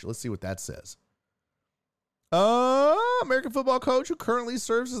 coach. Let's see what that says. American football coach who currently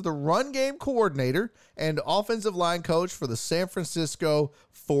serves as the run game coordinator and offensive line coach for the San Francisco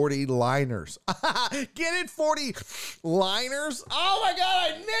 49ers. Get it, 40-liners? Oh, my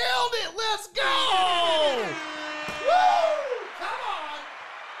God, I nailed it. Let's go. Woo! Come on.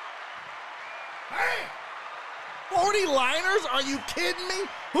 Hey! 40-liners? Are you kidding me?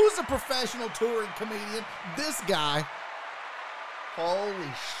 Who's a professional touring comedian? This guy. Holy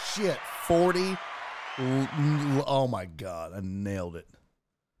shit. 40. Oh, my God. I nailed it.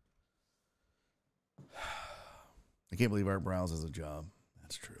 I can't believe Art Browse has a job.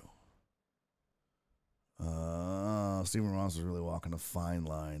 That's true. Stephen Ross was really walking a fine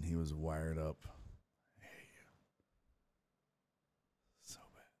line. He was wired up. Hey. So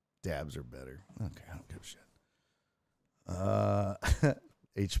bad. Dabs are better. Okay, I don't give a shit.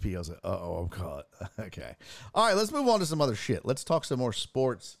 HP. I was like, uh-oh, I'm caught. Okay. All right, let's move on to some other shit. Let's talk some more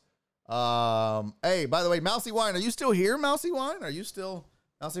sports. Hey, by the way, Mousy Wine, are you still here, Mousy Wine?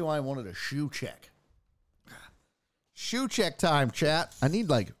 Mousy Wine wanted a shoe check. Shoe check time, chat. I need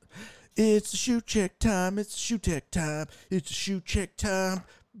it's a shoe check time. It's a shoe check time. It's a shoe check time,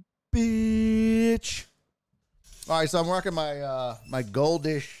 bitch. All right, so I'm rocking my my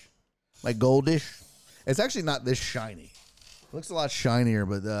Goldish. It's actually not this shiny. It looks a lot shinier,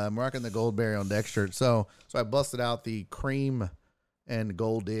 but I'm rocking the Gold Berry on Deck shirt. So I busted out the cream and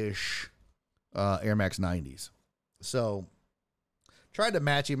Goldish Air Max 90s. So tried to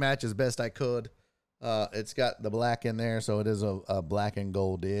match as best I could. It's got the black in there, so it is a black and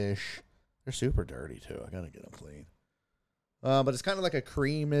goldish. They're super dirty too. I gotta get them clean. But it's kind of like a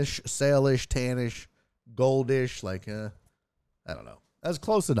creamish, salish, tannish, goldish. I don't know. That's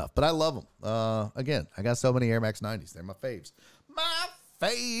close enough, but I love them. Again, I got so many Air Max 90s. They're my faves. My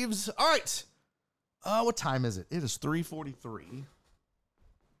faves. All right. What time is it? It is 3:43.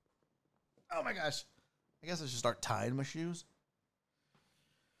 Oh my gosh. I guess I should start tying my shoes.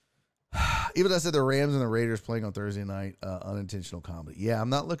 Even though I said the Rams and the Raiders playing on Thursday night, unintentional comedy. Yeah, I'm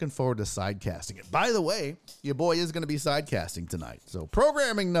not looking forward to sidecasting it. By the way, your boy is going to be sidecasting tonight. So,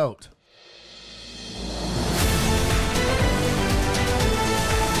 programming note.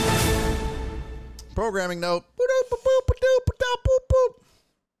 Programming note.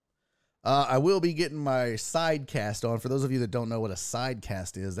 I will be getting my sidecast on. For those of you that don't know what a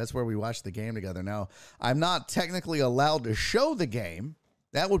sidecast is, that's where we watch the game together. Now, I'm not technically allowed to show the game.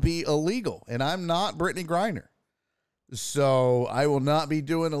 That would be illegal, and I'm not Brittany Griner. So I will not be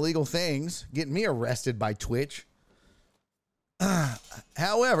doing illegal things, getting me arrested by Twitch.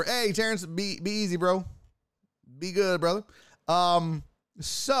 However, hey, Terrence, be easy, bro. Be good, brother.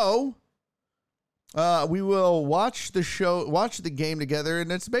 We will watch the game together,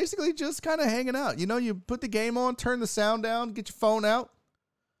 and it's basically just kind of hanging out. You know, you put the game on, turn the sound down, get your phone out,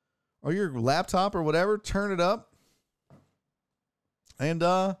 or your laptop or whatever, turn it up. And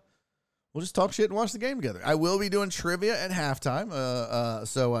we'll just talk shit and watch the game together. I will be doing trivia at halftime.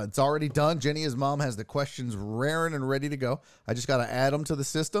 So it's already done. Jenny, his mom, has the questions raring and ready to go. I just got to add them to the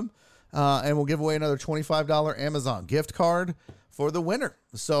system. And we'll give away another $25 Amazon gift card for the winner.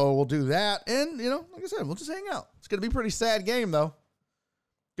 So we'll do that. And, you know, like I said, we'll just hang out. It's going to be a pretty sad game, though.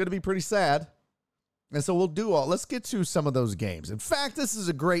 Going to be pretty sad. And so let's get to some of those games. In fact, this is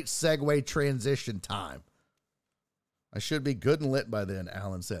a great segue transition time. I should be good and lit by then,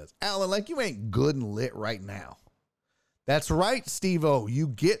 Alan says. Alan, like you ain't good and lit right now. That's right, Steve-O. You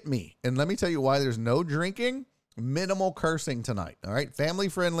get me. And let me tell you why there's no drinking, minimal cursing tonight. All right? Family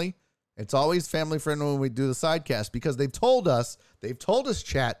friendly. It's always family friendly when we do the sidecast because they've told us,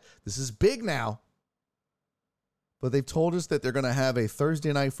 chat, this is big now, but they've told us that they're going to have a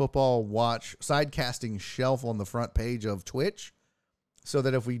Thursday Night Football watch sidecasting shelf on the front page of Twitch so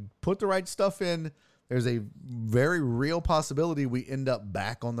that if we put the right stuff in, there's a very real possibility we end up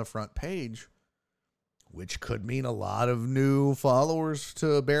back on the front page, which could mean a lot of new followers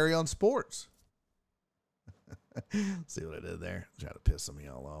to Barry on Sports. See what I did there? Try to piss some of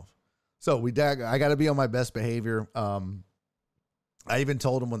y'all off. So I got to be on my best behavior. I even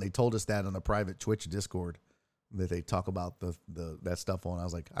told them when they told us that on the private Twitch Discord that they talk about that stuff on. I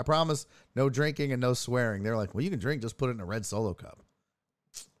was like, I promise, no drinking and no swearing. They're like, well, you can drink, just put it in a red Solo cup.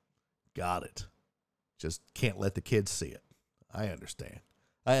 Got it. Just can't let the kids see it. I understand.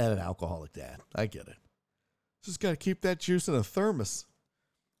 I had an alcoholic dad. I get it. Just got to keep that juice in a thermos.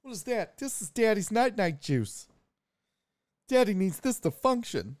 What is that? This is Daddy's night-night juice. Daddy needs this to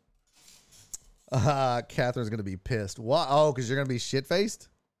function. Catherine's going to be pissed. Why? Oh, because you're going to be shit-faced?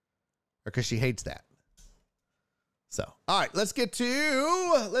 Or because she hates that? So, all right, let's get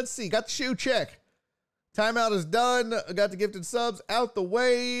to, let's see, got the shoe check. Timeout is done. Got the gifted subs out the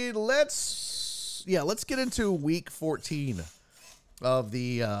way. Let's get into week 14 of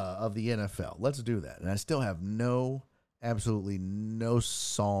the NFL. Let's do that. And I still have absolutely no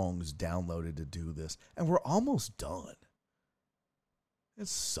songs downloaded to do this. And we're almost done. It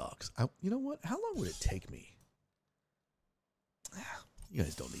sucks. You know what? How long would it take me? You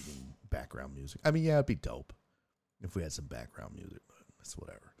guys don't need any background music. I mean, yeah, it'd be dope if we had some background music, but it's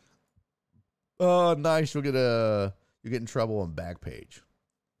whatever. Oh, nice. You get in trouble on Backpage.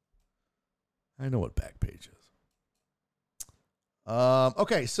 I know what Backpage is.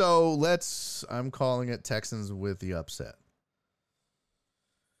 Okay, so I'm calling it Texans with the upset.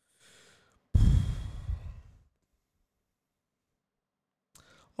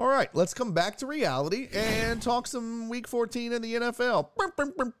 All right, let's come back to reality and talk some Week 14 in the NFL.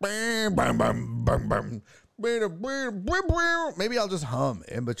 Maybe I'll just hum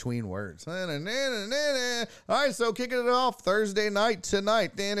in between words. All right, so kicking it off Thursday night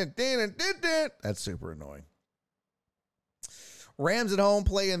tonight. That's super annoying. Rams at home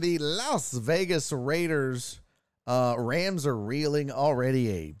playing the Las Vegas Raiders. Rams are reeling,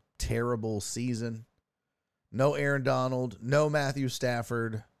 already a terrible season. No Aaron Donald, no Matthew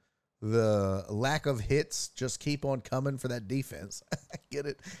Stafford. The lack of hits just keep on coming for that defense. Get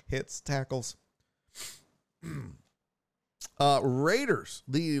it? Hits, tackles. Raiders,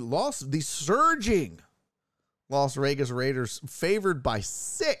 the surging Las Vegas Raiders, favored by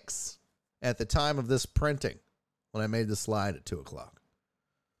 6 at the time of this printing when I made the slide at 2 o'clock.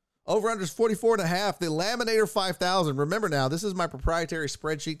 Over-under is 44.5. The Laminator 5000. Remember now, this is my proprietary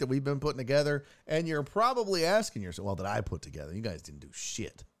spreadsheet that we've been putting together, and you're probably asking yourself, well, that I put together. You guys didn't do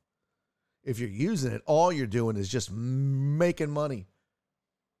shit. If you're using it, all you're doing is just making money.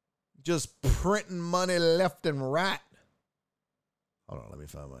 Just printing money left and right. Hold on, let me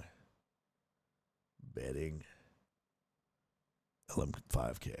find my betting.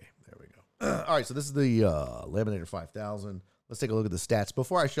 LM5K. There we go. All right, so this is the Laminator 5000. Let's take a look at the stats.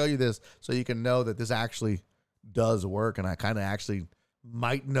 Before I show you this, so you can know that this actually does work, and I kind of actually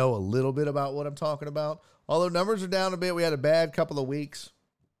might know a little bit about what I'm talking about. Although numbers are down a bit. We had a bad couple of weeks.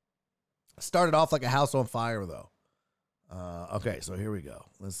 Started off like a house on fire, though. Okay, so here we go.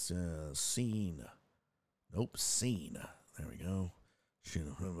 Let's scene. Nope, scene. There we go.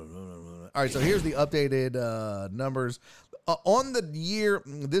 All right, so here's the updated numbers. On the year,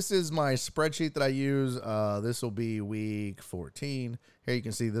 this is my spreadsheet that I use. This will be week 14. Here you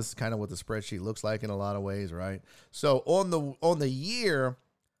can see this is kind of what the spreadsheet looks like in a lot of ways, right? So on the year,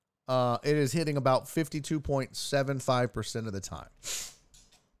 it is hitting about 52.75% of the time.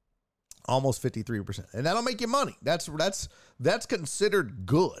 Almost 53%. And that'll make you money. That's considered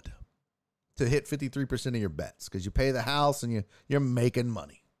good to hit 53% of your bets because you pay the house and you're making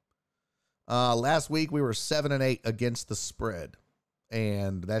money. Last week we were 7-8 against the spread.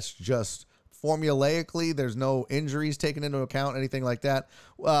 And that's just formulaically. There's no injuries taken into account, anything like that.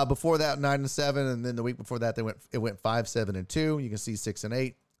 Before that, 9-7, and then the week before that it went 5-7-2. You can see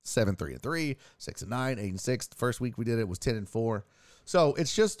 6-8, 7-3-3, 6-9, 8-6. The first week we did it was 10-4. So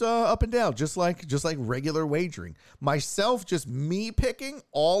it's just up and down, just like regular wagering. Myself, just me picking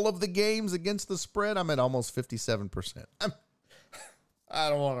all of the games against the spread, I'm at almost 57%. I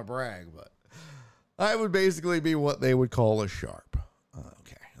don't want to brag, but I would basically be what they would call a sharp.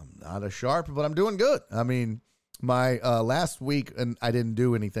 Okay, I'm not a sharp, but I'm doing good. I mean, my last week, and I didn't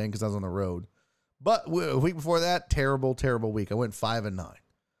do anything because I was on the road. But a week before that, terrible week. I went 5-9.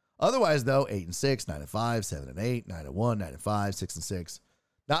 Otherwise, though, 8-6, 9-5, 7-8, 9-1, 9-5, 6-6.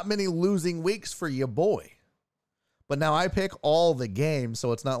 Not many losing weeks for your boy. But now I pick all the games,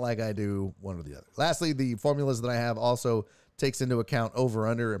 so it's not like I do one or the other. Lastly, the formulas that I have also takes into account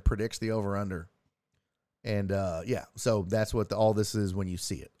over-under and predicts the over-under. And, so that's what all this is when you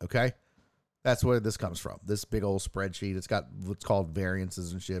see it, okay? That's where this comes from, this big old spreadsheet. It's got what's called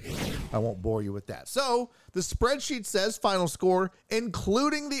variances and shit. I won't bore you with that. So the spreadsheet says final score,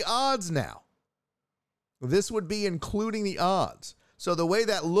 including the odds now. This would be including the odds. So the way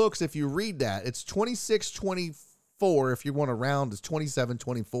that looks, if you read that, it's 26-24. If you want to round, it's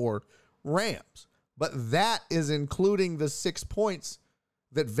 27-24 Rams. But that is including the 6 points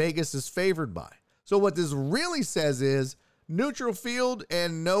that Vegas is favored by. So what this really says is, neutral field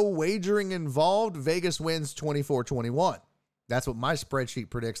and no wagering involved, Vegas wins 24-21. That's what my spreadsheet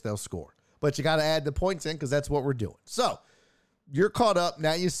predicts they'll score. But you got to add the points in because that's what we're doing. So you're caught up.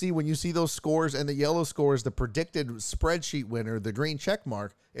 Now you see when you see those scores and the yellow scores, the predicted spreadsheet winner, the green check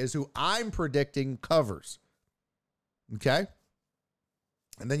mark, is who I'm predicting covers. Okay?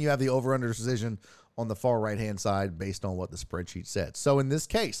 And then you have the over-under decision on the far right-hand side based on what the spreadsheet said. So in this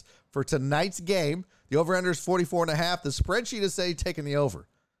case, for tonight's game, the over-under is 44.5. The spreadsheet is saying taking the over.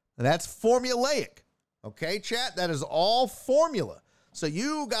 And that's formulaic. Okay, chat? That is all formula. So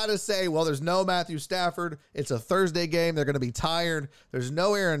you got to say, well, there's no Matthew Stafford. It's a Thursday game. They're going to be tired. There's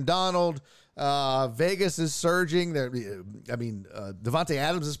no Aaron Donald. Vegas is surging. Devontae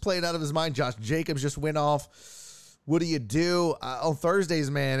Adams is playing out of his mind. Josh Jacobs just went off. What do you do? On Thursdays,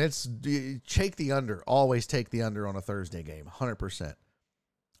 man, it's take the under. Always take the under on a Thursday game, 100%.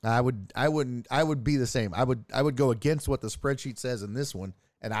 I would be the same. I would go against what the spreadsheet says in this one,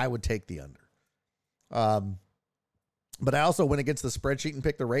 and I would take the under. But I also went against the spreadsheet and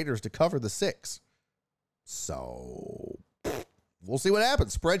picked the Raiders to cover the 6. So we'll see what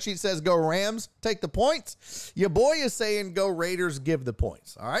happens. Spreadsheet says go Rams, take the points. Your boy is saying go Raiders, give the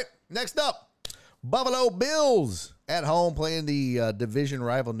points. All right, next up. Buffalo Bills at home playing the division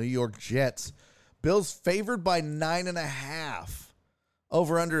rival New York Jets. Bills favored by 9.5.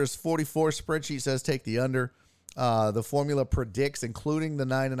 Over under is 44. Spreadsheet says take the under. The formula predicts, including the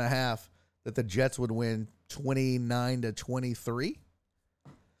 9.5, that the Jets would win 29-23.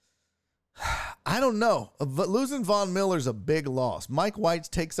 I don't know. Losing Von Miller's a big loss. Mike White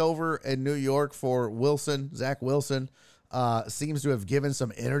takes over in New York for Wilson. Zach Wilson seems to have given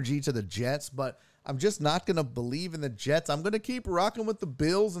some energy to the Jets, but I'm just not going to believe in the Jets. I'm going to keep rocking with the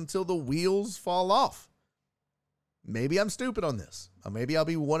Bills until the wheels fall off. Maybe I'm stupid on this. Maybe I'll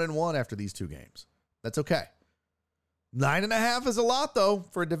be 1-1 after these 2 games. That's okay. 9.5 is a lot, though,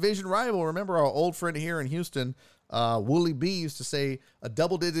 for a division rival. Remember our old friend here in Houston, Wooly B, used to say a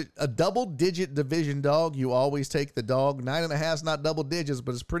double-digit division dog, you always take the dog. 9.5 is not double digits,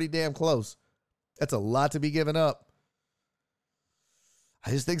 but it's pretty damn close. That's a lot to be given up.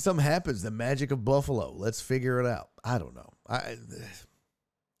 I just think something happens. The magic of Buffalo. Let's figure it out. I don't know.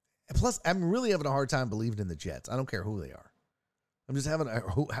 Plus, I'm really having a hard time believing in the Jets. I don't care who they are. I'm just having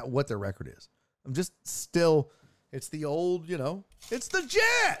what their record is. I'm just still, it's the old, it's the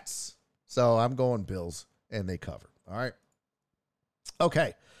Jets. So I'm going Bills, and they cover. All right.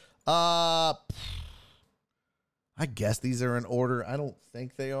 Okay. I guess these are in order. I don't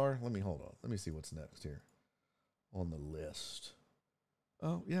think they are. Hold on. Let me see what's next here on the list.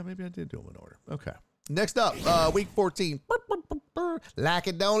 Oh, yeah, maybe I did do them in order. Okay. Next up, week 14. Like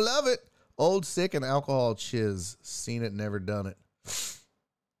it, don't love it. Old, sick, and alcohol chiz. Seen it, never done it.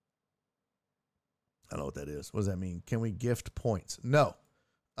 I don't know what that is. What does that mean? Can we gift points? No.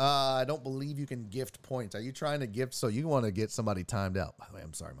 I don't believe you can gift points. Are you trying to gift so you want to get somebody timed out? By the way,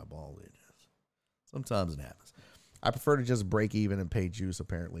 I'm sorry, my ball did. Sometimes it happens. I prefer to just break even and pay juice,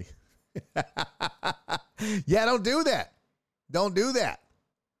 apparently. Yeah, don't do that. Don't do that.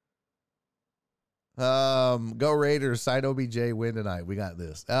 Go Raiders. Sign OBJ. Win tonight. We got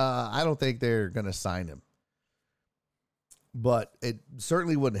this. I don't think they're going to sign him. But it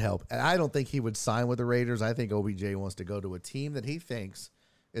certainly wouldn't help. And I don't think he would sign with the Raiders. I think OBJ wants to go to a team that he thinks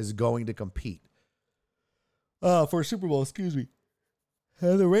is going to compete for a Super Bowl. Excuse me.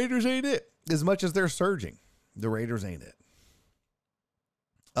 And the Raiders ain't it. As much as they're surging, the Raiders ain't it.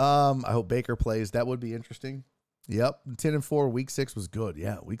 I hope Baker plays. That would be interesting. Yep. 10-4. Week 6 was good.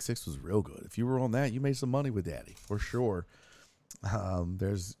 Yeah, week 6 was real good. If you were on that, you made some money with Daddy for sure.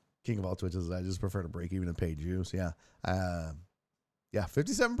 There's King of all Twitches. I just prefer to break even and pay juice. Yeah.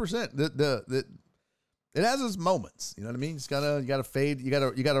 57%. It has its moments. You know what I mean? You gotta fade. You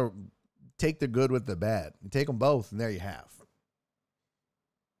gotta take the good with the bad. You take them both, and there you have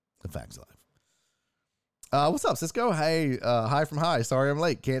the facts life. What's up, Cisco? Hey, hi from high. Sorry I'm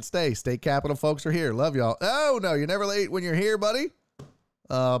late. Can't stay. State Capitol folks are here. Love y'all. Oh, no, you're never late when you're here, buddy.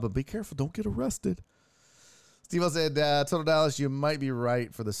 But be careful. Don't get arrested. Steve said, Total Dallas, you might be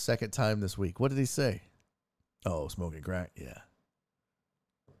right for the second time this week. What did he say? Oh, smoking crack.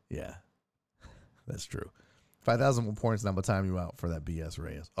 Yeah. That's true. 5,000 points now by the time you out for that BS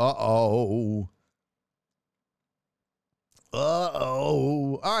Reyes. Uh-oh.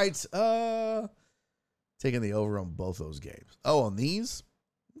 All right. Taking the over on both those games. Oh, on these?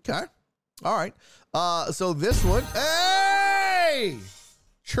 Okay. All right. So this one. Hey!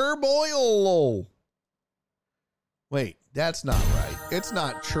 Churboil. Wait, that's not right. It's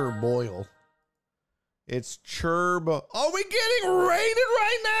not Churboil. It's Churb. Are we getting rated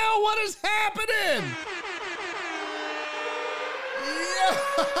right now? What is happening?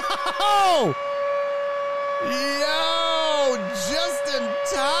 Yo, just in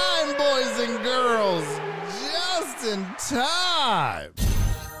time, boys and girls. Just in time.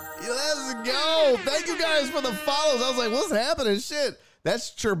 Let's go. Thank you guys for the follows. I was like, what's happening? Shit.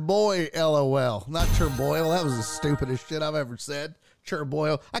 That's Churboy, LOL. Not Churboil. That was the stupidest shit I've ever said.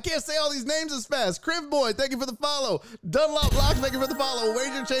 Churboil. I can't say all these names as fast. Cribboy, thank you for the follow. Dunlop Locks, thank you for the follow.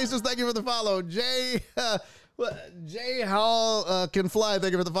 Wager Chasers, thank you for the follow. J Hall can fly.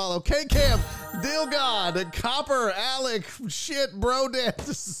 Thank you for the follow. K Cam, Deal God, Copper, Alec, shit, bro, dad.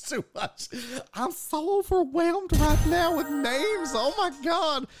 This is too much. I'm so overwhelmed right now with names. Oh my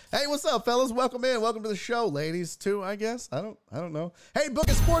god. Hey, what's up, fellas? Welcome in. Welcome to the show, ladies. Too, I guess. I don't know. Hey, Book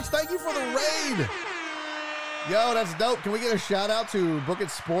It Sports, thank you for the raid. Yo, that's dope. Can we get a shout out to Book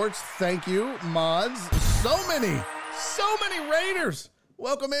It Sports? Thank you, mods. So many Raiders.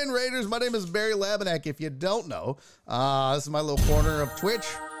 Welcome in, Raiders. My name is Barry Laminack. If you don't know, this is my little corner of Twitch.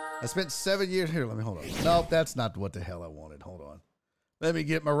 I spent 7 years here. Let me hold on. Nope, that's not what the hell I wanted. Hold on. Let me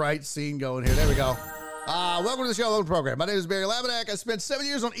get my right scene going here. There we go. Welcome to the show, welcome to the program. My name is Barry Laminack. I spent 7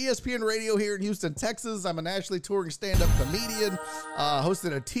 years on ESPN Radio here in Houston, Texas. I'm a nationally touring stand-up comedian.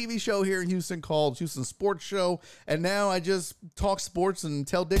 Hosted a TV show here in Houston called Houston Sports Show. And now I just talk sports and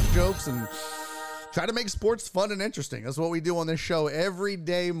tell dick jokes and Try to make sports fun and interesting. That's what we do on this show every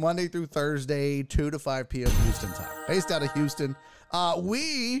day, Monday through Thursday, 2 to 5 p.m. Houston time. Based out of Houston.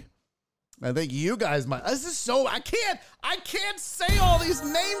 I think you guys might. This is so. I can't say all these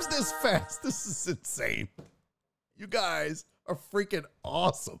names this fast. This is insane. You guys are freaking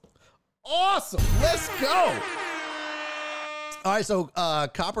awesome. Awesome. Let's go. All right, so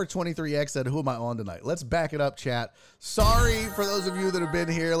Copper23X said, who am I on tonight? Let's back it up, chat. Sorry for those of you that have been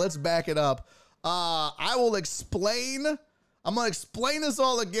here. Let's back it up. I will explain. I'm going to explain this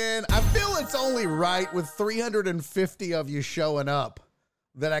all again. I feel it's only right with 350 of you showing up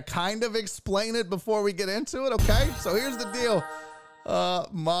that I kind of explain it before we get into it, okay? So here's the deal.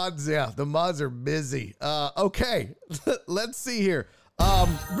 Mods, yeah, the mods are busy. Okay, let's see here.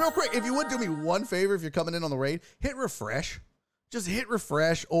 Real quick, if you would do me one favor, if you're coming in on the raid, hit refresh. Just hit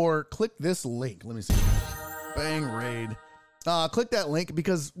refresh or click this link. Let me see. Bang, raid. Click that link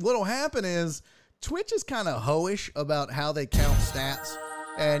because what'll happen is Twitch is kind of hoish about how they count stats.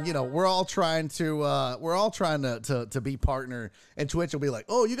 And, you know, we're all trying to be partner, and Twitch will be like,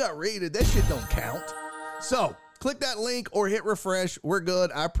 oh, you got rated. That shit don't count. So click that link or hit refresh. We're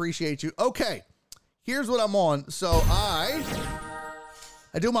good. I appreciate you. Okay, here's what I'm on. So I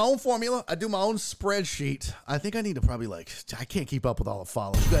do my own formula. I do my own spreadsheet. I think I need to probably I can't keep up with all the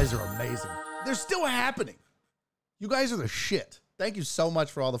follows. You guys are amazing. They're still happening. You guys are the shit. Thank you so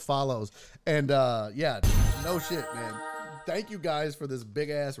much for all the follows. And yeah, no shit, man. Thank you guys for this big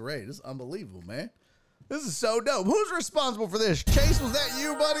ass raid. This is unbelievable, man. This is so dope. Who's responsible for this? Chase, was that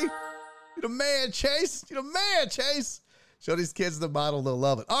you, buddy? You the man, Chase. You the man, Chase. Show these kids the model. They'll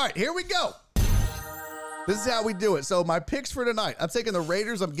love it. All right, here we go. This is how we do it. So my picks for tonight. I'm taking the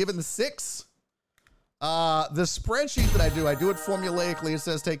Raiders. I'm giving the 6. The spreadsheet that I do it formulaically. It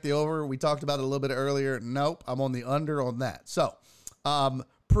says take the over. We talked about it a little bit earlier. Nope. I'm on the under on that. So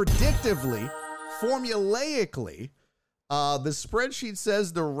predictively, formulaically, the spreadsheet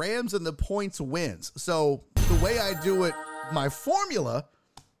says the Rams and the points wins. So the way I do it, my formula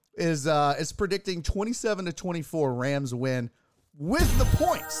is it's predicting 27-24 Rams win with the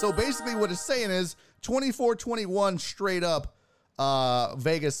points. So basically what it's saying is 24-21 straight up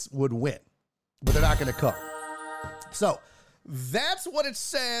Vegas would win, but they're not going to cover. So that's what it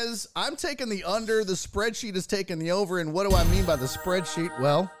says. I'm taking the under. The spreadsheet is taking the over. And what do I mean by the spreadsheet?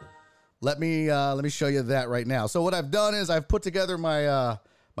 Well, let me show you that right now. So what I've done is I've put together my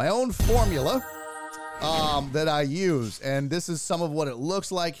my own formula that I use, and this is some of what it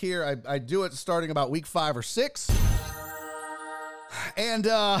looks like here. I do it starting about week 5 or 6, and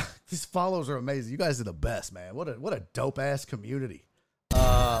these follows are amazing. You guys are the best, man. What a dope ass community.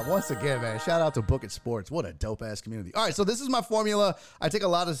 Once again, man, shout out to Book It Sports. What a dope ass community. All right, so this is my formula. I take a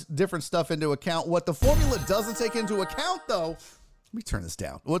lot of different stuff into account. What the formula doesn't take into account, though. Let me turn this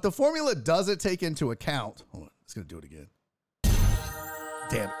down. What the formula doesn't take into account. Hold on. It's going to do it again.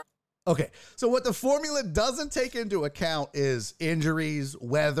 Damn it. Okay. So what the formula doesn't take into account is injuries,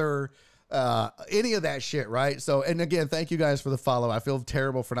 weather, any of that shit, right? So, and again, thank you guys for the follow. I feel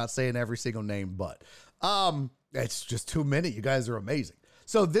terrible for not saying every single name, but it's just too many. You guys are amazing.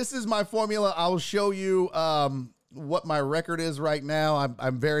 So this is my formula. I'll show you what my record is right now.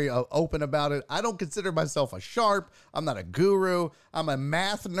 I'm very open about it. I don't consider myself a sharp. I'm not a guru. I'm a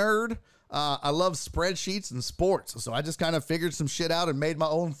math nerd. I love spreadsheets and sports. So I just kind of figured some shit out and made my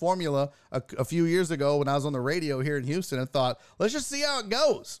own formula a few years ago when I was on the radio here in Houston and thought, let's just see how it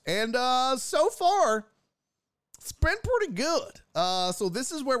goes. And so far, it's been pretty good. So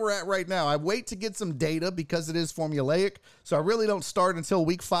this is where we're at right now. I wait to get some data because it is formulaic. So I really don't start until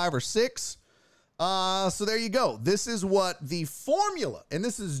week 5 or 6. So there you go. This is what the formula, and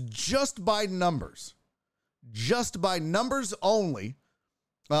this is just by numbers only,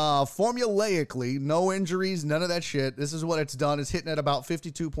 formulaically, no injuries, none of that shit. This is what it's done. It's hitting at about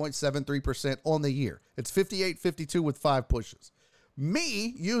 52.73% on the year. It's 58-52 with 5 pushes.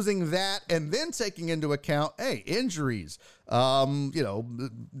 Me using that and then taking into account, hey, injuries,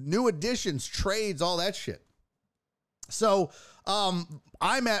 new additions, trades, all that shit. So,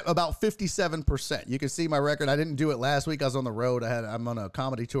 I'm at about 57%. You can see my record. I didn't do it last week. I was on the road. I'm on a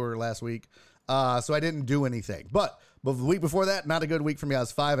comedy tour last week. So I didn't do anything, but the week before that, not a good week for me. I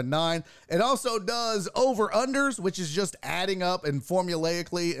was 5-9. It also does over unders, which is just adding up and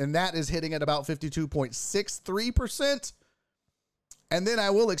formulaically, and that is hitting at about 52.63%. And then I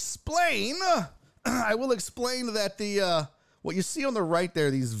will explain that the, what you see on the right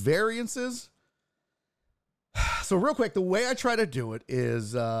there, these variances. So real quick, the way I try to do it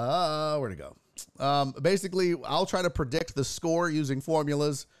is, where'd it go? Basically, I'll try to predict the score using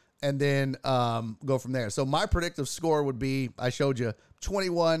formulas and then go from there. So my predictive score would be, I showed you,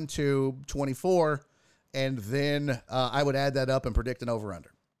 21-24. And then I would add that up and predict an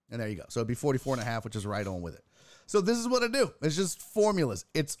over-under. And there you go. So it'd be 44.5, which is right on with it. So this is what I do. It's just formulas.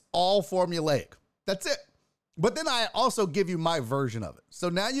 It's all formulaic. That's it. But then I also give you my version of it. So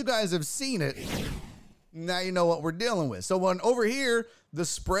now you guys have seen it. Now you know what we're dealing with. So when over here, the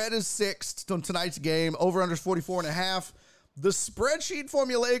spread is 6 on tonight's game. Over-under is 44.5. The spreadsheet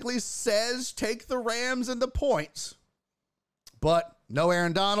formulaically says take the Rams and the points. But no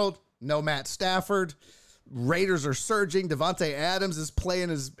Aaron Donald, no Matt Stafford. Raiders are surging. Devontae Adams is playing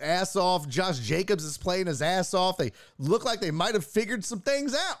his ass off. Josh Jacobs is playing his ass off. They look like they might have figured some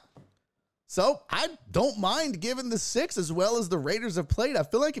things out. So I don't mind giving the 6 as well as the Raiders have played. I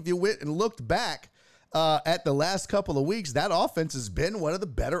feel like if you went and looked back at the last couple of weeks, that offense has been one of the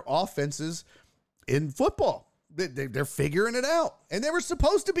better offenses in football. They're figuring it out. And they were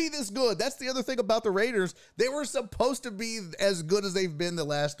supposed to be this good. That's the other thing about the Raiders. They were supposed to be as good as they've been the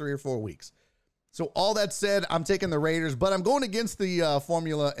last 3 or 4 weeks. So all that said, I'm taking the Raiders, but I'm going against the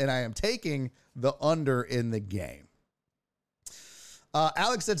formula, and I am taking the under in the game.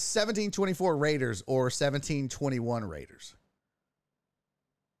 Alex said 17-24 Raiders or 17-21 Raiders.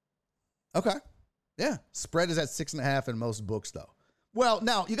 Okay. Yeah. Spread is at 6.5 in most books, though. Well,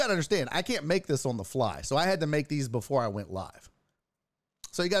 now, you got to understand, I can't make this on the fly, so I had to make these before I went live.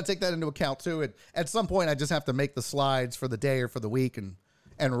 So you got to take that into account, too. At some point, I just have to make the slides for the day or for the week and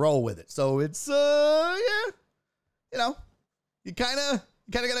roll with it. So it's, yeah, you know, you kind of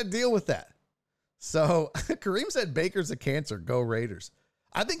got to deal with that. So Kareem said Baker's a cancer. Go Raiders.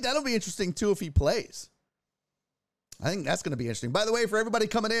 I think that'll be interesting, too, if he plays. I think that's going to be interesting. By the way, for everybody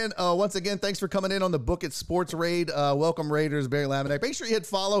coming in, once again, thanks for coming in on the Book It Sports Raid. Welcome, Raiders, Barry Laminack. Make sure you hit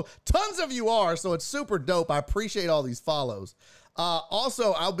follow. Tons of you are, so it's super dope. I appreciate all these follows.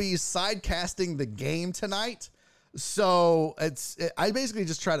 Also, I'll be sidecasting the game tonight. So I basically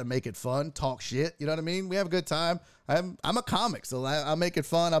just try to make it fun, talk shit. You know what I mean? We have a good time. I'm a comic, so I'll make it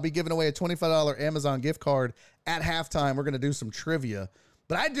fun. I'll be giving away a $25 Amazon gift card at halftime. We're going to do some trivia.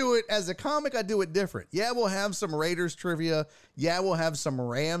 But I do it as a comic. I do it different. Yeah, we'll have some Raiders trivia. Yeah, we'll have some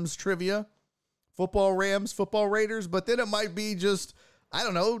Rams trivia. Football Rams, football Raiders. But then it might be just, I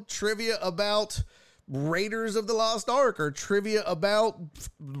don't know, trivia about Raiders of the Lost Ark or trivia about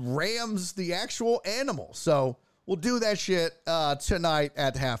Rams, the actual animal. So we'll do that shit tonight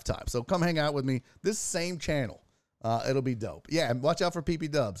at halftime. So come hang out with me. This same channel. It'll be dope. Yeah, and watch out for PP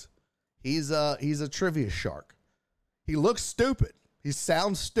Dubs. He's a trivia shark. He looks stupid. He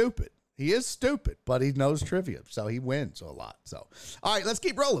sounds stupid. He is stupid, but he knows trivia, so he wins a lot. So, all right, let's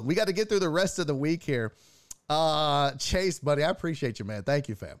keep rolling. We got to get through the rest of the week here. Chase, buddy, I appreciate you, man. Thank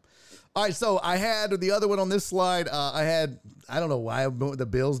you, fam. All right, so I had the other one on this slide. I don't know why the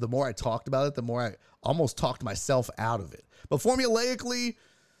Bills, the more I talked about it, the more I almost talked myself out of it. But formulaically,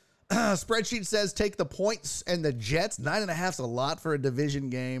 spreadsheet says take the points and the Jets. 9.5's a lot for a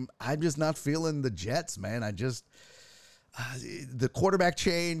division game. I'm just not feeling the Jets, man. The quarterback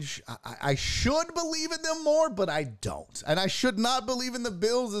change, I should believe in them more, but I don't. And I should not believe in the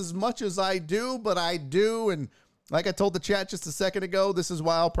Bills as much as I do, but I do. And like I told the chat just a second ago, this is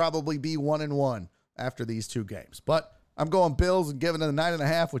why I'll probably be 1-1 after these 2 games. But I'm going Bills and giving it a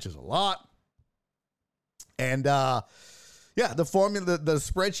 9.5, which is a lot. And yeah, the formula, the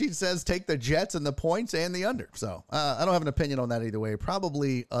spreadsheet says take the Jets and the points and the under. So I don't have an opinion on that either way.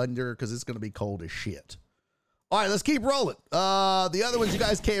 Probably under because it's going to be cold as shit. All right, let's keep rolling. The other ones you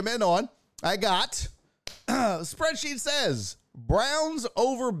guys came in on, I got spreadsheet says Browns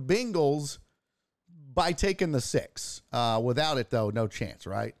over Bengals by taking the 6. Without it, though, no chance,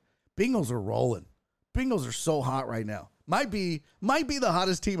 right? Bengals are rolling. Bengals are so hot right now. Might be the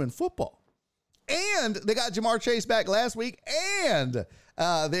hottest team in football. And they got Jamar Chase back last week, and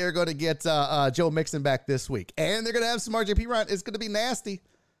they're going to get Joe Mixon back this week. And they're going to have some RJP Ryan. It's going to be nasty.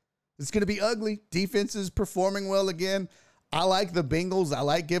 It's going to be ugly. Defense is performing well again. I like the Bengals. I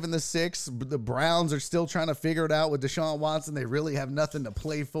like giving the 6. The Browns are still trying to figure it out with Deshaun Watson. They really have nothing to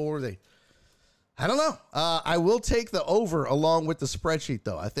play for. I don't know. I will take the over along with the spreadsheet,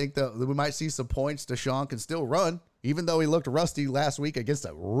 though. I think that we might see some points. Deshaun can still run, even though he looked rusty last week against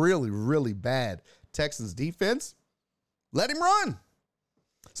a really, really bad Texans defense. Let him run.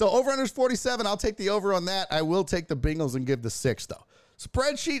 So over-under is 47. I'll take the over on that. I will take the Bengals and give the 6, though.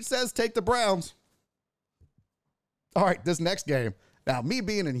 Spreadsheet says take the Browns. All right, this next game. Now, me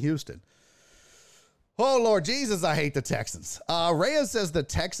being in Houston. Oh, Lord Jesus, I hate the Texans. Reyes says the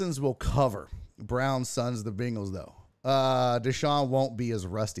Texans will cover. Browns, Suns, the Bengals, though. Deshaun won't be as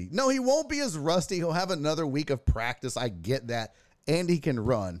rusty. No, he won't be as rusty. He'll have another week of practice. I get that. And he can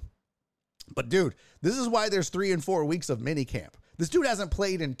run. But, dude, this is why there's 3 and 4 weeks of minicamp. This dude hasn't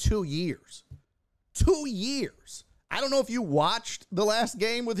played in 2 years. 2 years. I don't know if you watched the last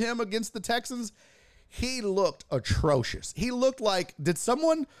game with him against the Texans. He looked atrocious. He looked like, did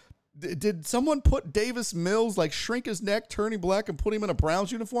someone put Davis Mills, like shrink his neck, turn him black, and put him in a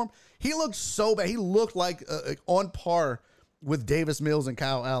Browns uniform? He looked so bad. He looked like on par with Davis Mills and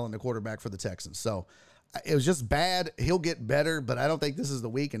Kyle Allen, the quarterback for the Texans. So it was just bad. He'll get better, but I don't think this is the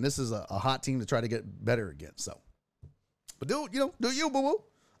week, and this is a hot team to try to get better against. So, but do you, boo-boo.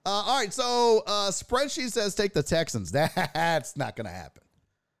 All right, so spreadsheet says take the Texans. That's not going to happen.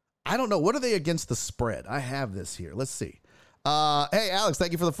 I don't know. What are they against the spread? I have this here. Let's see. Hey, Alex,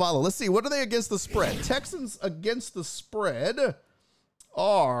 thank you for the follow. Let's see. What are they against the spread? Texans against the spread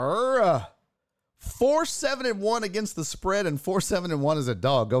are 4-7-1 against the spread and 4-7-1 as a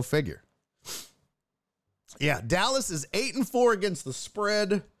dog. Go figure. Yeah, Dallas is 8-4 against the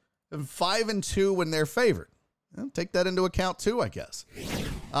spread and 5-2 when they're favored. Well, take that into account too, I guess.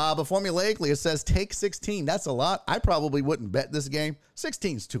 But formulaically, it says take 16. That's a lot. I probably wouldn't bet this game.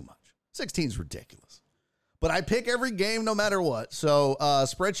 16's too much. 16's ridiculous. But I pick every game no matter what. So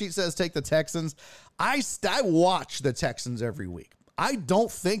spreadsheet says take the Texans. I watch the Texans every week. I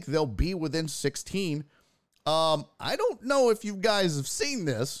don't think they'll be within 16. I don't know if you guys have seen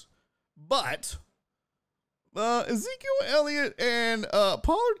this, but Ezekiel Elliott and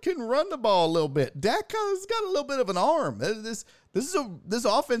Pollard can run the ball a little bit. Dak has got a little bit of an arm. This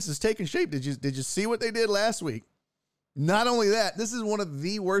offense is taking shape. Did you see what they did last week? Not only that, this is one of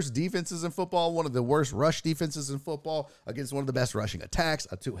the worst defenses in football, one of the worst rush defenses in football against one of the best rushing attacks,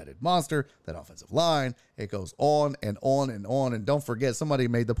 a two-headed monster, that offensive line. It goes on and on and on. And don't forget, somebody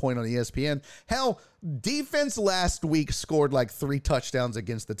made the point on ESPN. Hell, defense last week scored like 3 touchdowns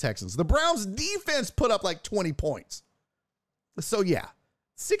against the Texans. The Browns defense put up like 20 points. So yeah,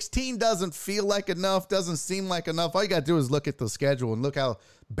 16 doesn't feel like enough, doesn't seem like enough. All you got to do is look at the schedule and look how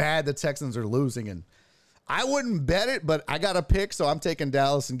bad the Texans are losing. And I wouldn't bet it, but I got a pick, so I'm taking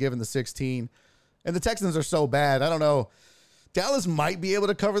Dallas and giving the 16. And the Texans are so bad, I don't know. Dallas might be able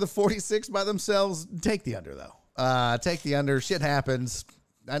to cover the 46 by themselves. Take the under, though. Take the under. Shit happens.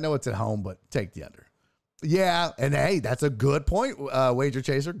 I know it's at home, but take the under. Yeah, and hey, that's a good point, Wager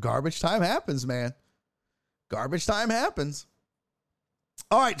Chaser. Garbage time happens, man. Garbage time happens.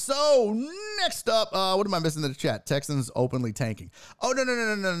 All right, so next up, what am I missing in the chat? Texans openly tanking. Oh,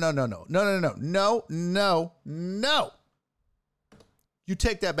 no. You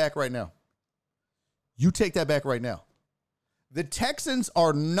take that back right now. The Texans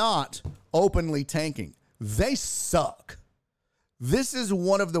are not openly tanking. They suck. This is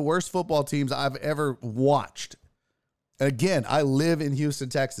one of the worst football teams I've ever watched. Again, I live in Houston,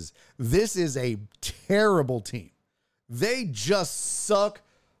 Texas. This is a terrible team. They just suck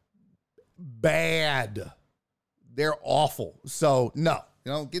bad. They're awful. So, no.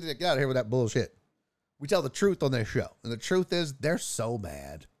 Get out of here with that bullshit. We tell the truth on this show. And the truth is, they're so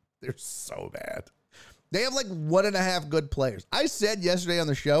bad. They're so bad. They have like 1.5 good players. I said yesterday on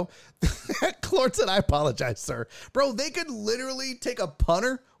the show, Clort said, I apologize, sir. Bro, they could literally take a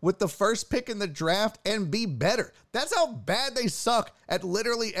punter with the first pick in the draft and be better. That's how bad they suck at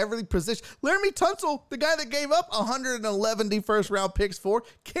literally every position. Laramie Tunsil, the guy that gave up 111 first round picks for,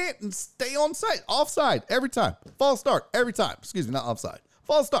 can't stay on site. Offside every time. False start every time. Excuse me, not offside.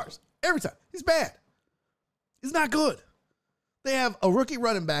 False starts every time. He's bad. He's not good. They have a rookie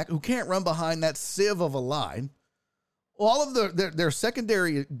running back who can't run behind that sieve of a line. All of their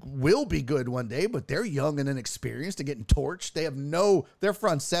secondary will be good one day, but they're young and inexperienced and getting torched. Their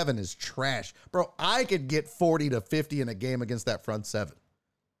front seven is trash. Bro, I could get 40 to 50 in a game against that front seven.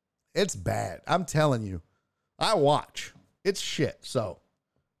 It's bad. I'm telling you. I watch. It's shit. So,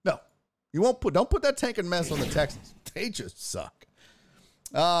 no. Don't put that tanking mess on the Texans. They just suck.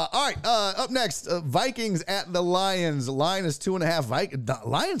 All right, up next, Vikings at the Lions. Line is 2.5. The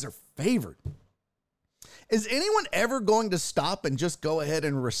Lions are favored. Is anyone ever going to stop and just go ahead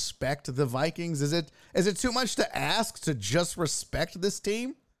and respect the Vikings? Is it too much to ask to just respect this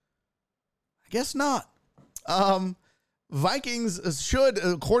team? I guess not. Vikings should,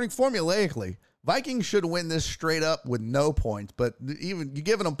 according formulaically, Vikings should win this straight up with no points, but even you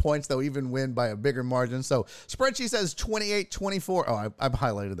giving them points, they'll even win by a bigger margin. So spreadsheet says 28-24. Oh, I've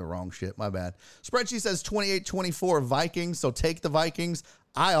highlighted the wrong shit. My bad. Spreadsheet says 28-24 Vikings. So take the Vikings.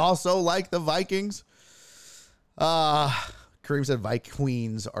 I also like the Vikings. Kareem said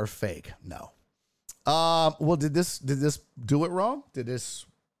Vikings are fake. No. Well, did this do it wrong?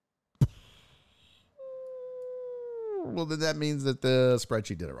 Well, then that means that the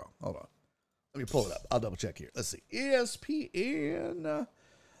spreadsheet did it wrong. Hold on. Let me pull it up. I'll double check here. Let's see. ESPN.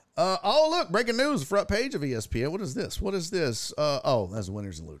 Oh, look, breaking news, front page of ESPN. What is this? That's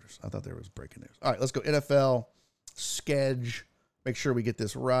winners and losers. I thought there was breaking news. All right, let's go NFL schedule. Make sure we get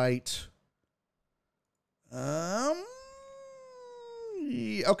this right. Okay,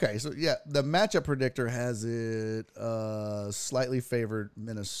 so yeah, the matchup predictor has it slightly favored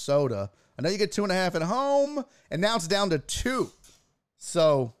Minnesota. I know you get 2.5 at home, and now it's down to 2.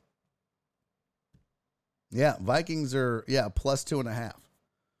 So, yeah, Vikings are plus 2.5.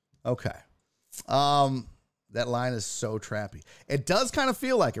 Okay. That line is so trappy. It does kind of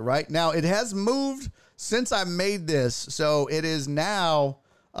feel like it, right? Now, it has moved since I made this, so it is now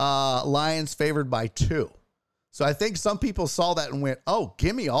Lions favored by 2. So I think some people saw that and went, oh,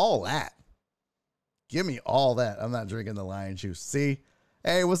 give me all that. Give me all that. I'm not drinking the lion juice. See?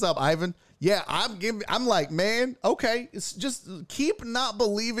 Hey, what's up, Ivan? Yeah, I'm like, man, okay, it's just keep not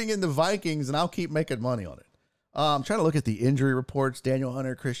believing in the Vikings and I'll keep making money on it. I'm trying to look at the injury reports. Daniel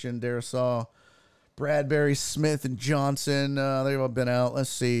Hunter, Christian Darrisaw, Bradbury, Smith, and Johnson. They've all been out.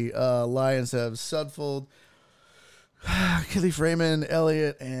 Let's see. Lions have Sudfeld, Kelly Freeman,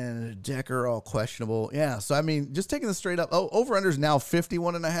 Elliott, and Decker all questionable. Yeah, so, I mean, just taking this straight up. Oh, over-under is now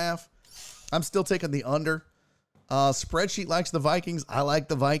 51.5. I'm still taking the under. Spreadsheet likes the Vikings. I like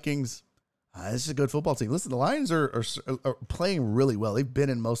the Vikings. This is a good football team. Listen, the Lions are playing really well. They've been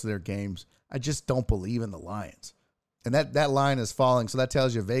in most of their games. I just don't believe in the Lions. And that line is falling, so that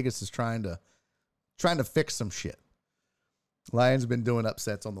tells you Vegas is trying to fix some shit. Lions have been doing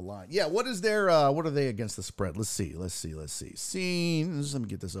upsets on the line. Yeah, what is their what are they against the spread? Let's see. Scenes. Let me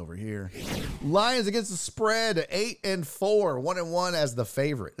get this over here. Lions against the spread, 8-4, 1-1 as the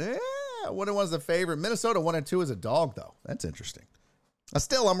favorite. Yeah, 1-1 is the favorite. Minnesota 1-2 is a dog, though. That's interesting.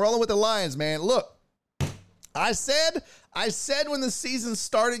 Still, I'm rolling with the Lions, man. Look, I said when the season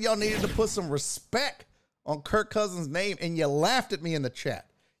started, y'all needed to put some respect on Kirk Cousins' name, and you laughed at me in the chat.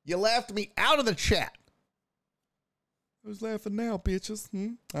 You laughed me out of the chat. Who's laughing now, bitches?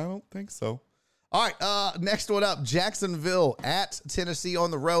 I don't think so. All right, next one up, Jacksonville at Tennessee on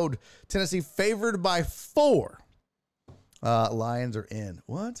the road. Tennessee favored by 4. Lions are in.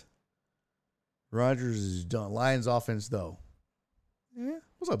 What? Rodgers is done. Lions offense, though. Yeah.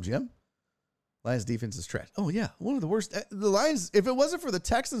 What's up, Jim? Lions defense is trash. Oh, yeah. One of the worst. The Lions, if it wasn't for the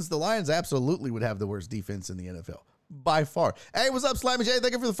Texans, the Lions absolutely would have the worst defense in the NFL. By far. Hey, what's up, Slimy J?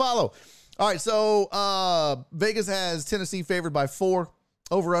 Thank you for the follow. All right, so Vegas has Tennessee favored by 4.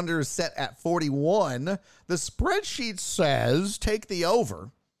 Over-under is set at 41. The spreadsheet says take the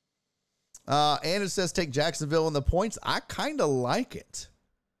over. And it says take Jacksonville in the points. I kind of like it.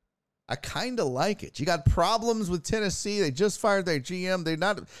 You got problems with Tennessee. They just fired their GM.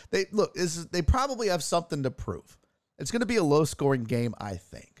 They probably have something to prove. It's going to be a low-scoring game, I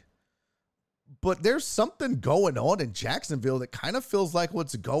think. But there's something going on in Jacksonville that kind of feels like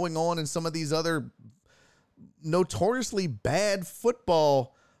what's going on in some of these other notoriously bad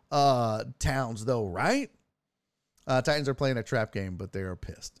football towns, though, right? Titans are playing a trap game, but they are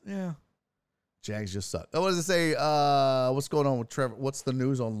pissed. Yeah. Jags just suck. Oh, what does it say? What's going on with Trevor? What's the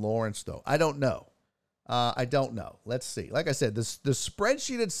news on Lawrence, though? I don't know. Let's see. Like I said, the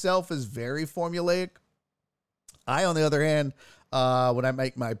spreadsheet itself is very formulaic. I, on the other hand, when I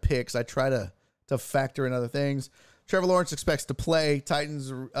make my picks, I try to factor in other things. Trevor Lawrence expects to play. Titans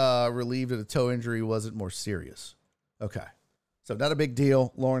relieved that a toe injury wasn't more serious. Okay. So not a big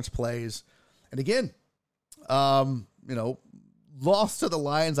deal. Lawrence plays. And again, lost to the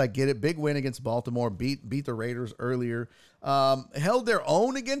Lions. I get it. Big win against Baltimore. Beat the Raiders earlier. Held their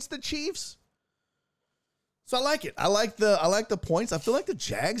own against the Chiefs. So I like it. I like the points. I feel like the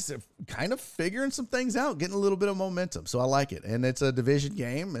Jags are kind of figuring some things out, getting a little bit of momentum. So I like it. And it's a division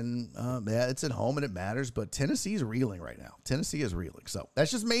game, and it's at home and it matters. But Tennessee's reeling right now. Tennessee is reeling. So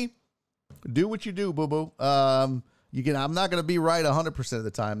that's just me. Do what you do, boo-boo. I'm not going to be right 100% of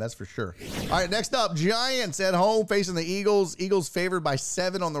the time, that's for sure. All right, next up, Giants at home facing the Eagles. Eagles favored by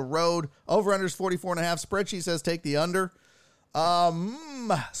 7 on the road. Over-under is 44.5. Spreadsheet says take the under.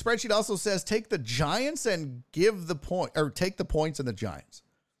 Spreadsheet also says take the Giants and give the point, or take the points in the Giants.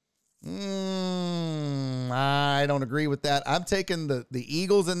 I don't agree with that. I'm taking the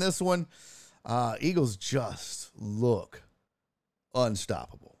Eagles in this one. Eagles just look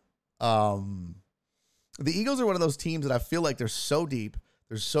unstoppable. The Eagles are one of those teams that I feel like they're so deep.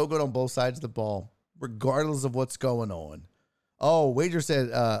 They're so good on both sides of the ball, regardless of what's going on. Oh, Wager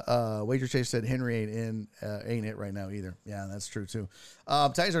Chase said Henry ain't it right now either. Yeah, that's true too.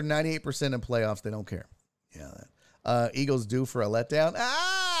 Titans are 98% in playoffs. They don't care. Yeah. Eagles due for a letdown.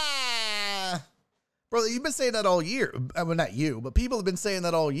 Brother, you've been saying that all year. I mean, not you, but people have been saying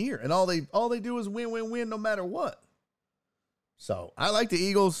that all year. And all they do is win no matter what. So I like the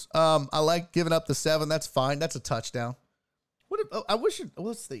Eagles. I like giving up the 7. That's fine. That's a touchdown.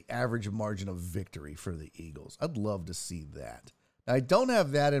 What's the average margin of victory for the Eagles? I'd love to see that. Now, I don't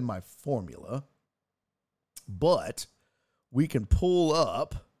have that in my formula, but we can pull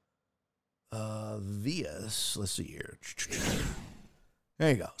up this. Let's see here. There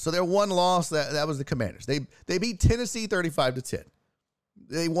you go. So their one loss, that was the Commanders. They beat Tennessee 35-10.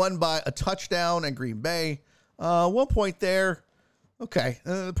 They won by a touchdown in Green Bay. 1 point there. Okay.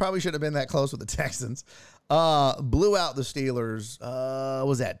 Probably shouldn't have been that close with the Texans. Blew out the Steelers.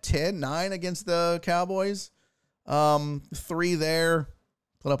 Was that 10-9 against the Cowboys? 3 there.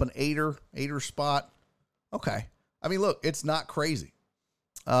 Put up an 8er spot. Okay. I mean, look, it's not crazy.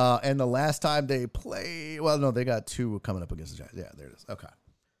 And the last time they play, well, no, they got 2 coming up against the Giants. Yeah, there it is. Okay.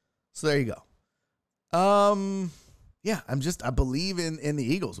 So there you go. Yeah, I believe in the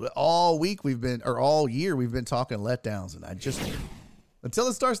Eagles. All year we've been talking letdowns, and I just, until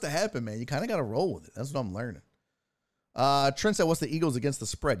it starts to happen, man, you kind of got to roll with it. That's what I'm learning. Trent said, what's the Eagles against the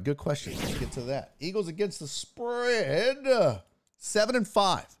spread? Good question. Let's get to that. Eagles against the spread,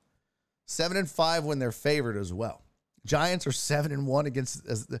 7-5. 7-5 when they're favored as well. Giants are 7-1 against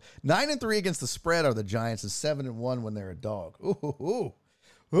 9-3 against the spread are the Giants, and 7-1 when they're a dog. Ooh,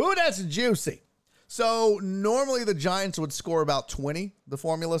 that's juicy. So normally the Giants would score about 20. The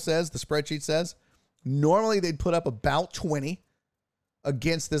formula says, the spreadsheet says, normally they'd put up about 20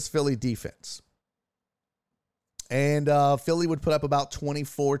 against this Philly defense. And Philly would put up about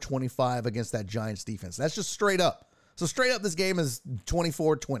 24, 25 against that Giants defense. That's just straight up. So straight up, this game is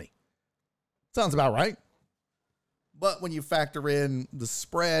 24-20. Sounds about right. But when you factor in the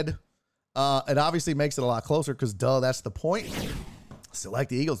spread, it obviously makes it a lot closer because, that's the point. I still like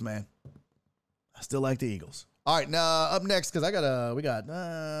the Eagles, man. I still like the Eagles. All right, now up next, because we got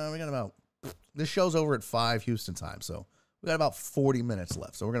about, this show's over at 5 Houston time, so we got about 40 minutes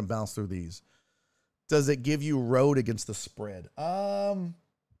left. So we're going to bounce through these. Does it give you road against the spread? Let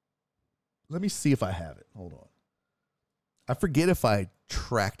me see if I have it. Hold on. I forget if I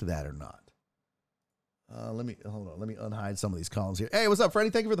tracked that or not. Let me unhide some of these columns here. Hey, what's up, Freddie?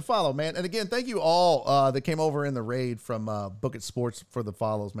 Thank you for the follow, man. And again, thank you all that came over in the raid from Book It Sports for the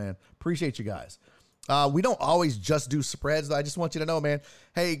follows, man. Appreciate you guys. We don't always just do spreads, though. I just want you to know, man.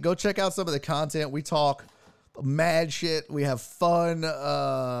 Hey, go check out some of the content. We talk mad shit. We have fun.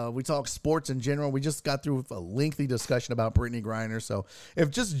 We talk sports in general. We just got through a lengthy discussion about Brittany Griner. So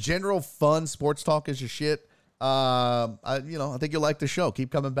if just general fun sports talk is your shit, I think you'll like the show.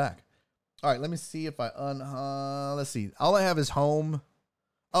 Keep coming back. All right, let me see if I let's see. All I have is home.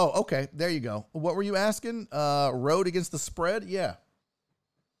 Oh, okay. There you go. What were you asking? Road against the spread? Yeah.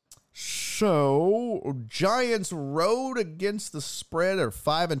 So, Giants road against the spread are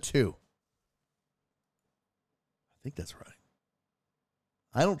 5-2. I think that's right.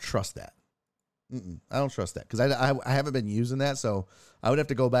 I don't trust that. I don't trust that because I haven't been using that, so I would have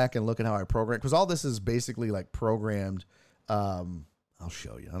to go back and look at how I program. Because all this is basically like programmed. I'll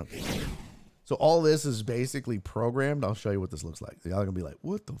show you. I don't know. So all this is basically programmed. I'll show you what this looks like. Y'all are gonna be like,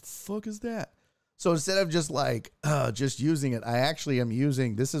 "What the fuck is that?" So instead of just using it, I actually am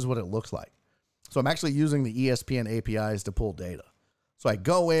using. This is what it looks like. So I'm actually using the ESPN APIs to pull data. So I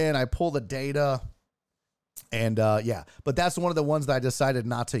go in, I pull the data, and yeah. But that's one of the ones that I decided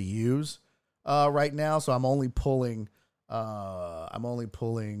not to use right now. So I'm only pulling. Their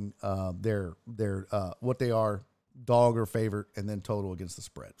what they are, dog or favorite, and then total against the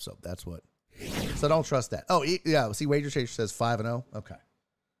spread. So that's what. So don't trust that. Oh, yeah. See, Wager Chaser says 5-0. Okay.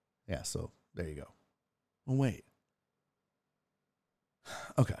 Yeah. So there you go. Oh, wait.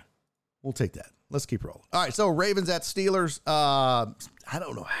 Okay. We'll take that. Let's keep rolling. All right. So Ravens at Steelers. I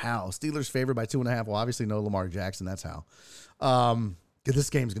don't know how. Steelers favored by 2.5. Well, obviously no Lamar Jackson. That's how.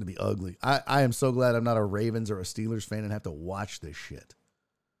 This game's going to be ugly. I am so glad I'm not a Ravens or a Steelers fan and have to watch this shit.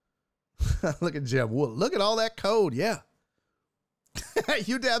 Look at Jim. Look at all that code. Yeah.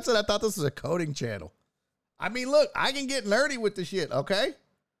 Hugh Dab said, I thought this was a coding channel. I mean, look, I can get nerdy with the shit, okay?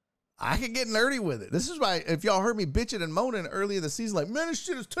 I can get nerdy with it. This is why, if y'all heard me bitching and moaning earlier in the season, like, man, this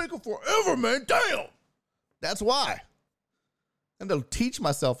shit is taking forever, man. Damn. That's why. And to teach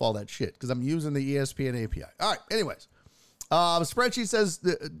myself all that shit because I'm using the ESPN API. All right, anyways. The spreadsheet says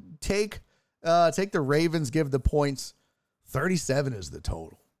take the Ravens, give the points. 37 is the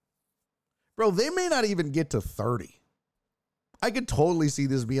total. Bro, they may not even get to 30. I could totally see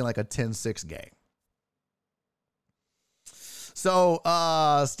this being like a 10-6 game. So,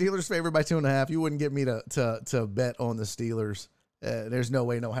 Steelers favored by 2.5. You wouldn't get me to bet on the Steelers. There's no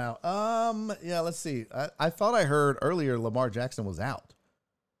way, no how. Yeah, let's see. I thought I heard earlier Lamar Jackson was out,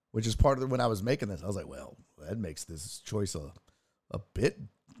 which is part of when I was making this. I was like, well, that makes this choice a bit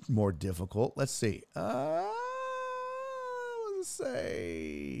more difficult. Let's see. Let's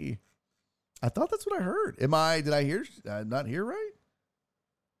say. I thought that's what I heard. Did I hear? Not hear right?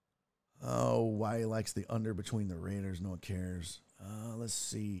 Oh, why he likes the under between the Raiders. No one cares. Let's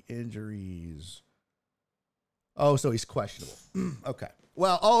see. Injuries. Oh, so he's questionable. Okay.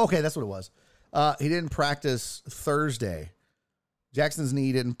 Well, okay. That's what it was. He didn't practice Thursday. Jackson's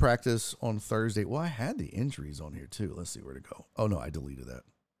knee didn't practice on Thursday. Well, I had the injuries on here too. Let's see where to go. Oh, no, I deleted that.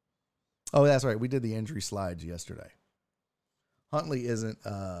 Oh, that's right. We did the injury slides yesterday. Huntley isn't.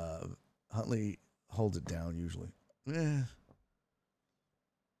 Huntley holds it down usually.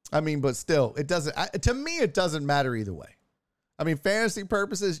 I mean, but still, it doesn't. To me, it doesn't matter either way. I mean, fantasy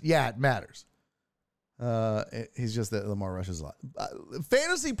purposes, yeah, it matters. He's just that Lamar rushes a lot.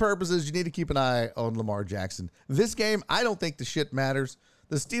 Fantasy purposes, you need to keep an eye on Lamar Jackson. This game, I don't think the shit matters.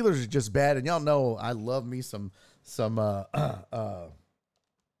 The Steelers are just bad, and y'all know I love me some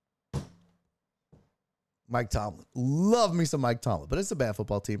Mike Tomlin. Love me some Mike Tomlin, but it's a bad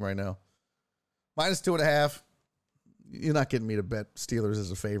football team right now. -2.5. You're not getting me to bet Steelers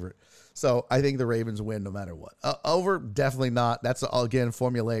as a favorite. So I think the Ravens win no matter what. Over, definitely not. That's, again,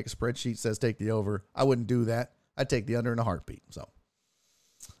 formulaic. Spreadsheet says take the over. I wouldn't do that. I'd take the under in a heartbeat. So,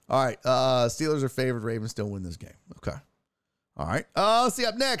 all right. Steelers are favored. Ravens still win this game. Okay. All right. Let's see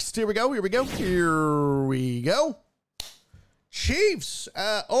up next. Here we go. Chiefs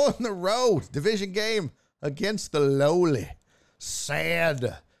on the road. Division game against the lowly,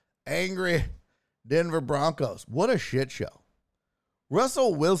 sad, angry Denver Broncos. What a shit show.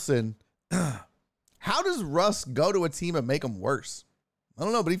 Russell Wilson, how does Russ go to a team and make them worse? I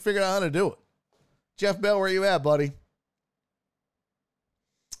don't know, but he figured out how to do it. Jeff Bell, where you at, buddy?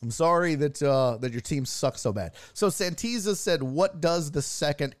 I'm sorry that your team sucks so bad. So Santiza said, what does the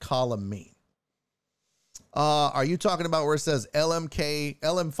second column mean? Are you talking about where it says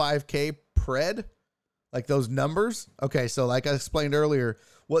LM5K pred? Like those numbers? Okay, so like I explained earlier,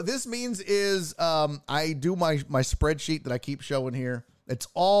 what this means is I do my spreadsheet that I keep showing here. It's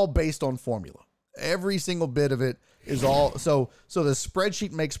all based on formula. Every single bit of it is all. So the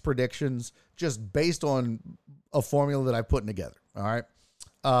spreadsheet makes predictions just based on a formula that I'm putting together. All right.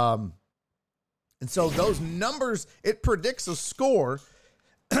 And so those numbers, it predicts a score.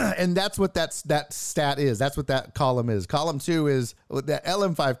 And that's what that stat is. That's what that column is. Column 2 is that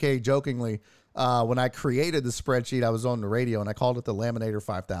LM5K, jokingly. When I created the spreadsheet, I was on the radio and I called it the Laminator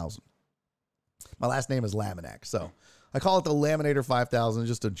 5000. My last name is Laminac, so I call it the Laminator 5000,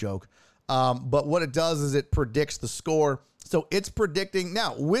 just a joke. But what it does is it predicts the score. So it's predicting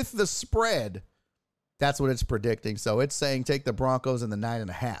now with the spread. That's what it's predicting. So it's saying take the Broncos in the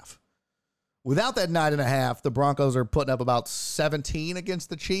 9.5. Without that 9.5, the Broncos are putting up about 17 against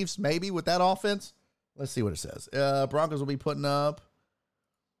the Chiefs, maybe with that offense. Let's see what it says. Broncos will be putting up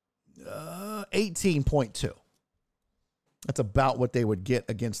 18.2. That's about what they would get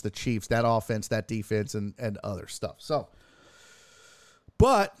against the Chiefs, that offense, that defense, and other stuff. So,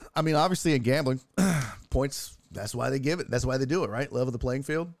 but, I mean, obviously in gambling, points, that's why they give it. That's why they do it, right? Level the playing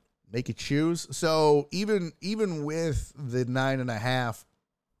field, make you choose. So even with the 9.5,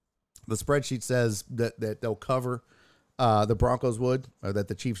 the spreadsheet says that they'll cover, the Broncos would, or that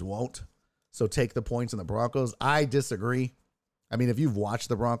the Chiefs won't. So take the points in the Broncos. I disagree. I mean, if you've watched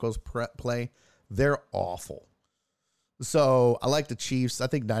the Broncos play, they're awful. So I like the Chiefs. I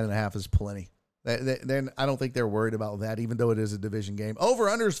think 9.5 is plenty. Then I don't think they're worried about that, even though it is a division game. Over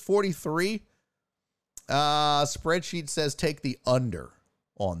under is 43. Spreadsheet says take the under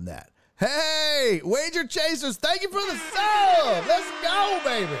on that. Hey, Wager Chasers, thank you for the sub. Let's go,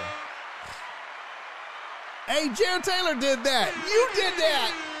 baby. Hey, Jared Taylor did that. You did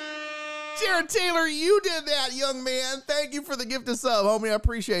that. Jared Taylor, you did that, young man. Thank you for the gift of sub, homie. I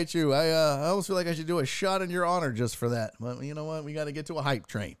appreciate you. I almost feel like I should do a shot in your honor just for that. But you know what? We got to get to a hype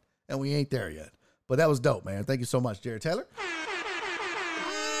train, and we ain't there yet. But that was dope, man. Thank you so much, Jared Taylor.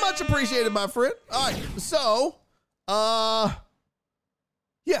 Much appreciated, my friend. All right, so,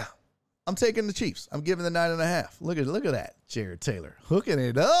 yeah, I'm taking the Chiefs. I'm giving the 9.5. Look at that, Jared Taylor. Hooking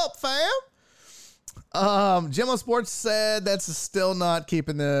it up, fam. Gemma Sports said that's still not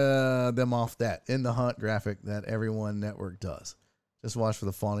keeping them off that in the hunt graphic that Everyone Network does. Just watch for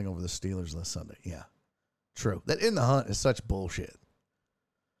the fawning over the Steelers last Sunday. Yeah, true. That in the hunt is such bullshit.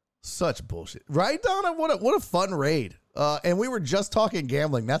 Such bullshit. Right, Donna? What a fun raid. And we were just talking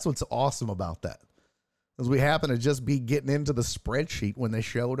gambling. That's what's awesome about that. Because we happen to just be getting into the spreadsheet when they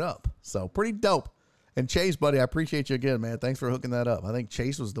showed up. So pretty dope. And Chase, buddy, I appreciate you again, man. Thanks for hooking that up. I think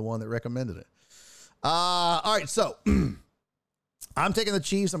Chase was the one that recommended it. All right, so I'm taking the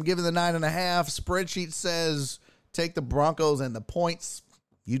Chiefs. I'm giving the 9.5. Spreadsheet says take the Broncos and the points.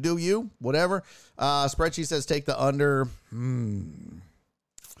 You do you, whatever. Spreadsheet says take the under. On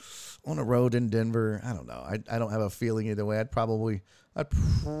the road in Denver. I don't know. I don't have a feeling either way. I'd probably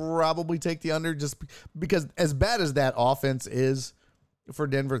take the under just because as bad as that offense is for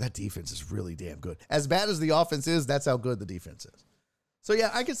Denver, that defense is really damn good. As bad as the offense is, that's how good the defense is. So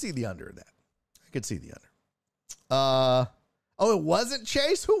yeah, I could see the under in that. I could see the under. It wasn't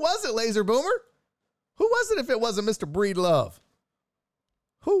Chase? Who was it, Laser Boomer? Who was it if it wasn't Mr. Breedlove?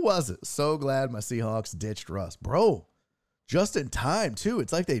 Who was it? So glad my Seahawks ditched Russ. Bro, just in time, too.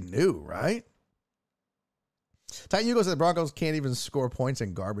 It's like they knew, right? Titan Hugo said the Broncos can't even score points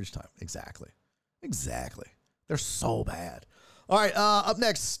in garbage time. Exactly. They're so bad. All right, up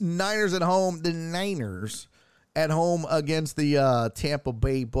next, Niners at home. The Niners at home against the Tampa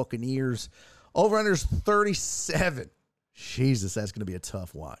Bay Buccaneers. Over-under's 37. Jesus, that's going to be a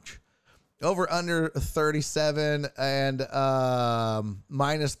tough watch. Over under 37 and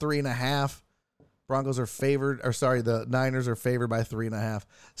minus 3.5. Broncos are favored, the Niners are favored by 3.5.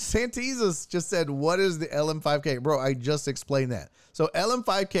 Santizas just said, what is the LM5K? Bro, I just explained that. So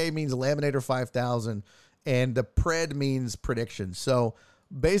LM5K means Laminator 5000 and the pred means prediction. So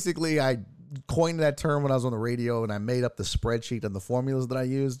basically I coined that term when I was on the radio and I made up the spreadsheet and the formulas that I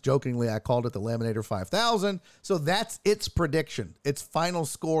used. Jokingly, I called it the Laminator 5000. So that's its prediction. Its final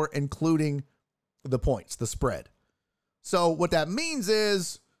score, including the points, the spread. So what that means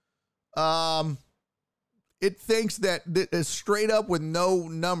is it thinks that straight up with no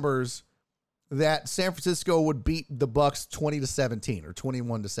numbers that San Francisco would beat the Bucs 20-17 or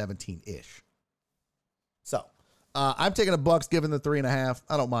 21-17-ish. So I'm taking the Bucs, given the 3.5.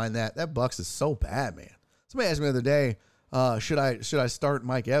 I don't mind that. That Bucs is so bad, man. Somebody asked me the other day, should I start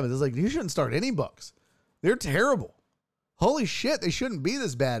Mike Evans? It's like, you shouldn't start any Bucs. They're terrible. Holy shit, they shouldn't be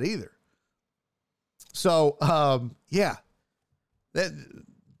this bad either. So, yeah.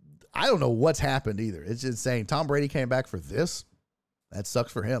 I don't know what's happened either. It's insane. Tom Brady came back for this. That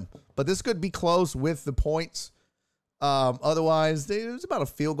sucks for him. But this could be close with the points. Otherwise, it's about a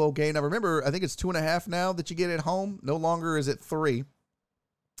field goal game. Now, remember, I think it's 2.5 now that you get at home. No longer is it 3.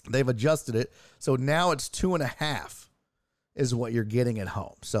 They've adjusted it. So now it's 2.5 is what you're getting at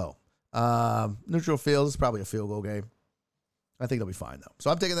home. So neutral field is probably a field goal game. I think they'll be fine, though.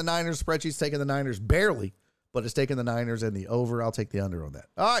 So I'm taking the Niners. Spreadsheet's taking the Niners barely, but it's taking the Niners and the over. I'll take the under on that.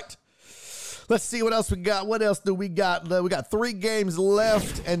 All right. Let's see what else we got. What else do we got? We got 3 games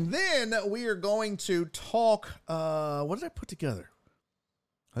left, and then we are going to talk. What did I put together?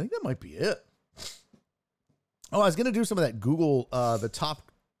 I think that might be it. Oh, I was going to do some of that Google, the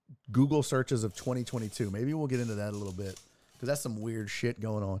top Google searches of 2022. Maybe we'll get into that a little bit because that's some weird shit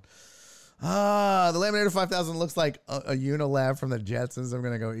going on. The Laminator 5000 looks like a Unilab from the Jetsons. I'm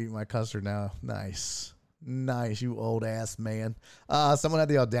going to go eat my custard now. Nice, you old ass man. Someone had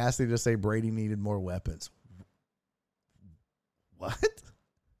the audacity to say Brady needed more weapons. What?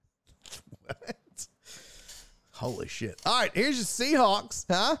 Holy shit. All right, here's your Seahawks.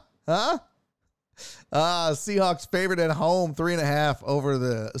 Seahawks favored at home 3.5 over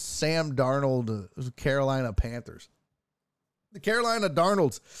the Sam Darnold Carolina Panthers. The Carolina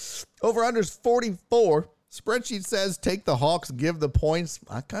Darnolds over unders 44. Spreadsheet says take the Hawks, give the points.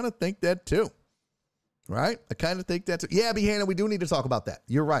 I kind of think that too. Right? I kind of think that too. Yeah, B-Hanna, we do need to talk about that.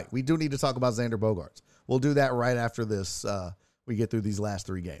 You're right. We do need to talk about Xander Bogaerts. We'll do that right after this. We get through these last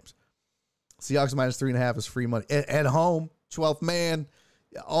 3 games. Seahawks minus 3.5 is free money. At home, 12th man,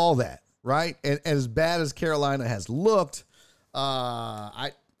 all that. Right? And as bad as Carolina has looked,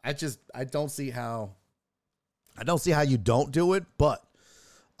 I don't see how you don't do it, but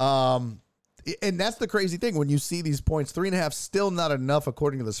and that's the crazy thing. When you see these points, 3.5 still not enough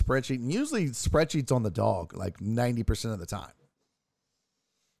according to the spreadsheet. And usually spreadsheet's on the dog like 90% of the time.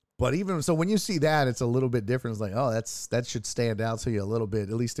 But even so, when you see that, it's a little bit different. It's like, oh, that should stand out to you a little bit,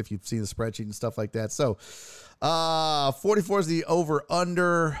 at least if you've seen the spreadsheet and stuff like that. So 44 is the over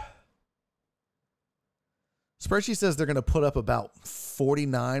under. Spreadsheet says they're going to put up about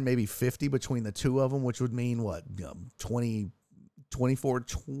 49, maybe 50 between the two of them, which would mean what? 24,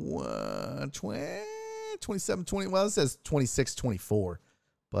 27, 20. Well, it says 26, 24.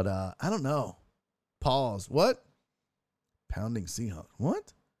 But I don't know. Pause. What? Pounding Seahawks.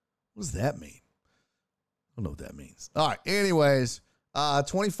 What does that mean? I don't know what that means. All right. Anyways,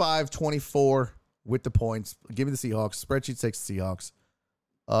 25-24 with the points. Give me the Seahawks. Spreadsheet takes the Seahawks.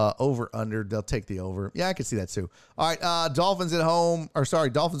 Over, under. They'll take the over. Yeah, I can see that too. All right. Dolphins at home.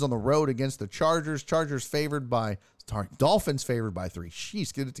 Dolphins on the road against the Chargers. Dolphins favored by 3.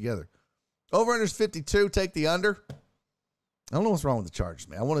 Jeez, get it together. Over, under is 52. Take the under. I don't know what's wrong with the Chargers,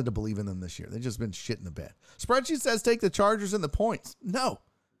 man. I wanted to believe in them this year. They've just been shit in the bed. Spreadsheet says take the Chargers and the points. No.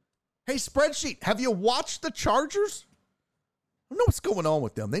 Hey, Spreadsheet, have you watched the Chargers? I don't know what's going on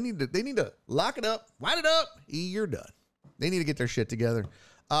with them. They need to lock it up, line it up. You're done. They need to get their shit together.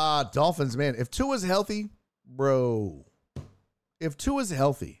 Dolphins, man. If Tua's healthy, bro. If Tua's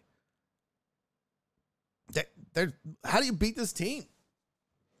healthy, how do you beat this team?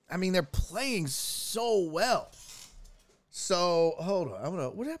 I mean, they're playing so well. So hold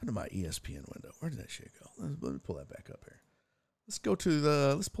on. What happened to my ESPN window? Where did that shit go? Let me pull that back up here. Let's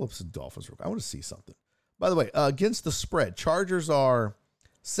pull up some Dolphins real quick. I want to see something. By the way, against the spread, Chargers are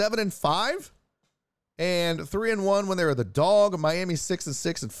 7-5 and 3-1 when they're the dog. Miami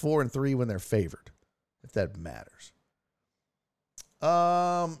 6-6 and 4-3 when they're favored, if that matters.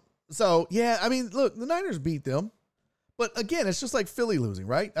 So yeah, I mean, look, the Niners beat them. But again, it's just like Philly losing,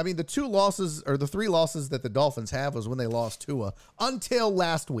 right? I mean, the 3 losses that the Dolphins have was when they lost Tua until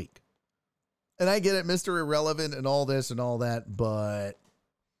last week. And I get it, Mr. Irrelevant and all this and all that, but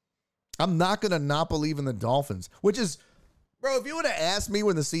I'm not going to not believe in the Dolphins, which is, bro, if you would have asked me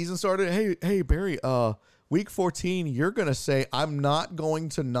when the season started, hey, Barry, week 14, you're going to say, I'm not going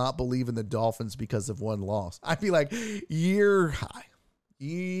to not believe in the Dolphins because of one loss. I'd be like, you're high.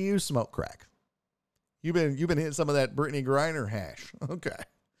 You smoke crack. You've been hitting some of that Brittany Griner hash. Okay.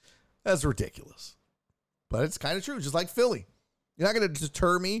 That's ridiculous. But it's kind of true, just like Philly. You're not going to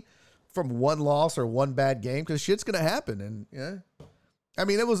deter me from one loss or one bad game because shit's going to happen. And yeah. I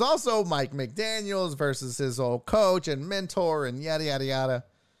mean, it was also Mike McDaniels versus his old coach and mentor and yada, yada, yada.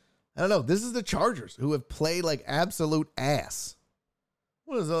 I don't know. This is the Chargers who have played like absolute ass.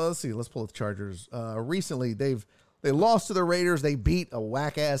 What is let's see. Let's pull up the Chargers. Recently, they lost to the Raiders. They beat a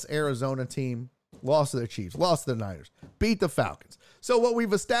whack-ass Arizona team. Lost to the Chiefs, lost to the Niners, beat the Falcons. So what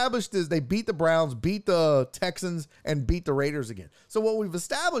we've established is they beat the Browns, beat the Texans, and beat the Raiders again. So what we've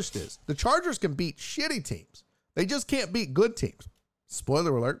established is the Chargers can beat shitty teams. They just can't beat good teams.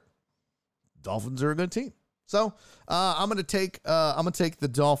 Spoiler alert, Dolphins are a good team. So I'm gonna take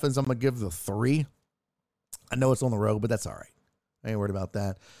the Dolphins. I'm gonna give the 3. I know it's on the road, but that's all right. I ain't worried about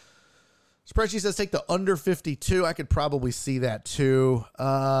that. Spreadsheet says take the under 52. I could probably see that too.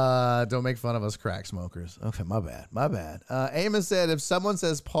 Don't make fun of us crack smokers. Okay, my bad. Amos said, if someone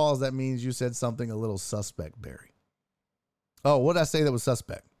says pause, that means you said something a little suspect, Barry. Oh, what did I say that was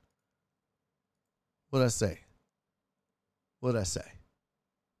suspect? What did I say?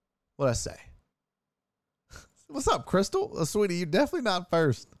 What's up, Crystal? Sweetie, you're definitely not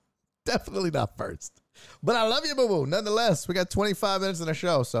first. Definitely not first. But I love you, boo-boo. Nonetheless, we got 25 minutes in the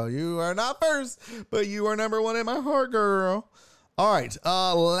show, so you are not first, but you are number 1 in my heart, girl. All right,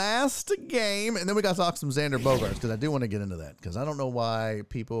 last game, and then we got to talk some Xander Bogaerts, because I do want to get into that, because I don't know why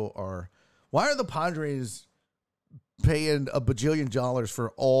why are the Padres paying $1 bajillion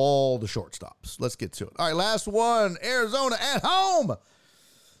for all the shortstops? Let's get to it. All right, last one, Arizona at home,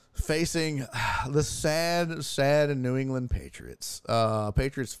 facing the sad New England Patriots.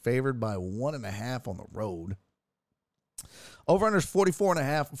 Patriots favored by 1.5 on the road. Over-under is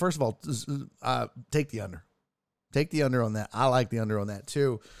 44.5. First of all, take the under. Take the under on that. I like the under on that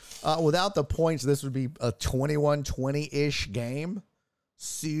too. Without the points, this would be a 21-20-ish game.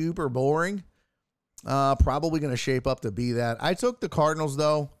 Super boring. Probably going to shape up to be that. I took the Cardinals,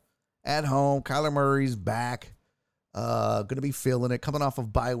 though, at home. Kyler Murray's back. Going to be feeling it. Coming off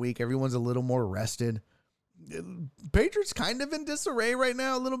of bye week. Everyone's a little more rested. Patriots kind of in disarray right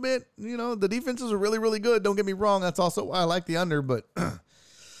now a little bit. You know, the defenses are really, really good. Don't get me wrong. That's also why I like the under, but I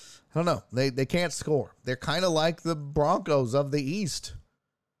don't know. They can't score. They're kind of like the Broncos of the East.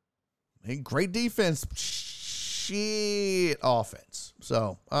 Great defense. Shit offense.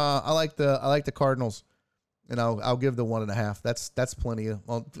 So I like the Cardinals. And I'll give the 1.5. That's plenty of.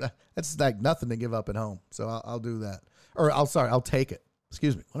 Well, that's like nothing to give up at home. So I'll do that. Or I'll take it.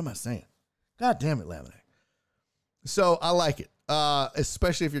 Excuse me. What am I saying? God damn it, Laminate. So I like it,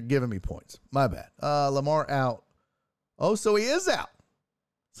 especially if you're giving me points. My bad. Lamar out. Oh, so he is out.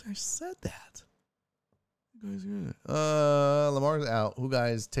 I said that. Lamar's out. Who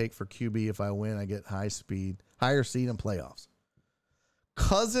guys take for QB? If I win, I get higher seed in playoffs.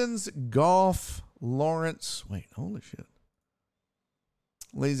 Cousins, Goff, Lawrence. Wait, holy shit.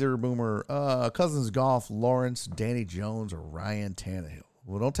 Laser Boomer. Cousins, Goff, Lawrence, Danny Jones, or Ryan Tannehill.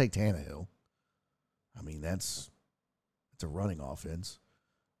 Well, don't take Tannehill. I mean, it's a running offense.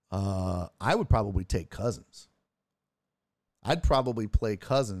 I would probably take Cousins. I'd probably play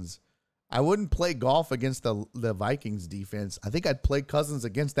Cousins. I wouldn't play Goff against the Vikings defense. I think I'd play Cousins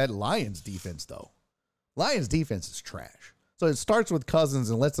against that Lions defense, though. Lions defense is trash. So it starts with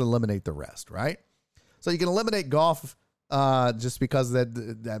Cousins and let's eliminate the rest, right? So you can eliminate Goff just because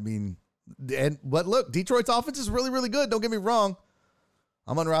but look, Detroit's offense is really, really good. Don't get me wrong.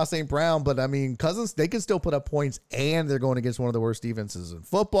 I'm on Ross St. Brown, but I mean, Cousins, they can still put up points, and they're going against one of the worst defenses in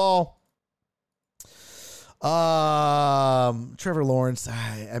football. Trevor Lawrence,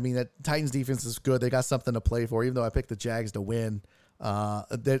 I mean, that Titans defense is good. They got something to play for, even though I picked the Jags to win.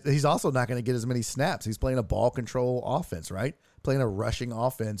 He's also not going to get as many snaps. He's playing a ball control offense, right? Playing a rushing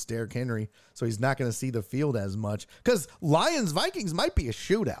offense, Derrick Henry. So he's not going to see the field as much, because Lions-Vikings might be a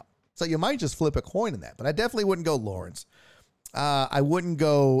shootout. So you might just flip a coin in that, but I definitely wouldn't go Lawrence. I wouldn't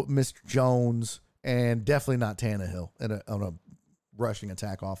go Mr. Jones, and definitely not Tannehill on a rushing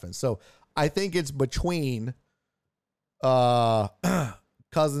attack offense. So I think it's between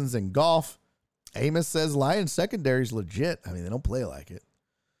Cousins and Goff. Amos says Lions secondary is legit. I mean, they don't play like it.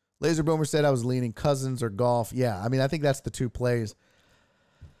 Laser Boomer said I was leaning Cousins or Goff. Yeah, I mean, I think that's the two plays.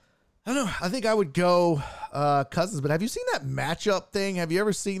 I don't know. I think I would go Cousins, but have you seen that matchup thing? Have you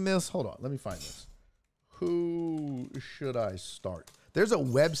ever seen this? Hold on. Let me find this. Who should I start? There's a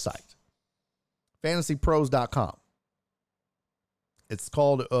website, fantasypros.com. It's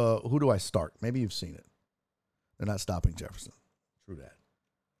called Who Do I Start? Maybe you've seen it. They're not stopping Jefferson. True that.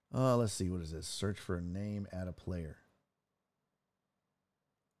 Let's see. What is this? Search for a name, add a player.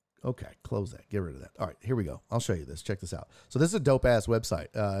 Okay, close that. Get rid of that. All right, here we go. I'll show you this. Check this out. So this is a dope-ass website.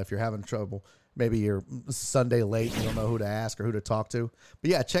 If you're having trouble, maybe you're Sunday late, you don't know who to ask or who to talk to. But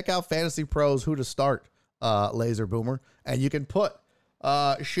yeah, check out Fantasy Pros, Who to Start, Laser Boomer. And you can put,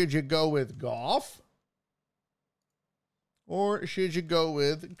 should you go with Goff? Or should you go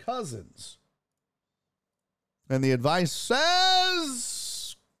with Cousins? And the advice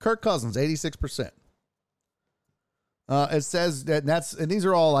says Kirk Cousins, 86%. It says that and these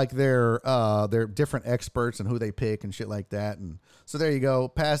are all like their different experts and who they pick and shit like that. And so there you go.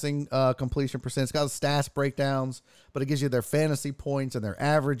 Passing completion percent. It's got stats breakdowns, but it gives you their fantasy points and their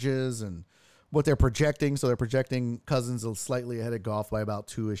averages and what they're projecting. So they're projecting Cousins slightly ahead of Goff by about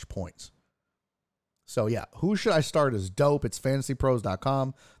 2-ish points. So yeah, who should I start is dope. It's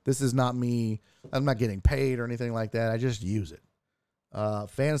fantasypros.com. This is not me. I'm not getting paid or anything like that. I just use it.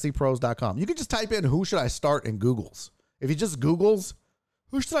 Fantasypros.com. You can just type in who should I start in Googles. If you just Googles,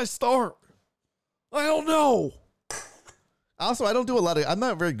 who should I start? I don't know. Also, I don't do I'm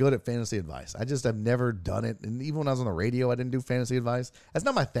not very good at fantasy advice. I've never done it. And even when I was on the radio, I didn't do fantasy advice. That's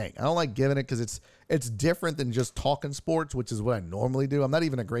not my thing. I don't like giving it because it's different than just talking sports, which is what I normally do. I'm not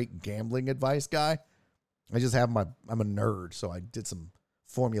even a great gambling advice guy. I just have I'm a nerd, so I did some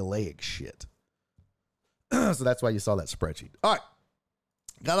formulaic shit. So that's why you saw that spreadsheet. All right.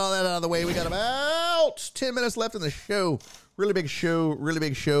 Got all that out of the way. We got about 10 minutes left in the show. Really big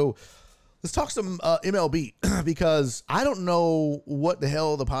show. Let's talk some MLB because I don't know what the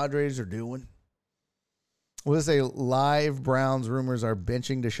hell the Padres are doing. Let's say live Browns rumors are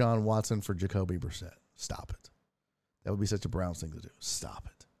benching Deshaun Watson for Jacoby Brissett. Stop it. That would be such a Browns thing to do. Stop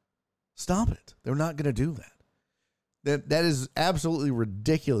it. Stop it. They're not going to do that. That is absolutely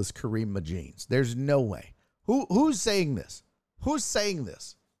ridiculous, Kareem Majins. There's no way. Who's saying this? Who's saying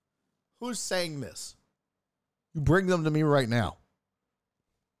this? Who's saying this? You bring them to me right now.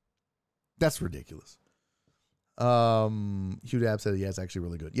 That's ridiculous. Hugh Dab said, yeah, it's actually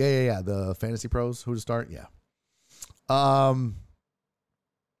really good. Yeah. The Fantasy Pros, who to start? Yeah. So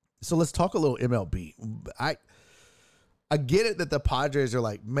let's talk a little MLB. I get it that the Padres are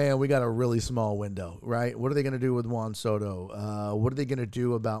like, man, we got a really small window, right? What are they going to do with Juan Soto? What are they going to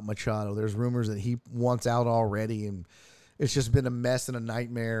do about Machado? There's rumors that he wants out already, and it's just been a mess and a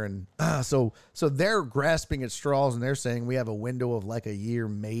nightmare. And so they're grasping at straws, and they're saying we have a window of like a year,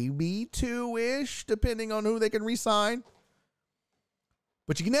 maybe 2-ish, depending on who they can re-sign.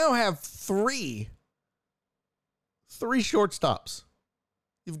 But you can now have three shortstops.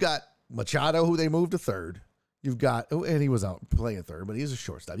 You've got Machado, who they moved to third. You've got, and he was out playing third, but he's a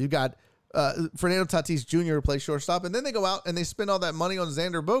shortstop. You've got Fernando Tatis Jr. to play shortstop, and then they go out and they spend all that money on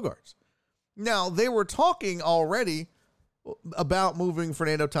Xander Bogaerts. Now, they were talking already about moving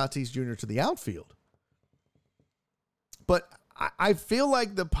Fernando Tatis Jr. to the outfield. But I feel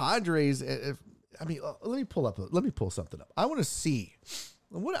like the Padres, let me pull something up. I want to see.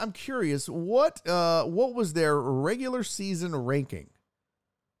 I'm curious, what was their regular season ranking?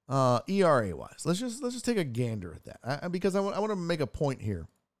 ERA wise, let's just take a gander at that because I want to make a point here,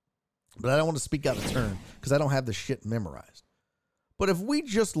 but I don't want to speak out of turn because I don't have the shit memorized. But if we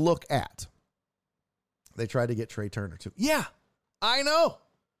just look at, they tried to get Trey Turner too. Yeah, I know.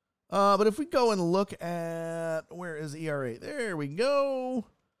 But if we go and look at where is ERA, there we go.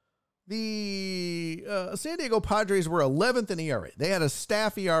 The San Diego Padres were 11th in ERA. They had a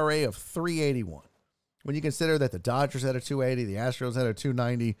staff ERA of 3.81. When you consider that the Dodgers had a 280, the Astros had a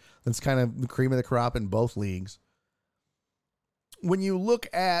 290, that's kind of the cream of the crop in both leagues. When you look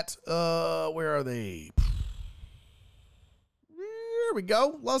at, where are they? There we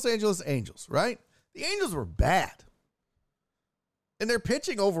go. Los Angeles Angels, right? The Angels were bad. And their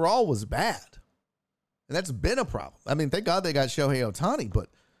pitching overall was bad. And that's been a problem. I mean, thank God they got Shohei Ohtani, but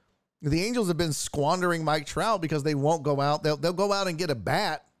the Angels have been squandering Mike Trout because they won't go out. They'll go out and get a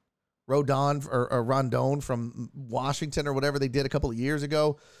bat, Rondon from Washington or whatever they did a couple of years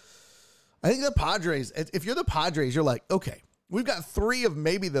ago. I think the Padres, if you're the Padres, you're like, okay, we've got 3 of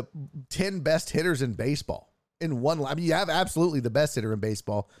maybe the 10 best hitters in baseball in one. I mean, you have absolutely the best hitter in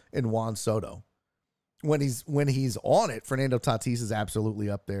baseball in Juan Soto. When he's on it, Fernando Tatis is absolutely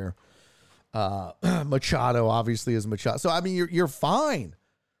up there. Machado obviously is Machado. So I mean, you're fine.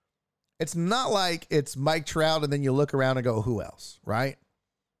 It's not like it's Mike Trout and then you look around and go, who else, right?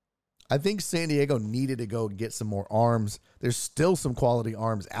 I think San Diego needed to go get some more arms. There's still some quality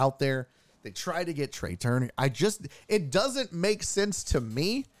arms out there. They tried to get Trey Turner. It doesn't make sense to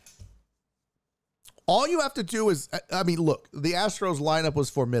me. All you have to do is, I mean, look, the Astros lineup was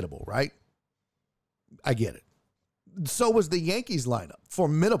formidable, right? I get it. So was the Yankees lineup.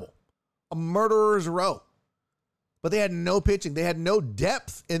 Formidable. A murderer's row. But they had no pitching. They had no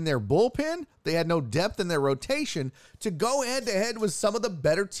depth in their bullpen. They had no depth in their rotation to go head-to-head with some of the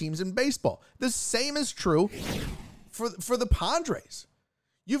better teams in baseball. The same is true for the Padres.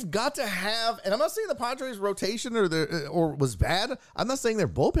 You've got to have, and I'm not saying the Padres' rotation or was bad. I'm not saying their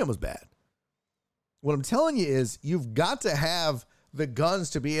bullpen was bad. What I'm telling you is you've got to have the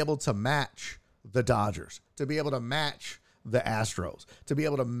guns to be able to match the Dodgers, to be able to match the Astros, to be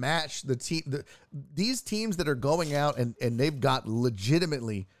able to match the team. These teams that are going out and they've got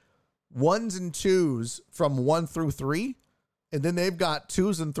legitimately 1s and 2s from 1 through 3, and then they've got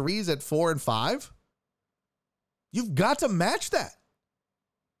 2s and 3s at 4 and 5. You've got to match that.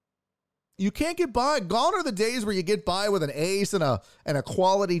 You can't get by. Gone are the days where you get by with an ace and a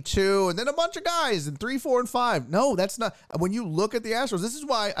quality 2 and then a bunch of guys in 3, 4, and 5. No, that's not. When you look at the Astros, this is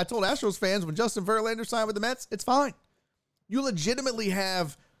why I told Astros fans when Justin Verlander signed with the Mets, it's fine. You have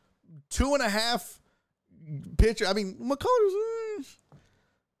 2.5 pitcher. I mean, McCullers,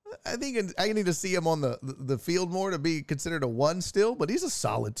 I think I need to see him on the field more to be considered a 1 still, but he's a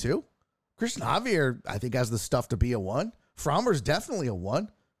solid 2. Christian Javier, I think, has the stuff to be a 1. Frommer's definitely a 1.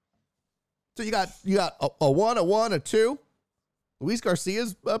 So you got a 1, a 1, a 2. Luis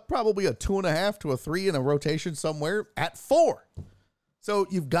Garcia's probably a 2.5 to a 3 in a rotation somewhere at 4. So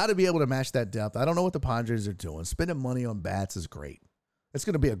you've got to be able to match that depth. I don't know what the Padres are doing. Spending money on bats is great. It's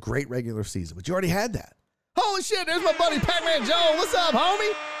going to be a great regular season, but you already had that. Holy shit, there's my buddy Pac-Man Joe. What's up,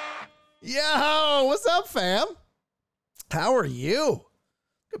 homie? Yo, what's up, fam? How are you?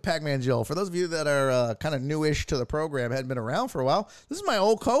 Good Pac-Man Joel. For those of you that are kind of newish to the program, hadn't been around for a while, this is my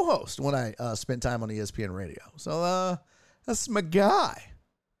old co-host when I spent time on ESPN Radio. So that's my guy.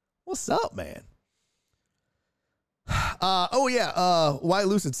 What's up, man? Why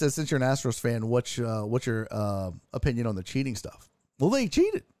Lucid says, since you're an Astros fan, what's your opinion on the cheating stuff? Well, they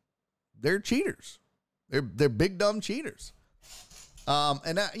cheated. They're cheaters. They're big dumb cheaters.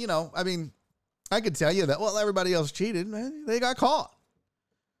 And that, I mean, I could tell you that. Well, everybody else cheated, man. They got caught.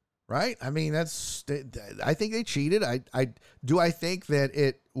 Right? I mean, I think they cheated. I think that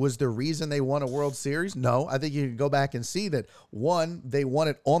it was the reason they won a World Series? No. I think you can go back and see that, one, they won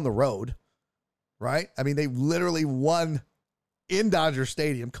it on the road. Right? I mean, they literally won in Dodger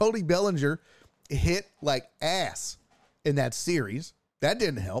Stadium. Cody Bellinger hit like ass in that series. That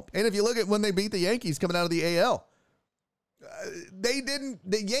didn't help. And if you look at when they beat the Yankees coming out of the AL,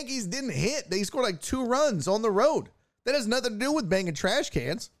 the Yankees didn't hit. They scored like 2 runs on the road. That has nothing to do with banging trash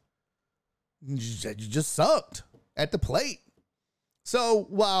cans. You just sucked at the plate. So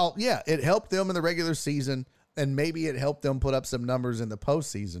while, yeah, it helped them in the regular season and maybe it helped them put up some numbers in the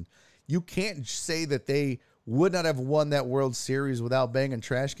postseason, you can't say that they would not have won that World Series without banging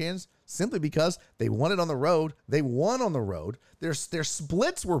trash cans simply because they won it on the road. They won on the road. Their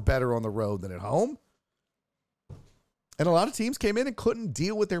splits were better on the road than at home. And a lot of teams came in and couldn't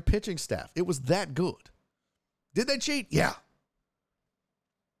deal with their pitching staff. It was that good. Did they cheat? Yeah.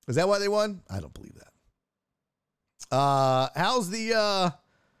 Is that why they won? I don't believe that. How's the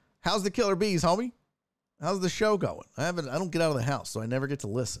Killer Bees, homie? How's the show going? I don't get out of the house, so I never get to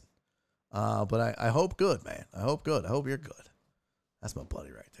listen. But I hope good, man. I hope good. I hope you're good. That's my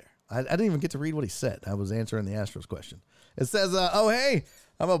buddy right there. I didn't even get to read what he said. I was answering the Astros question. It says, oh, hey,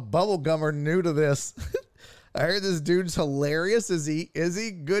 I'm a bubble gummer new to this. I heard this dude's hilarious. Is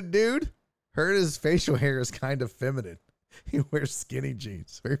he good dude? Heard his facial hair is kind of feminine. He wears skinny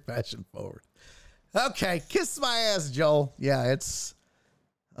jeans. Very fashion forward. Okay, kiss my ass, Joel. Yeah, it's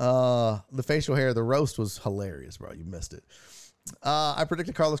the facial hair. The roast was hilarious, bro. You missed it. I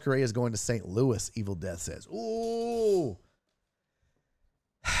predicted Carlos Correa is going to St. Louis. Evil Death says, "Ooh,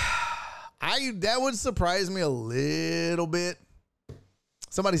 that would surprise me a little bit."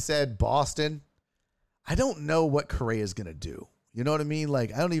 Somebody said Boston. I don't know what Correa is gonna do. You know what I mean?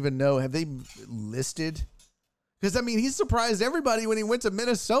 Like, I don't even know. Have they listed? Because, I mean, he surprised everybody when he went to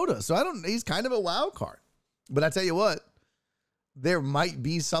Minnesota. So he's kind of a wild card. But I tell you what, there might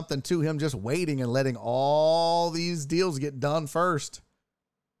be something to him just waiting and letting all these deals get done first.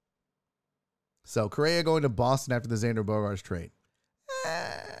 So Correa going to Boston after the Xander Bogaerts trade.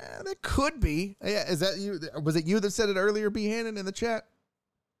 That could be. Yeah, is that you? Was it you that said it earlier, B. Hannon, in the chat?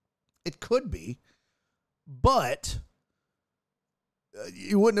 It could be. But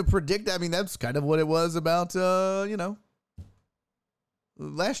you wouldn't have predicted. I mean, that's kind of what it was about,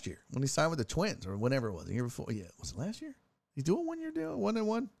 last year when he signed with the Twins or whenever it was. The year before. Yeah, was it last year? He's doing 1 year deal,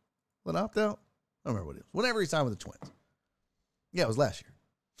 1-1, let opt out. I don't remember what it was. Whenever he signed with the Twins. Yeah, it was last year.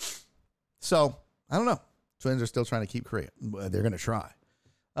 So, I don't know. Twins are still trying to keep Correa. They're going to try.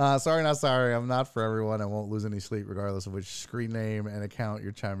 Sorry, not sorry. I'm not for everyone. I won't lose any sleep regardless of which screen name and account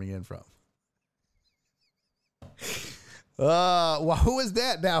you're chiming in from. Well, who is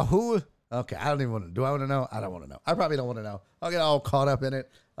that now? Who? Okay, I don't even want to. Do I want to know? I don't want to know. I probably don't want to know. I'll get all caught up in it.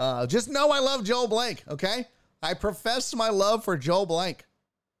 Just know I love Joel Blank, okay? I profess my love for Joel Blank.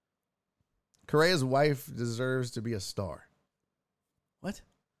 Correa's wife deserves to be a star. What?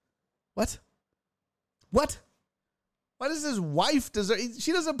 What? What? Why does his wife deserve?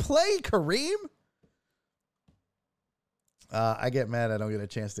 She doesn't play, Kareem. I get mad I don't get a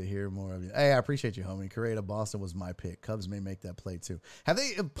chance to hear more of you. Hey, I appreciate you, homie. Correa to Boston was my pick. Cubs may make that play, too. Have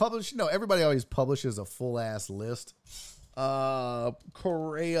they published? No, everybody always publishes a full-ass list.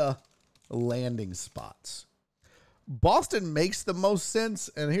 Correa landing spots. Boston makes the most sense,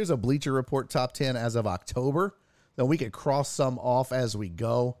 and here's a Bleacher Report top 10 as of October. Then we could cross some off as we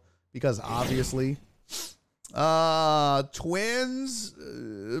go, because obviously, Twins,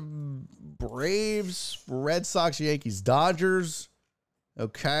 Braves, Red Sox, Yankees, Dodgers.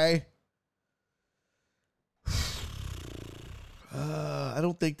 Okay. I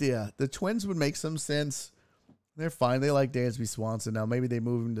don't think the Twins would make some sense. They're fine. They like Dansby Swanson now. Maybe they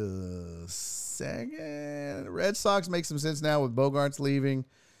move him to the second. Red Sox make some sense now with Bogaerts leaving.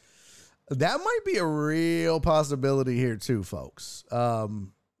 That might be a real possibility here too, folks.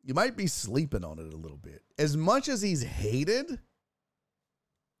 You might be sleeping on it a little bit. As much as he's hated,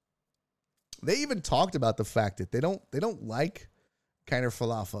 they even talked about the fact that they don't like Kiner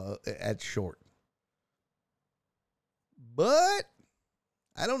Falefa at short. But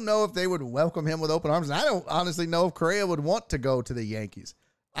I don't know if they would welcome him with open arms. And I don't honestly know if Correa would want to go to the Yankees.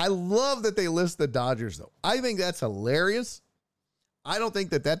 I love that they list the Dodgers, though. I think that's hilarious. I don't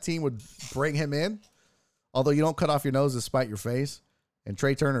think that team would bring him in. Although you don't cut off your nose to spite your face. And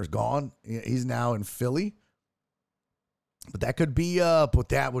Trey Turner's gone. He's now in Philly. But that could be,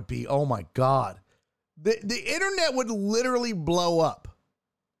 that would be, oh my God. The internet would literally blow up.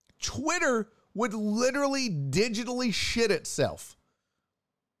 Twitter would literally digitally shit itself.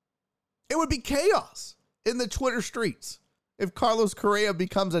 It would be chaos in the Twitter streets if Carlos Correa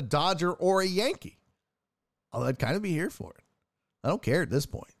becomes a Dodger or a Yankee. Although I'd kind of be here for it. I don't care at this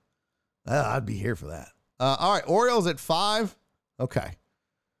point. I'd be here for that. All right, Orioles at 5. Okay.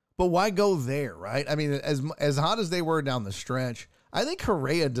 But why go there, right? I mean, as hot as they were down the stretch, I think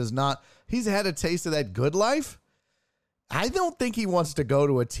Correa does not. He's had a taste of that good life. I don't think he wants to go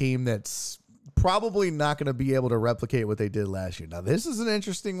to a team that's probably not going to be able to replicate what they did last year. Now, this is an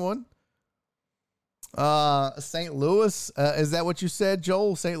interesting one. St. Louis. Is that what you said,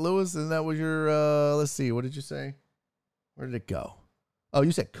 Joel? St. Louis? And that was your, let's see. What did you say? Where did it go? Oh,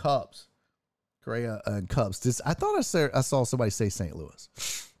 you said Cubs. Correa and Cubs. I thought I saw somebody say St.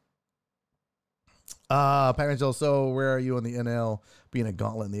 Louis. Packers, so where are you in the NL being a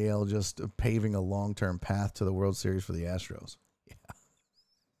gauntlet in the AL, just paving a long-term path to the World Series for the Astros? Yeah.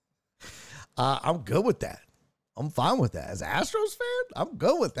 I'm good with that. I'm fine with that. As an Astros fan, I'm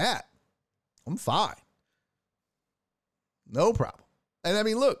good with that. I'm fine. No problem. And I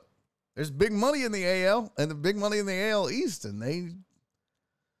mean, look, there's big money in the AL and the big money in the AL East, and they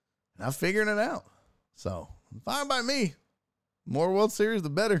not figuring it out. So fine by me. More World Series, the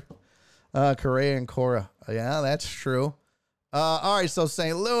better. Correa and Cora. Yeah, that's true. All right, so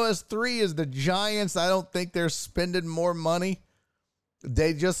St. Louis. 3 is the Giants. I don't think they're spending more money.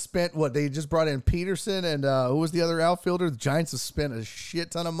 They just spent what? They just brought in Peterson and who was the other outfielder? The Giants have spent a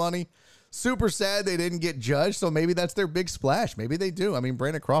shit ton of money. Super sad they didn't get Judge, so maybe that's their big splash. Maybe they do. I mean,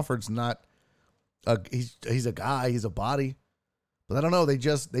 Brandon Crawford's not he's a guy, he's a body. But I don't know. They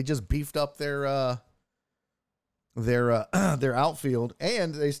just beefed up their outfield,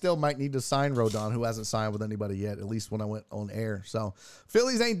 and they still might need to sign Rodon, who hasn't signed with anybody yet, at least when I went on air. So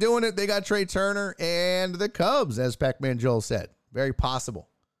Phillies ain't doing it. They got Trey Turner and the Cubs, as Pac-Man Joel said. Very possible.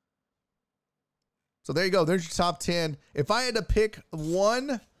 So there you go. There's your top 10. If I had to pick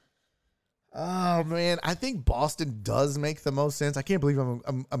one, oh man, I think Boston does make the most sense. I can't believe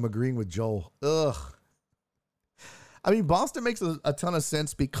I'm agreeing with Joel. Ugh. I mean, Boston makes a ton of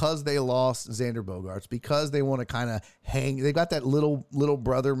sense because they lost Xander Bogaerts, because they want to kind of hang. They've got that little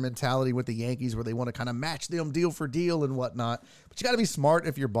brother mentality with the Yankees where they want to kind of match them deal for deal and whatnot. But you got to be smart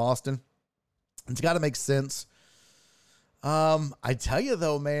if you're Boston. It's got to make sense. I tell you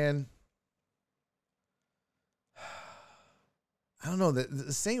though, man, I don't know,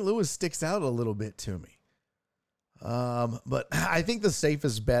 the St. Louis sticks out a little bit to me. But I think the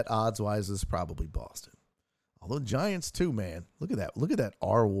safest bet odds-wise is probably Boston. Although Giants too, man. Look at that. Look at that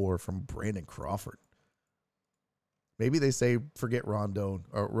R war from Brandon Crawford. Maybe they say, forget Rodon.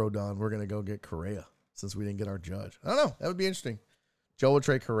 We're going to go get Correa since we didn't get our judge. I don't know. That would be interesting. Joe would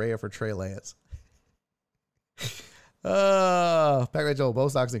trade Correa for Trey Lance. Pac-Man Joel,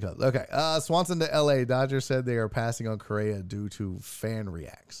 both Sox and Cubs. Okay. Swanson to LA. Dodgers said they are passing on Correa due to fan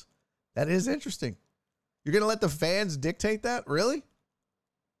reacts. That is interesting. You're going to let the fans dictate that? Really?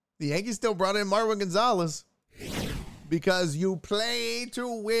 The Yankees still brought in Marwin Gonzalez because you play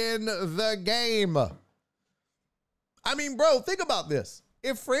to win the game. I mean, bro, think about this.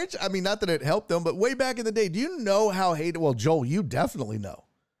 If French, I mean, not that it helped them, but way back in the day, do you know how hated, well, Joel, you definitely know.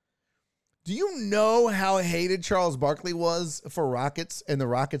 Do you know how hated Charles Barkley was for Rockets and the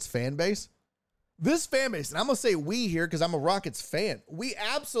Rockets fan base? This fan base, and I'm going to say we here because I'm a Rockets fan, we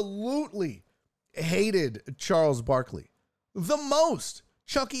absolutely hated Charles Barkley the most.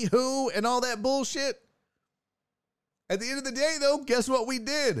 Chucky Who and all that bullshit. At the end of the day, though, guess what we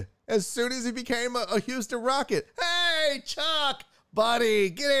did? As soon as he became a Houston Rocket, hey, Chuck, buddy,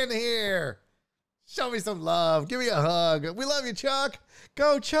 get in here. Show me some love. Give me a hug. We love you, Chuck.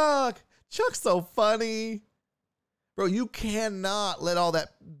 Go, Chuck. Chuck's so funny. Bro, you cannot let all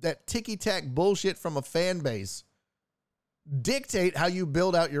that ticky-tack bullshit from a fan base dictate how you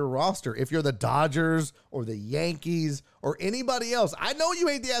build out your roster. If you're the Dodgers or the Yankees or anybody else, I know you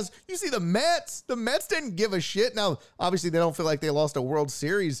hate the Astros. You see the Mets. The Mets didn't give a shit. Now, obviously, they don't feel like they lost a World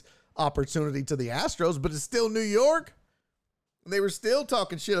Series opportunity to the Astros, but it's still New York. And they were still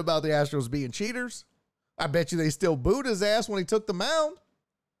talking shit about the Astros being cheaters. I bet you they still booed his ass when he took the mound.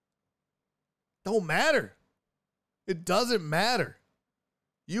 Don't matter. It doesn't matter.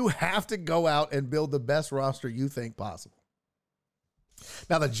 You have to go out and build the best roster you think possible.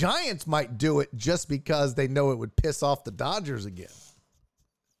 Now, the Giants might do it just because they know it would piss off the Dodgers again.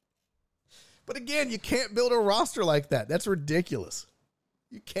 But again, you can't build a roster like that. That's ridiculous.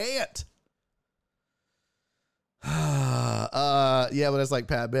 You can't. Yeah, but it's like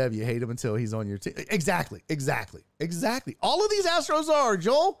Pat Bev. You hate him until he's on your team. Exactly. All of these Astros are,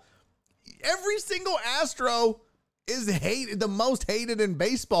 Joel. Every single Astro is the most hated in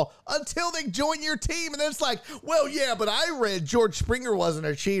baseball until they join your team. And then it's like, well, yeah, but I read George Springer wasn't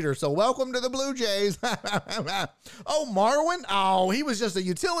a cheater, so welcome to the Blue Jays. Oh, Marwin? Oh, he was just a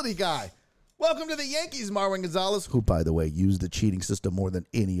utility guy. Welcome to the Yankees, Marwin Gonzalez, who, by the way, used the cheating system more than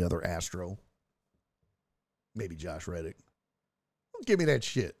any other Astro. Maybe Josh Reddick. Don't give me that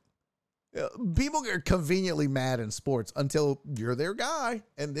shit. People are conveniently mad in sports until you're their guy,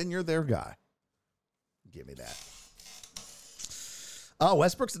 and then you're their guy. Give me that. Oh,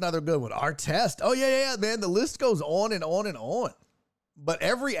 Westbrook's another good one. Artest. Oh, yeah, man. The list goes on and on and on. But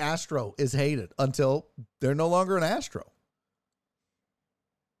every Astro is hated until they're no longer an Astro.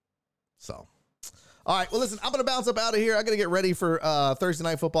 So, all right. Well, listen, I'm going to bounce up out of here. I got to get ready for Thursday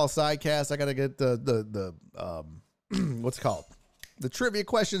Night Football Sidecast. I got to get the what's it called? The trivia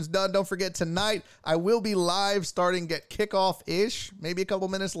questions done. Don't forget, tonight I will be live starting at kickoff-ish, maybe a couple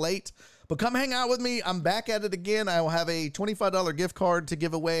minutes late. But come hang out with me. I'm back at it again. I will have a $25 gift card to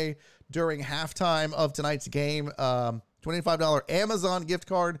give away during halftime of tonight's game. $25 Amazon gift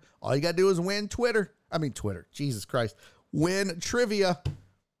card. All you got to do is win Twitter. Jesus Christ. Win trivia.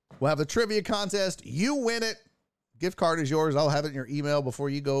 We'll have the trivia contest. You win it. Gift card is yours. I'll have it in your email before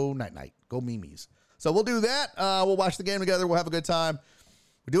you go night-night. Go Mimis. So we'll do that. We'll watch the game together. We'll have a good time.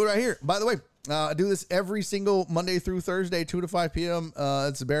 We do it right here. By the way, I do this every single Monday through Thursday, 2 to 5 p.m.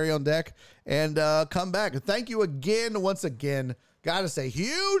 It's Barry on Deck. And come back. Thank you again, once again. Got to say,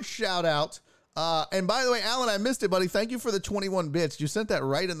 huge shout out. And by the way, Alan, I missed it, buddy. Thank you for the 21 bits. You sent that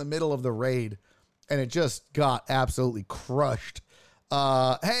right in the middle of the raid, and it just got absolutely crushed.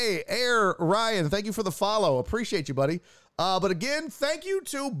 Hey, Air Ryan, thank you for the follow. Appreciate you, buddy. But again, thank you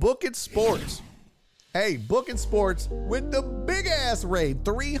to Book It Sports. Hey, Book It Sports with the big ass raid.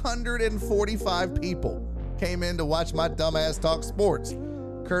 345 people came in to watch my dumbass talk sports,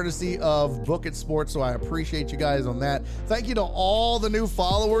 courtesy of Book It Sports. So I appreciate you guys on that. Thank you to all the new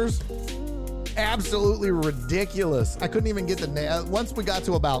followers. Absolutely ridiculous. I couldn't even get the name. Once we got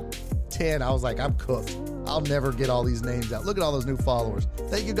to about 10, I was like, I'm cooked. I'll never get all these names out. Look at all those new followers.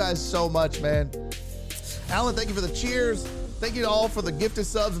 Thank you guys so much, man. Alan, thank you for the cheers. Thank you to all for the gifted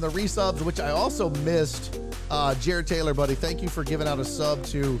subs and the resubs, which I also missed. Jared Taylor, buddy, thank you for giving out a sub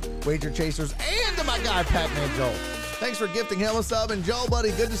to Wager Chasers and to my guy, Pac-Man Joel. Thanks for gifting him a sub. And Joel,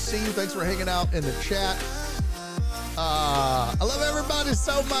 buddy, good to see you. Thanks for hanging out in the chat. I love everybody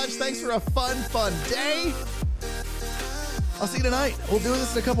so much. Thanks for a fun day. I'll see you tonight. We'll do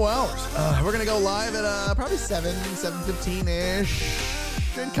this in a couple hours. We're going to go live at probably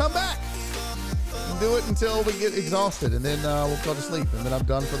 7:15-ish and come back. And do it until we get exhausted, and then we'll go to sleep, and then I'm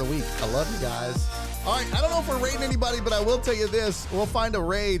done for the week. I love you guys. All right, I don't know if we're raiding anybody, but I will tell you this. We'll find a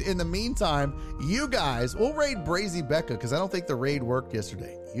raid. In the meantime, you guys, we'll raid Brazy Becca because I don't think the raid worked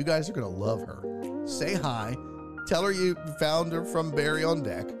yesterday. You guys are going to love her. Say hi. Tell her you found her from Barry on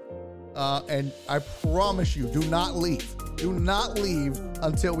Deck. And I promise you, do not leave. Do not leave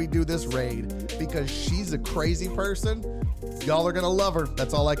until we do this raid because she's a crazy person. Y'all are going to love her.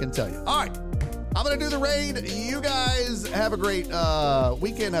 That's all I can tell you. All right. I'm going to do the raid. You guys have a great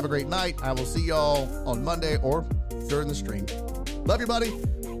weekend. Have a great night. I will see y'all on Monday or during the stream. Love you, buddy.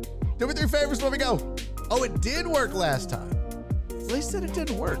 Do me 3 favors before we go. Oh, it did work last time. They said it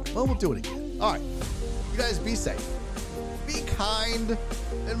didn't work. Well, we'll do it again. All right. You guys be safe. Be kind.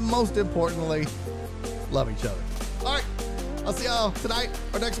 And most importantly, love each other. All right. I'll see y'all tonight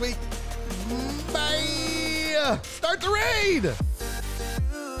or next week. Bye. Start the raid.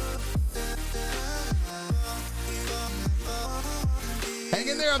 Hang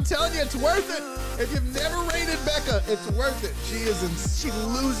in there. I'm telling you, it's worth it. If you've never raided Becca, it's worth it. She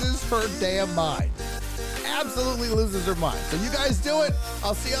loses her damn mind. Absolutely loses her mind. So you guys do it.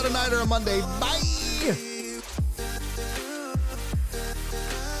 I'll see you tonight or on Monday. Bye.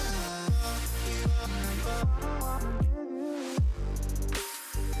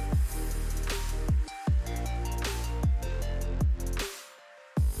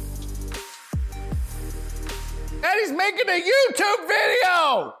 And he's making a YouTube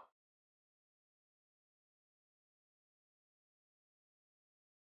video.